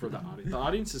dense for the audience. The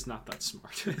audience is not that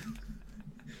smart.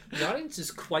 The audience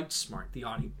is quite smart. The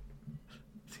audience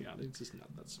is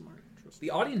not that smart. Trust me.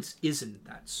 The audience isn't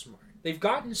that smart. They've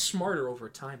gotten smarter over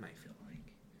time, I feel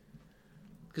like.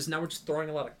 Because now we're just throwing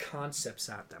a lot of concepts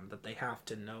at them that they have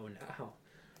to know now.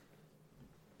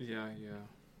 Yeah.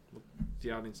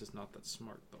 The audience is not that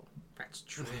smart, though. That's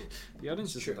true. The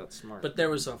audience isn't True. that smart. But there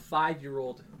was a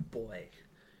 5-year-old boy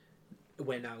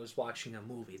when I was watching a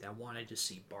movie that wanted to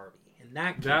see Barbie. And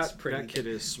that kid's pretty that kid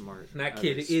is smart. That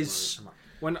kid is smart.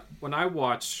 When I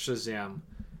watched Shazam,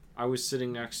 I was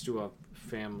sitting next to a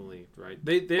family, right?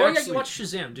 They Yeah, actually, you watched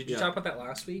Shazam. Did you Yeah. talk about that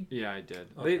last week? Yeah, I did.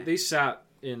 Okay. They sat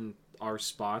in our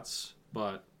spots,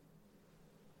 but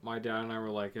my dad and I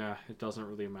were like, it doesn't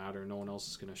really matter. No one else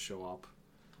is going to show up.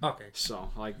 Okay. So,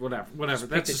 like, whatever. Just That's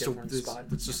pick a just different it's, spot.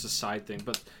 it's just a side thing.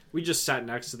 But we just sat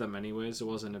next to them anyways. It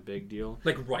wasn't a big deal.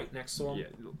 Like right next to him? Yeah,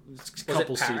 it's a Was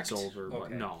couple it packed? seats over. But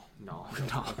Okay. no.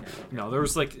 Okay. No, there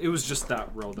was like, it was just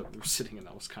that row that we were sitting in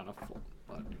that was kind of full.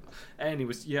 But,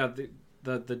 anyways, yeah,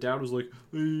 the dad was like,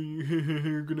 hey,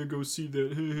 you're gonna go see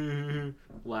that,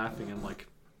 laughing, and like,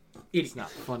 it's not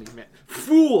funny, man.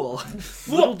 Fool!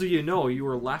 Little do you know, you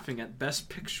were laughing at Best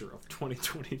Picture of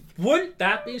 2020. Wouldn't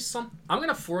that be something? I'm going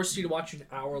to force you to watch an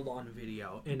hour-long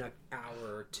video in an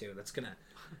hour or two that's going to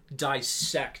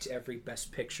dissect every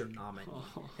Best Picture nominee.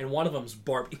 Oh. And one of them's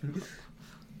Barbie.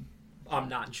 I'm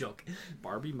not joking.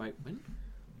 Barbie might win.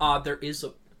 There is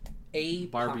a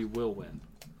Barbie will win.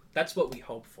 That's what we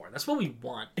hope for. That's what we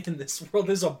want in this world.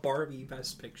 Is a Barbie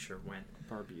Best Picture win.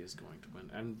 Barbie is going to win,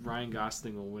 and Ryan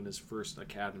Gosling will win his first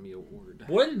Academy Award.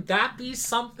 Wouldn't that be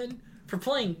something for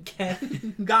playing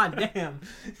Ken? God damn.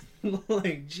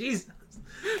 Like, Jesus.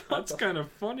 That's kind of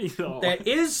funny, though. That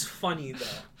is funny,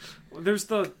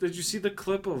 though. Did you see the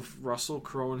clip of Russell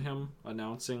Crowe and him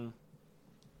announcing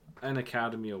an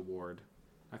Academy Award?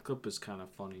 That clip is kind of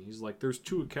funny. He's like, there's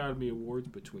 2 Academy Awards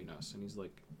between us, and he's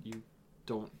like, you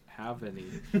don't have any,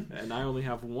 and I only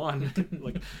have 1.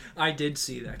 Like, I did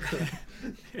see that clip.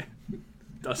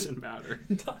 doesn't matter.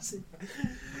 Doesn't.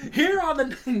 Here on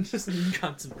the just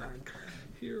doesn't matter.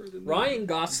 Here, Ryan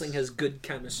Gosling has good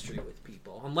chemistry with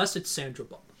people, unless it's Sandra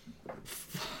Bullock.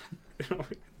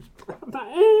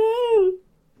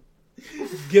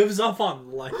 Gives up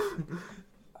on life.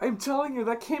 I'm telling you,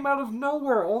 that came out of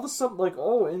nowhere. All of a sudden, like,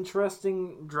 oh,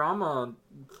 interesting drama,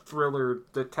 thriller,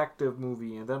 detective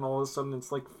movie, and then all of a sudden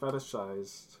it's, like,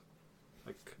 fetishized.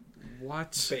 Like,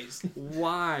 what? Face.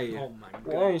 Why? Oh my god.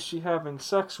 Why is she having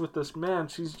sex with this man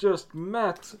she's just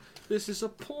met? This is a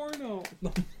porno.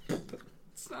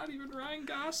 It's not even Ryan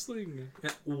Gosling.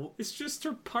 It's just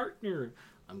her partner.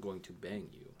 I'm going to bang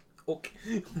you.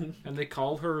 Okay. And they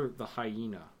call her the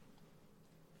hyena.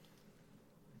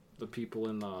 The people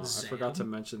in the Zam? I forgot to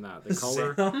mention that. They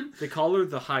call her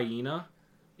the hyena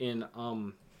in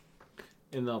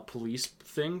the police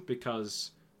thing because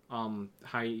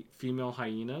female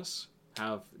hyenas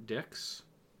have dicks.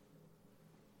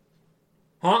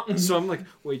 Huh? So I'm like,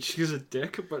 wait, she's a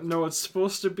dick? But no, it's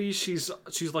supposed to be she's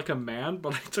like a man,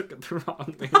 but I took it the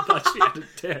wrong way. I thought she had a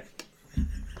dick.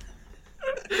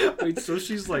 Wait, so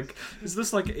she's like, is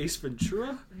this like Ace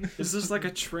Ventura? Is this like a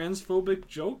transphobic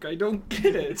joke? I don't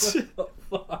get it. What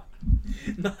the fuck?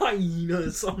 The hyena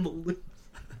is on the loose.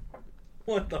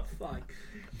 What the fuck?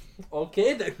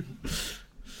 Okay, then.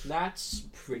 That's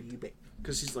pretty big.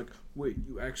 Because he's like, wait,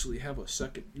 you actually have a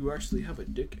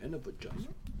dick and a vagina?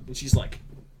 And she's like...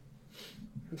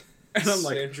 And I'm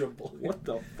like, Sandra Bullock. what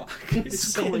the fuck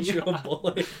is going Sandra on?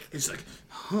 Bullock. He's like,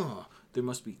 there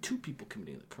must be two people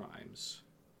committing the crimes.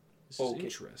 This is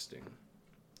interesting.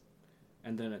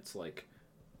 And then it's like,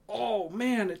 oh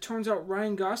man, it turns out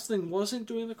Ryan Gosling wasn't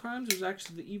doing the crimes. It was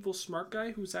actually the evil smart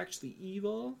guy who's actually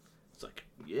evil. It's like,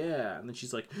 yeah. And then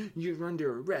she's like, you're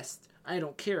under arrest. I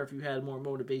don't care if you had more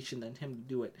motivation than him to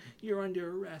do it. You're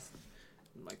under arrest.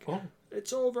 I'm like,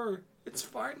 it's over. It's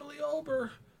finally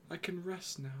over. I can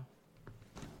rest now.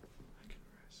 I can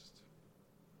rest.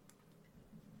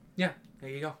 Yeah, there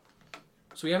you go.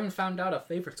 So we haven't found out a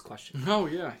favorites question. Oh,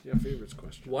 yeah. Yeah, favorites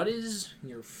question. What is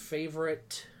your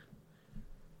favorite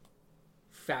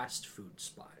fast food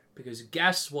spot? Because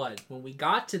guess what? When we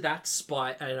got to that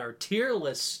spot at our tier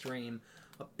list stream,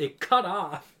 it cut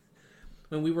off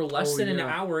when we were less than an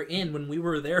hour in, when we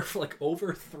were there for like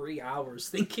over 3 hours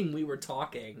thinking we were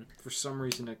talking. For some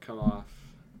reason it cut off.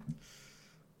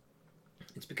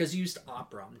 It's because you used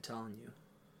Opera, I'm telling you.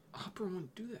 Opera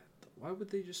wouldn't do that, though. Why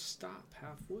would they just stop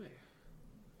halfway?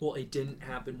 Well, it didn't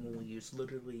happen when we used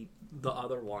literally the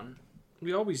other one.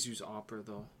 We always use Opera,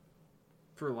 though.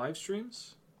 For live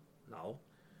streams? No.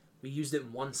 We used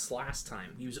it once last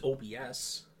time. We used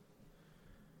OBS.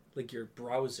 Like your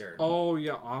browser. Oh,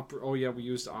 yeah, Opera. Oh, yeah, we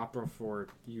used Opera for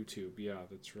YouTube. Yeah,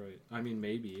 that's right. I mean,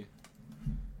 maybe.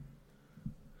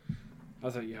 I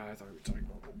thought we were talking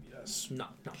about OBS. No,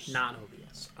 not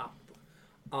OBS.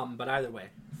 Opera. But either way,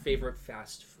 favorite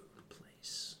fast food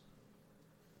place.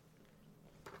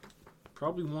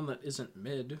 Probably one that isn't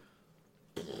mid.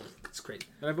 It's great.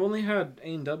 And I've only had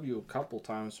A&W a couple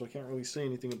times, so I can't really say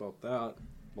anything about that.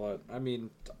 But, I mean,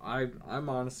 I'm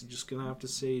honestly just going to have to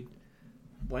say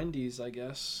Wendy's, I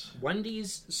guess.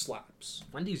 Wendy's slaps.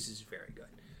 Wendy's is very good.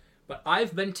 But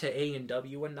I've been to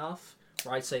A&W enough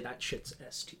where I'd say that shit's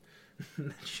S tier.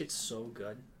 That shit's so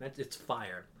good. It's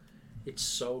fire. It's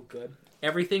so good.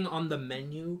 Everything on the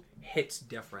menu hits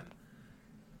different.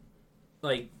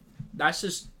 Like, that's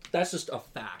just a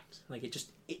fact. Like, it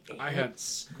I had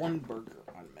one burger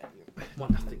on menu.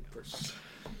 One thing first.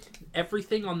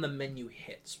 Everything on the menu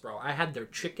hits, bro. I had their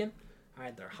chicken. I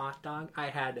had their hot dog. I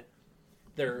had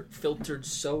their filtered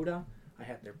soda. I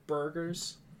had their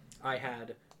burgers. I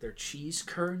had their cheese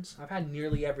curds. I've had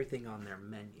nearly everything on their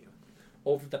menu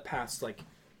over the past,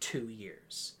 2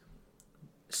 years.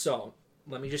 So,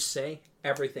 let me just say,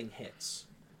 everything hits.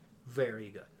 Very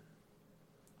good.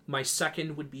 My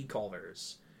second would be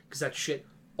Culver's, because that shit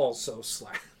also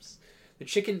slaps. The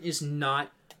chicken is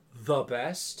not the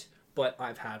best, but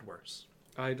I've had worse.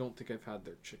 I don't think I've had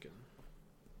their chicken.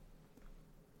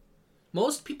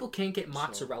 Most people can't get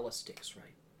mozzarella sticks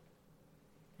right.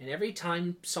 And every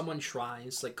time someone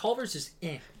tries, Culver's is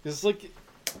It's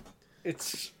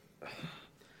it's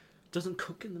doesn't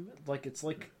cook in the middle. It's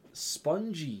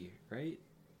spongy, right?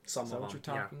 Some is that of what them,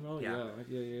 you're talking about? Yeah.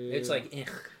 It's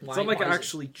it's not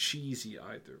actually cheesy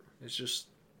either. It's just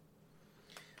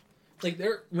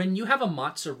when you have a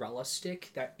mozzarella stick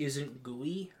that isn't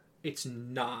gooey, that's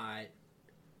not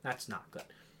good.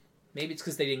 Maybe it's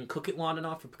because they didn't cook it long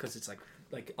enough, or because it's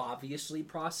obviously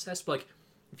processed. But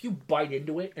if you bite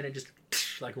into it and it just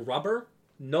like rubber,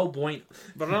 no bueno.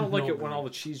 But I don't like it when all the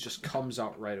cheese just comes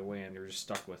out right away and you're just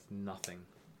stuck with nothing.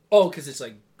 Oh, because it's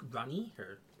runny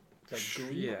or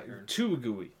gooey. Yeah, or too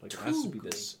gooey. It has to be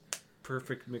gooey. this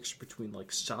perfect mixture between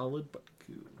solid but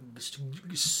goo.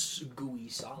 Gooey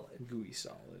solid. Gooey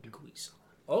solid. Gooey solid.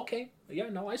 Okay. Yeah,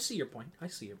 no, I see your point.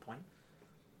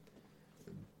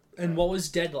 And what was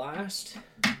dead last?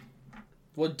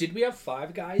 Well, did we have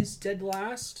Five Guys dead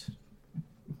last?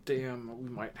 Damn, we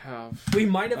might have. We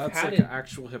might have That's had an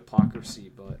actual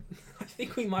hypocrisy, but I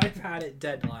think we might have had it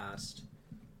dead last.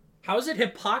 How is it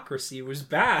hypocrisy? It was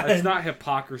bad. It's not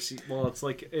hypocrisy. Well, it's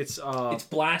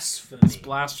blasphemy. It's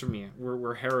blasphemy.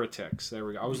 We're heretics. There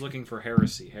we go. I was looking for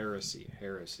heresy.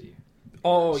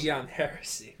 Oh yeah,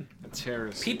 heresy. It's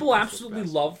heresy. People absolutely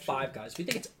love Five Guys. We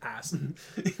think it's ass.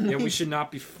 Yeah, we should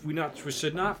not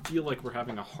feel like we're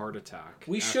having a heart attack.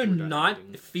 We should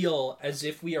not feel as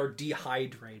if we are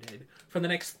dehydrated for the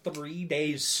next 3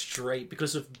 days straight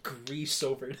because of grease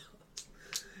overdose.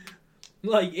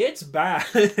 It's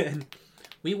bad.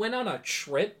 We went on a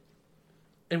trip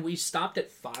and we stopped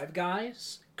at Five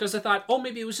Guys because I thought,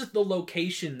 maybe it was just the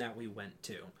location that we went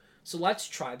to. So let's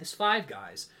try this Five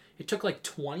Guys. It took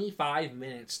 25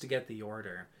 minutes to get the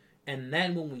order. And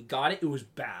then when we got it, it was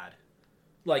bad.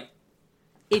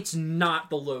 It's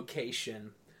not the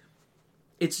location.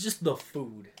 It's just the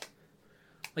food.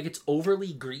 like it's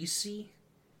overly greasy.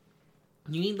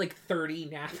 You need like 30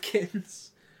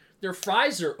 napkins. Their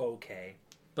fries are okay,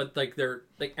 but like they're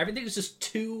like everything is just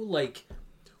too like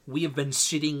we have been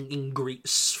sitting in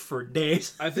grease for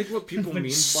days. I think what people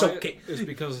mean by it is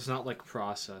because it's not like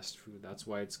processed food. That's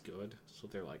why it's good. So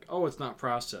they're like, oh, it's not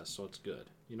processed, so it's good.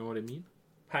 You know what I mean?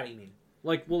 How do you mean?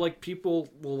 Like, well, like people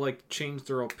will like change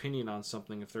their opinion on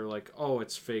something if they're like, oh,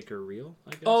 it's fake or real.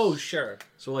 I guess. Oh, sure.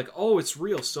 So like, oh, it's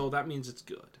real, so that means it's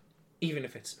good. Even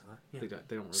if it's not. Yeah. They don't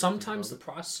really Sometimes the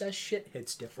processed shit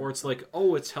hits different. Or it's like,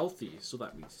 oh, it's healthy, so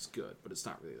that means it's good, but it's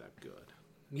not really that good.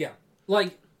 Yeah.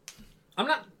 Like, I'm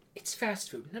not... It's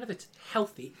fast food. None of it's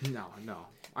healthy. No.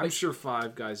 I'm sure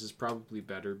Five Guys is probably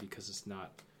better because it's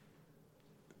not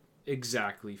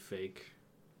exactly fake.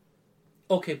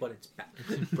 Okay, but it's bad.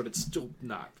 But it's still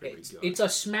not very good. It's a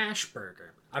smash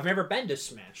burger. I've never been to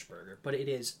Smash Burger, but it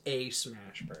is a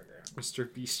smash burger.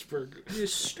 Mr. Beast Burger.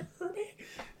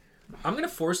 I'm gonna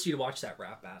force you to watch that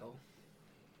rap battle.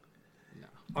 No.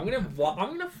 I'm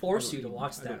gonna force you to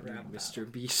watch that rap battle. Mr.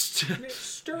 Beast.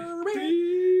 Mr.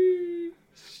 Beast.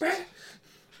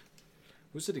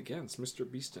 Who's it against? Mr.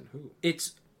 Beast and who?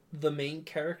 It's the main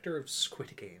character of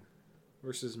Squid Game.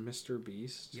 Versus Mr.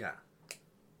 Beast? Yeah.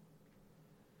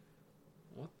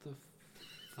 What the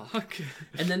fuck?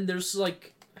 And then there's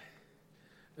like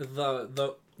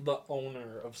the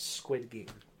owner of Squid Game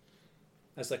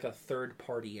as like a third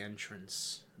party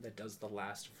entrance that does the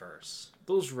last verse.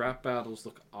 Those rap battles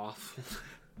look awful.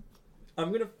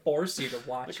 I'm gonna force you to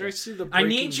watch it. I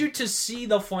need you to see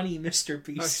the funny Mr.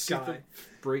 Beast guy. The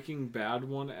Breaking Bad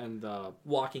one and the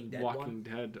Walking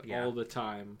Dead all the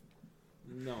time.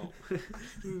 No.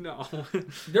 No.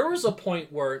 There was a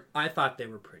point where I thought they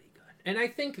were pretty good. And I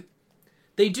think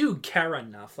they do care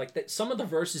enough. Like, that some of the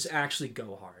verses actually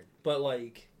go hard. But,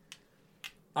 like,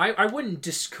 I wouldn't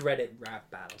discredit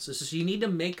rap battles. It's just you need to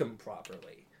make them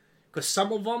properly. Because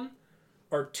some of them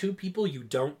are two people you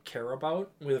don't care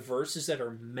about with verses that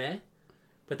are meh.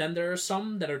 But then there are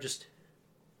some that are just...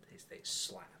 They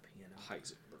slap, you know?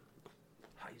 Heisenberg.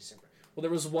 Well,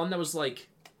 there was one that was, like,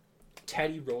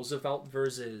 Teddy Roosevelt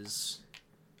versus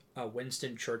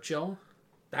Winston Churchill.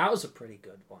 That was a pretty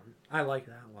good one. I like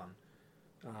that one.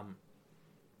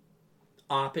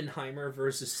 Oppenheimer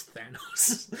versus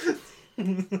Thanos.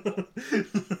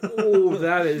 Oh,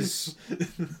 that's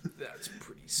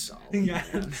pretty solid. Yeah.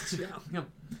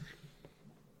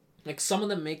 Like, some of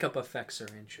the makeup effects are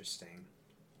interesting.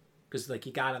 Because, like,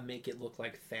 you gotta make it look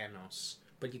like Thanos.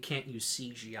 But you can't use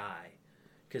CGI.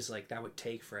 Because, like, that would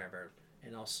take forever.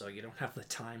 And also, you don't have the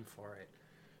time for it.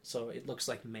 So it looks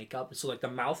like makeup. So, like, the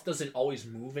mouth doesn't always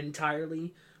move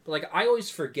entirely. But, like, I always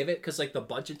forgive it because, like, the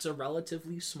budgets are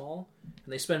relatively small.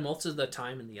 And they spend most of the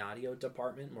time in the audio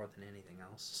department more than anything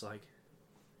else. So, like,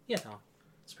 yeah, no.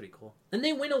 It's pretty cool. And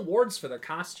they win awards for their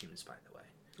costumes, by the way.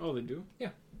 Oh, they do? Yeah.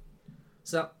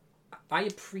 So, I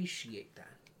appreciate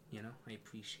that. You know? I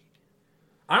appreciate it.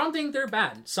 I don't think they're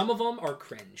bad. Some of them are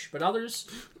cringe. But others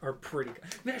are pretty good.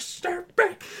 Mr.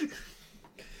 Beast!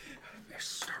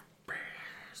 Mr.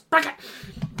 Beast!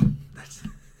 That's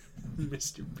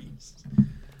Mr. Beast.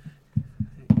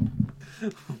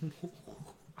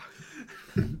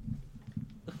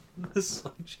 The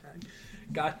sunshine.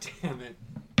 God damn it.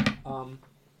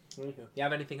 You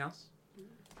have anything else?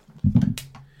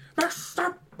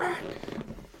 Mr. Beast!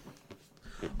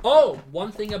 Oh,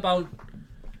 one thing about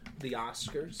the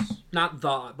Oscars.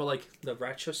 But like the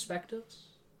retrospectives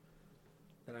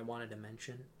that I wanted to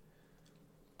mention.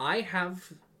 I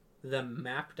have them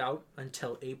mapped out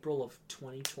until April of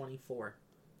 2024.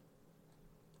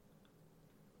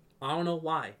 I don't know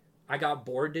why. I got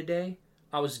bored today.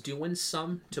 I was doing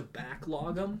some to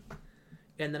backlog them.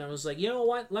 And then I was like, you know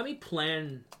what? Let me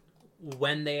plan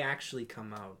when they actually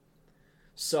come out.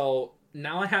 So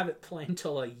now I have it planned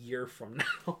till a year from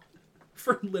now.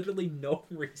 For literally no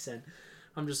reason.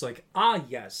 I'm just like,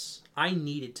 yes. I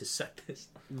needed to set this.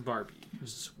 Barbie.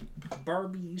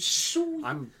 Barbie sweep.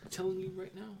 I'm telling you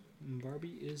right now,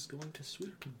 Barbie is going to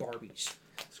sweep. Barbies.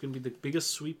 It's going to be the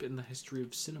biggest sweep in the history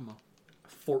of cinema.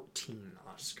 14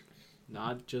 Oscars.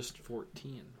 Not just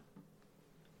 14.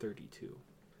 32.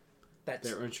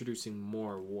 They're introducing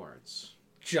more awards.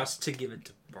 Just to give it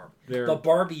to Barbie. The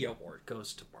Barbie award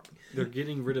goes to Barbie. They're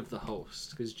getting rid of the host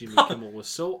because Jimmy Kimmel was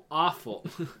so awful.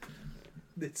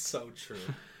 It's so true.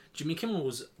 Jimmy Kimmel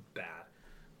was bad.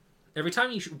 Every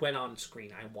time he went on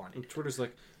screen, I wanted and Twitter's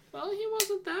like, well, he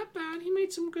wasn't that bad. He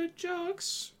made some good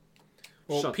jokes.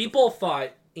 Well, people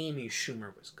thought Amy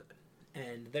Schumer was good.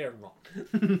 And they're wrong.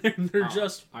 they're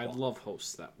just wrong. I love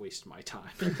hosts that waste my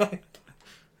time.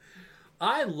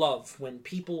 I love when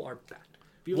people are bad.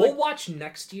 We'll watch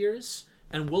next year's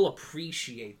and we'll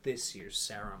appreciate this year's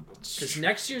ceremony. Because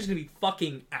next year's gonna be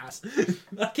fucking ass.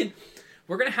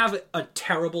 We're gonna have a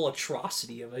terrible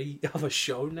atrocity of a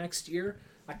show next year.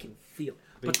 I can feel it.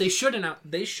 But they should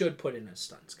put in a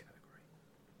stunts category.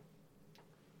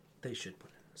 They should put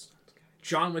in a stunts category.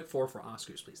 John Wick 4 for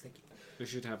Oscars, please. Thank you. They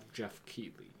should have Jeff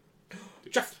Keighley.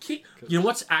 Jeff Keighley. You know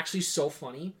what's actually so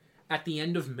funny? At the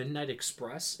end of Midnight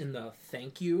Express, in the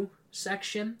thank you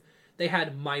section, they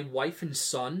had My Wife and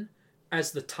Son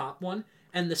as the top one,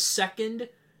 and the second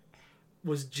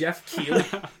was Jeff Keighley.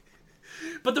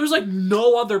 But there was like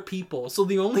no other people, so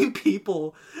the only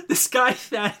people this guy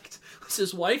thanked was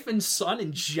his wife and son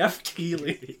and Jeff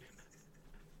Keighley.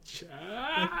 Chad.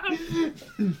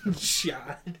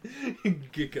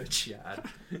 Giga Chad.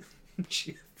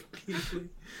 Jeff Keighley.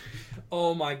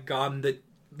 Oh my god,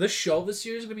 the show this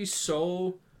year is gonna be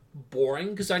so boring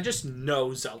because I just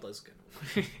know Zelda's gonna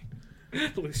win.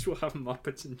 At least we'll have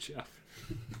Muppets and Jeff.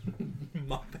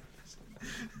 Muppets.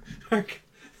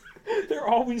 They're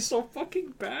always so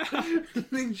fucking bad. I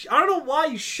don't know why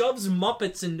he shoves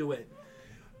Muppets into it.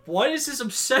 What is his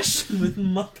obsession with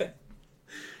Muppet?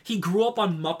 He grew up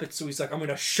on Muppets, so he's like, I'm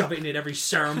gonna shove it in at every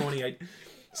ceremony.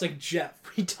 It's like, Jeff,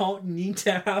 we don't need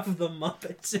to have the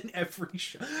Muppets in every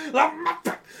show. The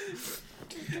Muppet!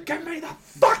 Give me the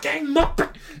fucking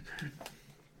Muppet!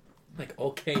 Like,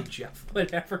 okay, Jeff,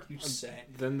 whatever you say.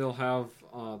 Then they'll have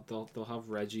they'll have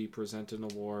Reggie present an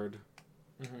award.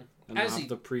 Mm-hmm. And they'll have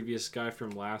the previous guy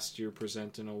from last year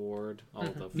present an award. All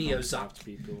the Miyazaki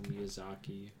people,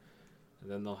 Miyazaki. And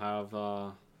then they'll have...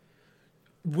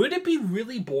 Would it be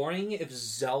really boring if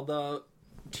Zelda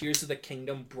Tears of the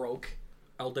Kingdom broke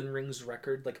Elden Ring's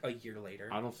record like a year later?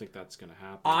 I don't think that's going to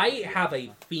happen. I have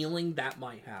a feeling that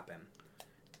might happen.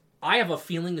 I have a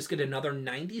feeling it's going to another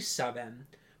 97.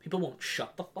 People won't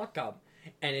shut the fuck up.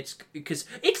 And it's because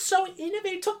it's so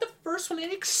innovative. It took the first one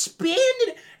and expanded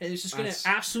it. And it's just going to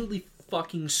absolutely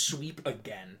fucking sweep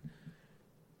again.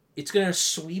 It's going to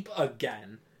sweep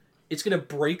again. It's going to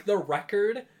break the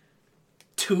record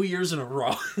 2 years in a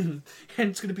row. And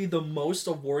it's going to be the most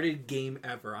awarded game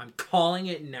ever. I'm calling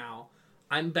it now.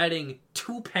 I'm betting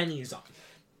 2 pennies on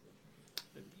it.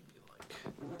 And you'd be like,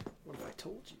 what have I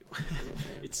told you?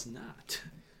 It's not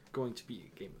going to be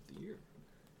a game of the year.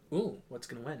 Ooh, what's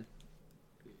going to win?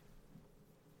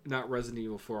 Not Resident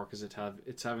Evil 4 because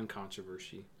it's having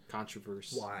controversy.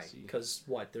 Why? Because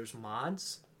what? There's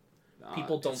mods?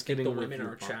 People don't think the women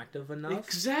are attractive enough?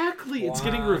 Exactly! Wow. It's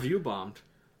getting review bombed.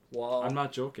 Well, I'm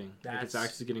not joking. It's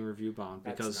actually getting review bombed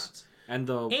because... And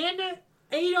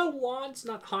Ada Wong's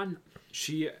not Han.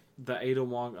 The Ada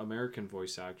Wong American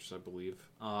voice actress, I believe,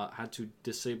 had to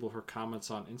disable her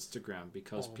comments on Instagram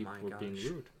because people were being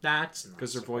rude. That's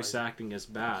because her voice acting is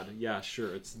bad. Yeah,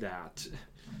 sure, it's that.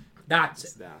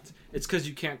 That's that. It's because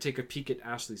you can't take a peek at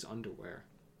Ashley's underwear.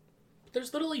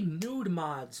 There's literally nude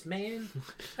mods, man.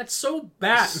 That's so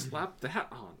bad. Slap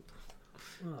that on.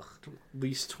 Ugh.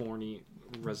 Least horny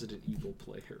Resident Evil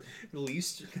player.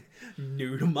 Least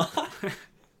nude mod.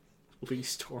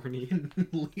 Least horny.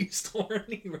 Least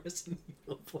horny Resident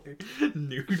Evil player.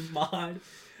 Nude mod.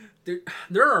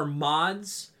 There are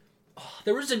mods. Oh,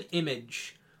 there was an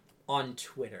image on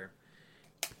Twitter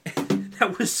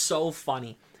that was so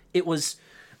funny. It was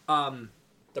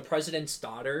the president's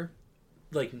daughter,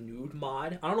 like, nude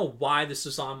mod. I don't know why this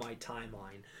is on my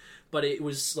timeline, but it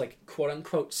was, like,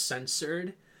 quote-unquote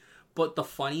censored. But the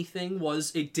funny thing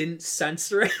was it didn't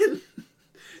censor it.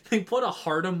 They put a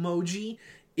heart emoji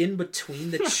in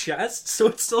between the chest, so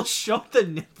it still showed the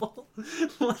nipple.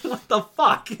 Like, what the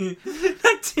fuck?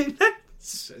 That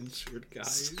censored,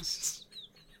 guys.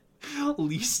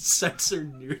 Least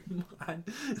censored nude mod.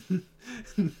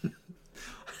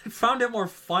 I found it more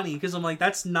funny because I'm like,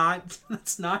 that's not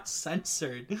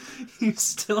censored. You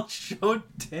still showed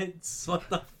tits. What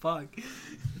the fuck?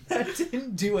 That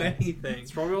didn't do anything. It's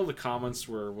probably all the comments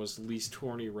was least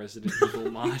horny Resident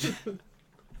Evil mod.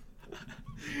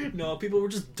 No, people were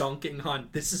just dunking on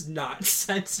this is not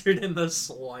censored in the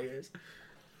slightest.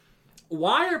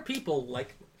 Why are people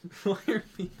like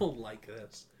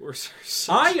this?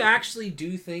 I actually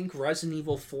do think Resident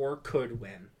Evil 4 could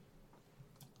win.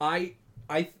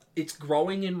 It's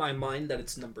growing in my mind that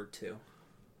it's number 2.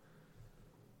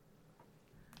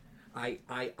 I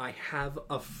have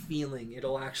a feeling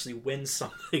it'll actually win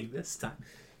something this time.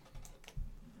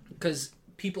 Because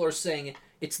people are saying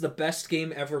it's the best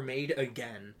game ever made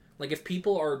again. Like, if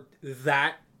people are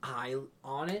that high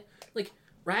on it, like,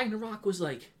 Ragnarok was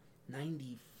like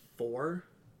 94?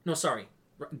 No, sorry.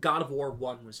 God of War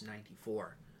 1 was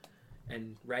 94.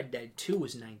 And Red Dead 2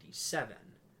 was 97.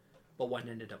 But what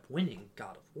ended up winning?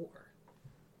 God of War.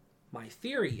 My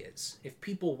theory is, if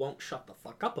people won't shut the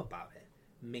fuck up about it,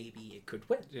 maybe it could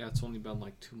win. Yeah, it's only been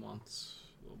like 2 months.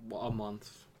 A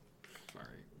month. All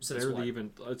right.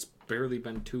 It's barely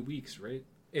been 2 weeks, right?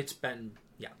 It's been,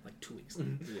 like 2 weeks.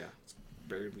 Yeah, it's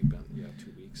barely been,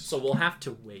 2 weeks. So we'll have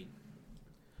to wait.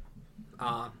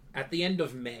 At the end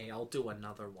of May, I'll do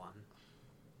another one.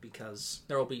 Because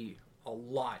there will be a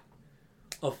lot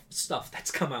of stuff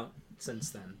that's come out since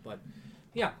then. But,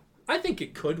 yeah, I think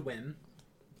it could win.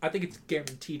 I think it's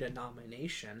guaranteed a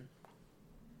nomination.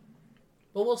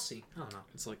 But we'll see. I don't know.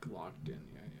 It's like locked in,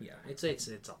 Yeah, it's a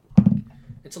lock.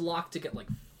 It's a lock to get like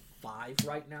 5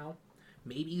 right now.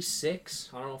 Maybe 6.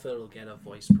 I don't know if it'll get a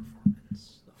voice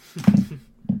performance. So.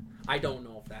 I don't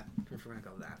know if we're going to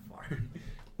go that far.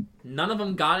 None of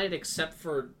them got it except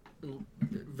for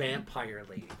Vampire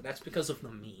Lady. But that's because of the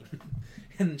meme.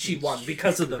 And she won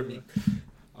because of the meme.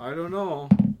 I don't know.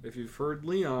 If you've heard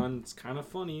Leon, it's kind of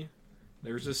funny.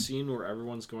 There's a scene where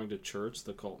everyone's going to church,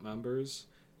 the cult members,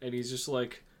 and he's just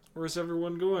like, where's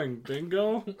everyone going?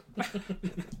 Bingo?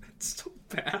 It's so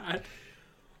bad.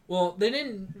 Well, they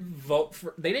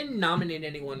didn't nominate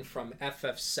anyone from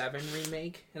FF7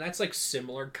 remake, and that's like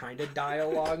similar kind of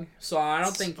dialogue. So I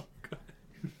don't think.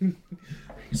 You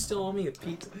still owe me a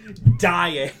pizza.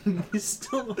 Dying. You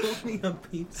still owe me a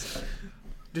pizza.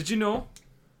 Did you know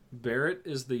Barrett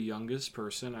is the youngest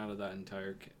person out of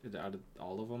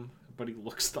all of them, but he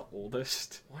looks the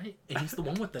oldest? What? And he's the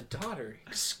one with the daughter.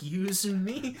 Excuse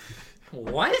me?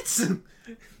 What?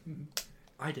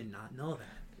 I did not know that.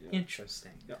 Yeah.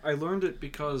 Interesting. Yeah, I learned it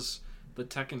because the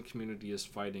Tekken community is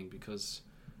fighting because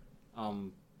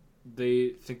they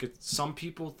think some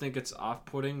people think it's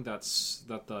off-putting that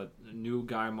the new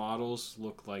guy models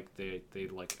look like they're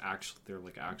like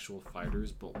actual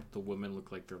fighters, but the women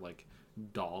look like they're like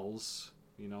dolls,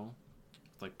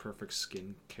 like perfect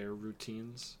skincare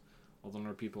routines. Although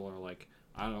other people are like,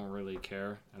 I don't really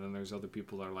care, and then there's other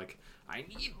people that are like, I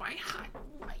need my hot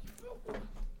wife.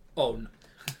 Oh no.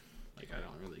 Like, I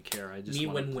don't really care. I just me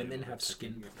when women have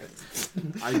skin.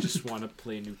 I just want to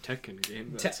play a new Tekken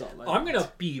game. That's all I'm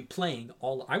gonna be playing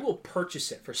I will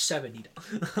purchase it for $70.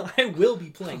 I will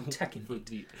be playing Tekken for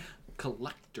the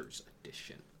collector's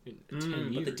edition in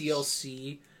 10 years. But the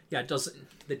DLC, it doesn't.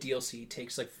 The DLC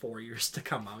takes like 4 years to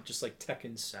come out, just like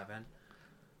Tekken 7,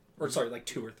 or sorry, like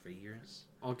 2 or 3 years.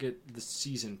 I'll get the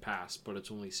season pass, but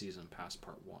it's only season pass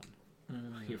part 1.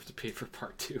 You have to pay for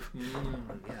part 2.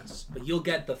 Yes, but you'll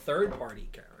get the third-party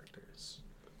characters.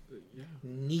 Yeah,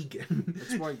 Negan.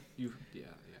 That's why you. Yeah.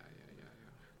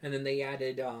 And then they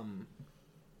added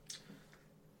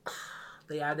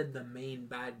the main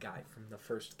bad guy from the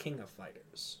first King of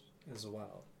Fighters as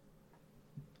well.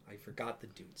 I forgot the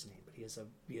dude's name, but he has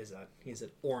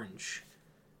an orange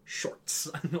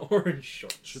shorts. Orange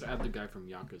shorts. Should add the guy from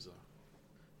Yakuza.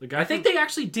 I think they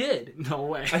actually did. No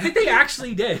way. I think they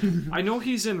actually did. I know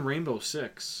he's in Rainbow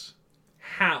Six.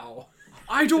 How?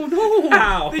 I don't know.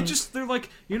 How? They're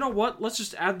like, you know what? Let's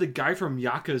just add the guy from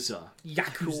Yakuza.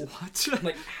 What?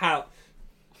 Like how?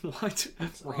 What?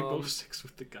 Rainbow Six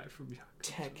with the guy from Yakuza.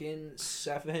 Tekken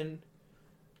 7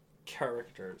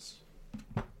 characters.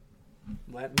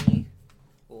 Let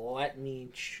me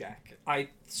check.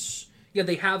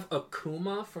 They have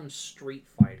Akuma from Street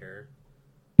Fighter.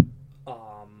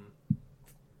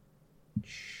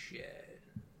 Shit.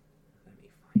 Let me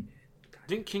find it. God.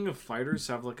 Didn't King of Fighters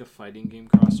have like a fighting game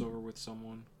crossover with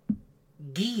someone?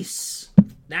 Geese.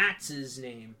 That's his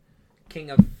name. King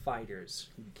of Fighters.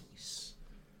 Geese.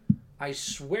 I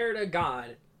swear to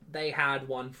God, they had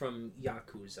one from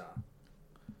Yakuza.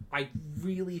 I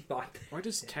really thought that. Why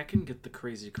does Tekken get the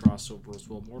crazy crossovers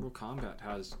while Mortal Kombat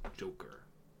has Joker?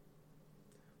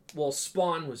 Well,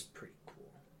 Spawn was pretty cool.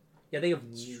 Yeah, they have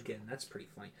Mugen. That's pretty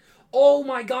funny. Oh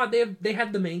my God, they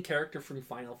had the main character from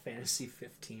Final Fantasy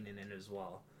 15 in it as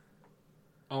well.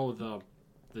 Oh, the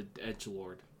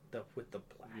edgelord. With the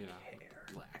black hair.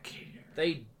 Black hair.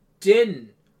 They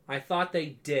didn't. I thought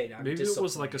they did. Maybe it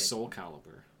was like a Soul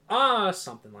Calibur.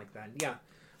 Something like that. Yeah.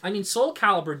 I mean, Soul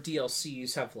Calibur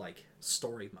DLCs have, like,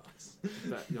 story modes.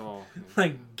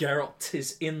 Like, Geralt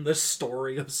is in the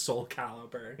story of Soul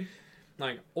Calibur.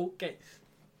 Like, okay.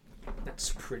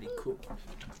 That's pretty cool.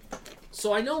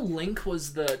 So I know Link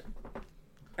was the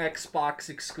Xbox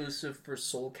exclusive for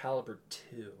Soul Calibur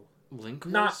 2. Link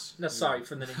was? Sorry,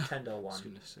 for the Nintendo one. I was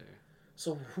gonna say.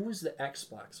 So who was the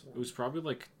Xbox one? It was probably,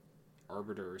 like,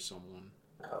 Arbiter or someone.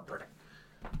 Arbiter.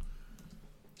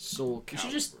 Soul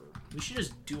Calibur. We should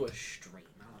just do a stream.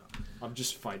 I don't know. Of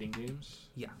just fighting games?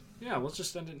 Yeah. Yeah, let's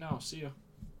just end it now. See ya.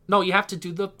 No, you have to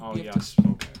do the... Oh, yes.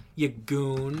 Okay. You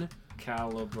goon.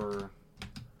 Calibur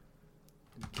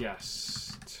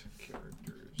guest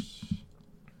characters.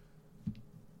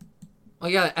 Oh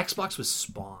yeah, Xbox was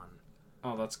Spawn.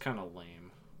 Oh, that's kind of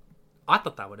lame. I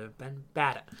thought that would have been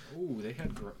bad. Ooh, they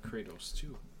had Kratos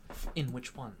too. In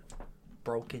which one?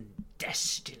 Broken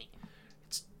Destiny.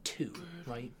 It's 2,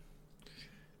 right?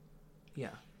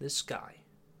 Yeah, this guy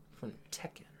from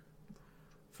Tekken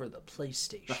for the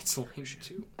PlayStation. That's lame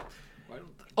too. Why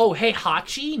don't they... Oh, hey,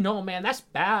 Hachi? No, man, that's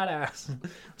badass.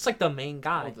 It's like the main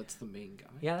guy. Oh, that's the main guy.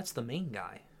 Yeah, that's the main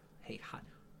guy. Hey, Hachi.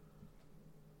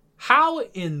 How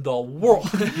in the world?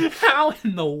 How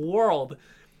in the world?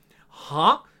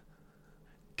 Huh?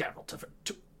 Geralt of...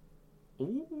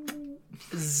 Ooh.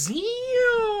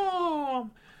 Zium!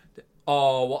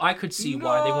 Oh, well, I could see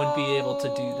why they wouldn't be able to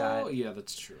do that. Yeah,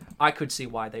 that's true. I could see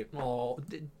why they... Oh,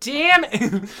 damn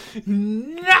it!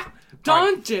 Nah!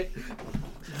 Dante!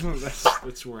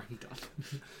 That's where I'm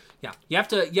done. Yeah, you have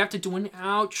to do an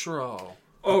outro.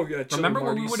 Oh, yeah. Remember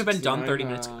when we would have been done 30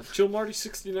 minutes?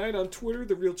 ChillMarty69 on Twitter,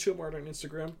 The Real ChillMart on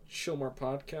Instagram, ChillMart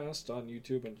Podcast on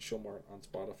YouTube, and ChillMart on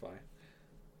Spotify.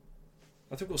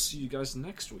 I think we'll see you guys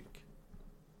next week.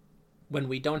 When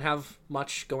we don't have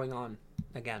much going on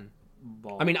again.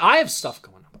 Balls. I mean, I have stuff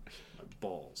going on.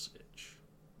 Balls.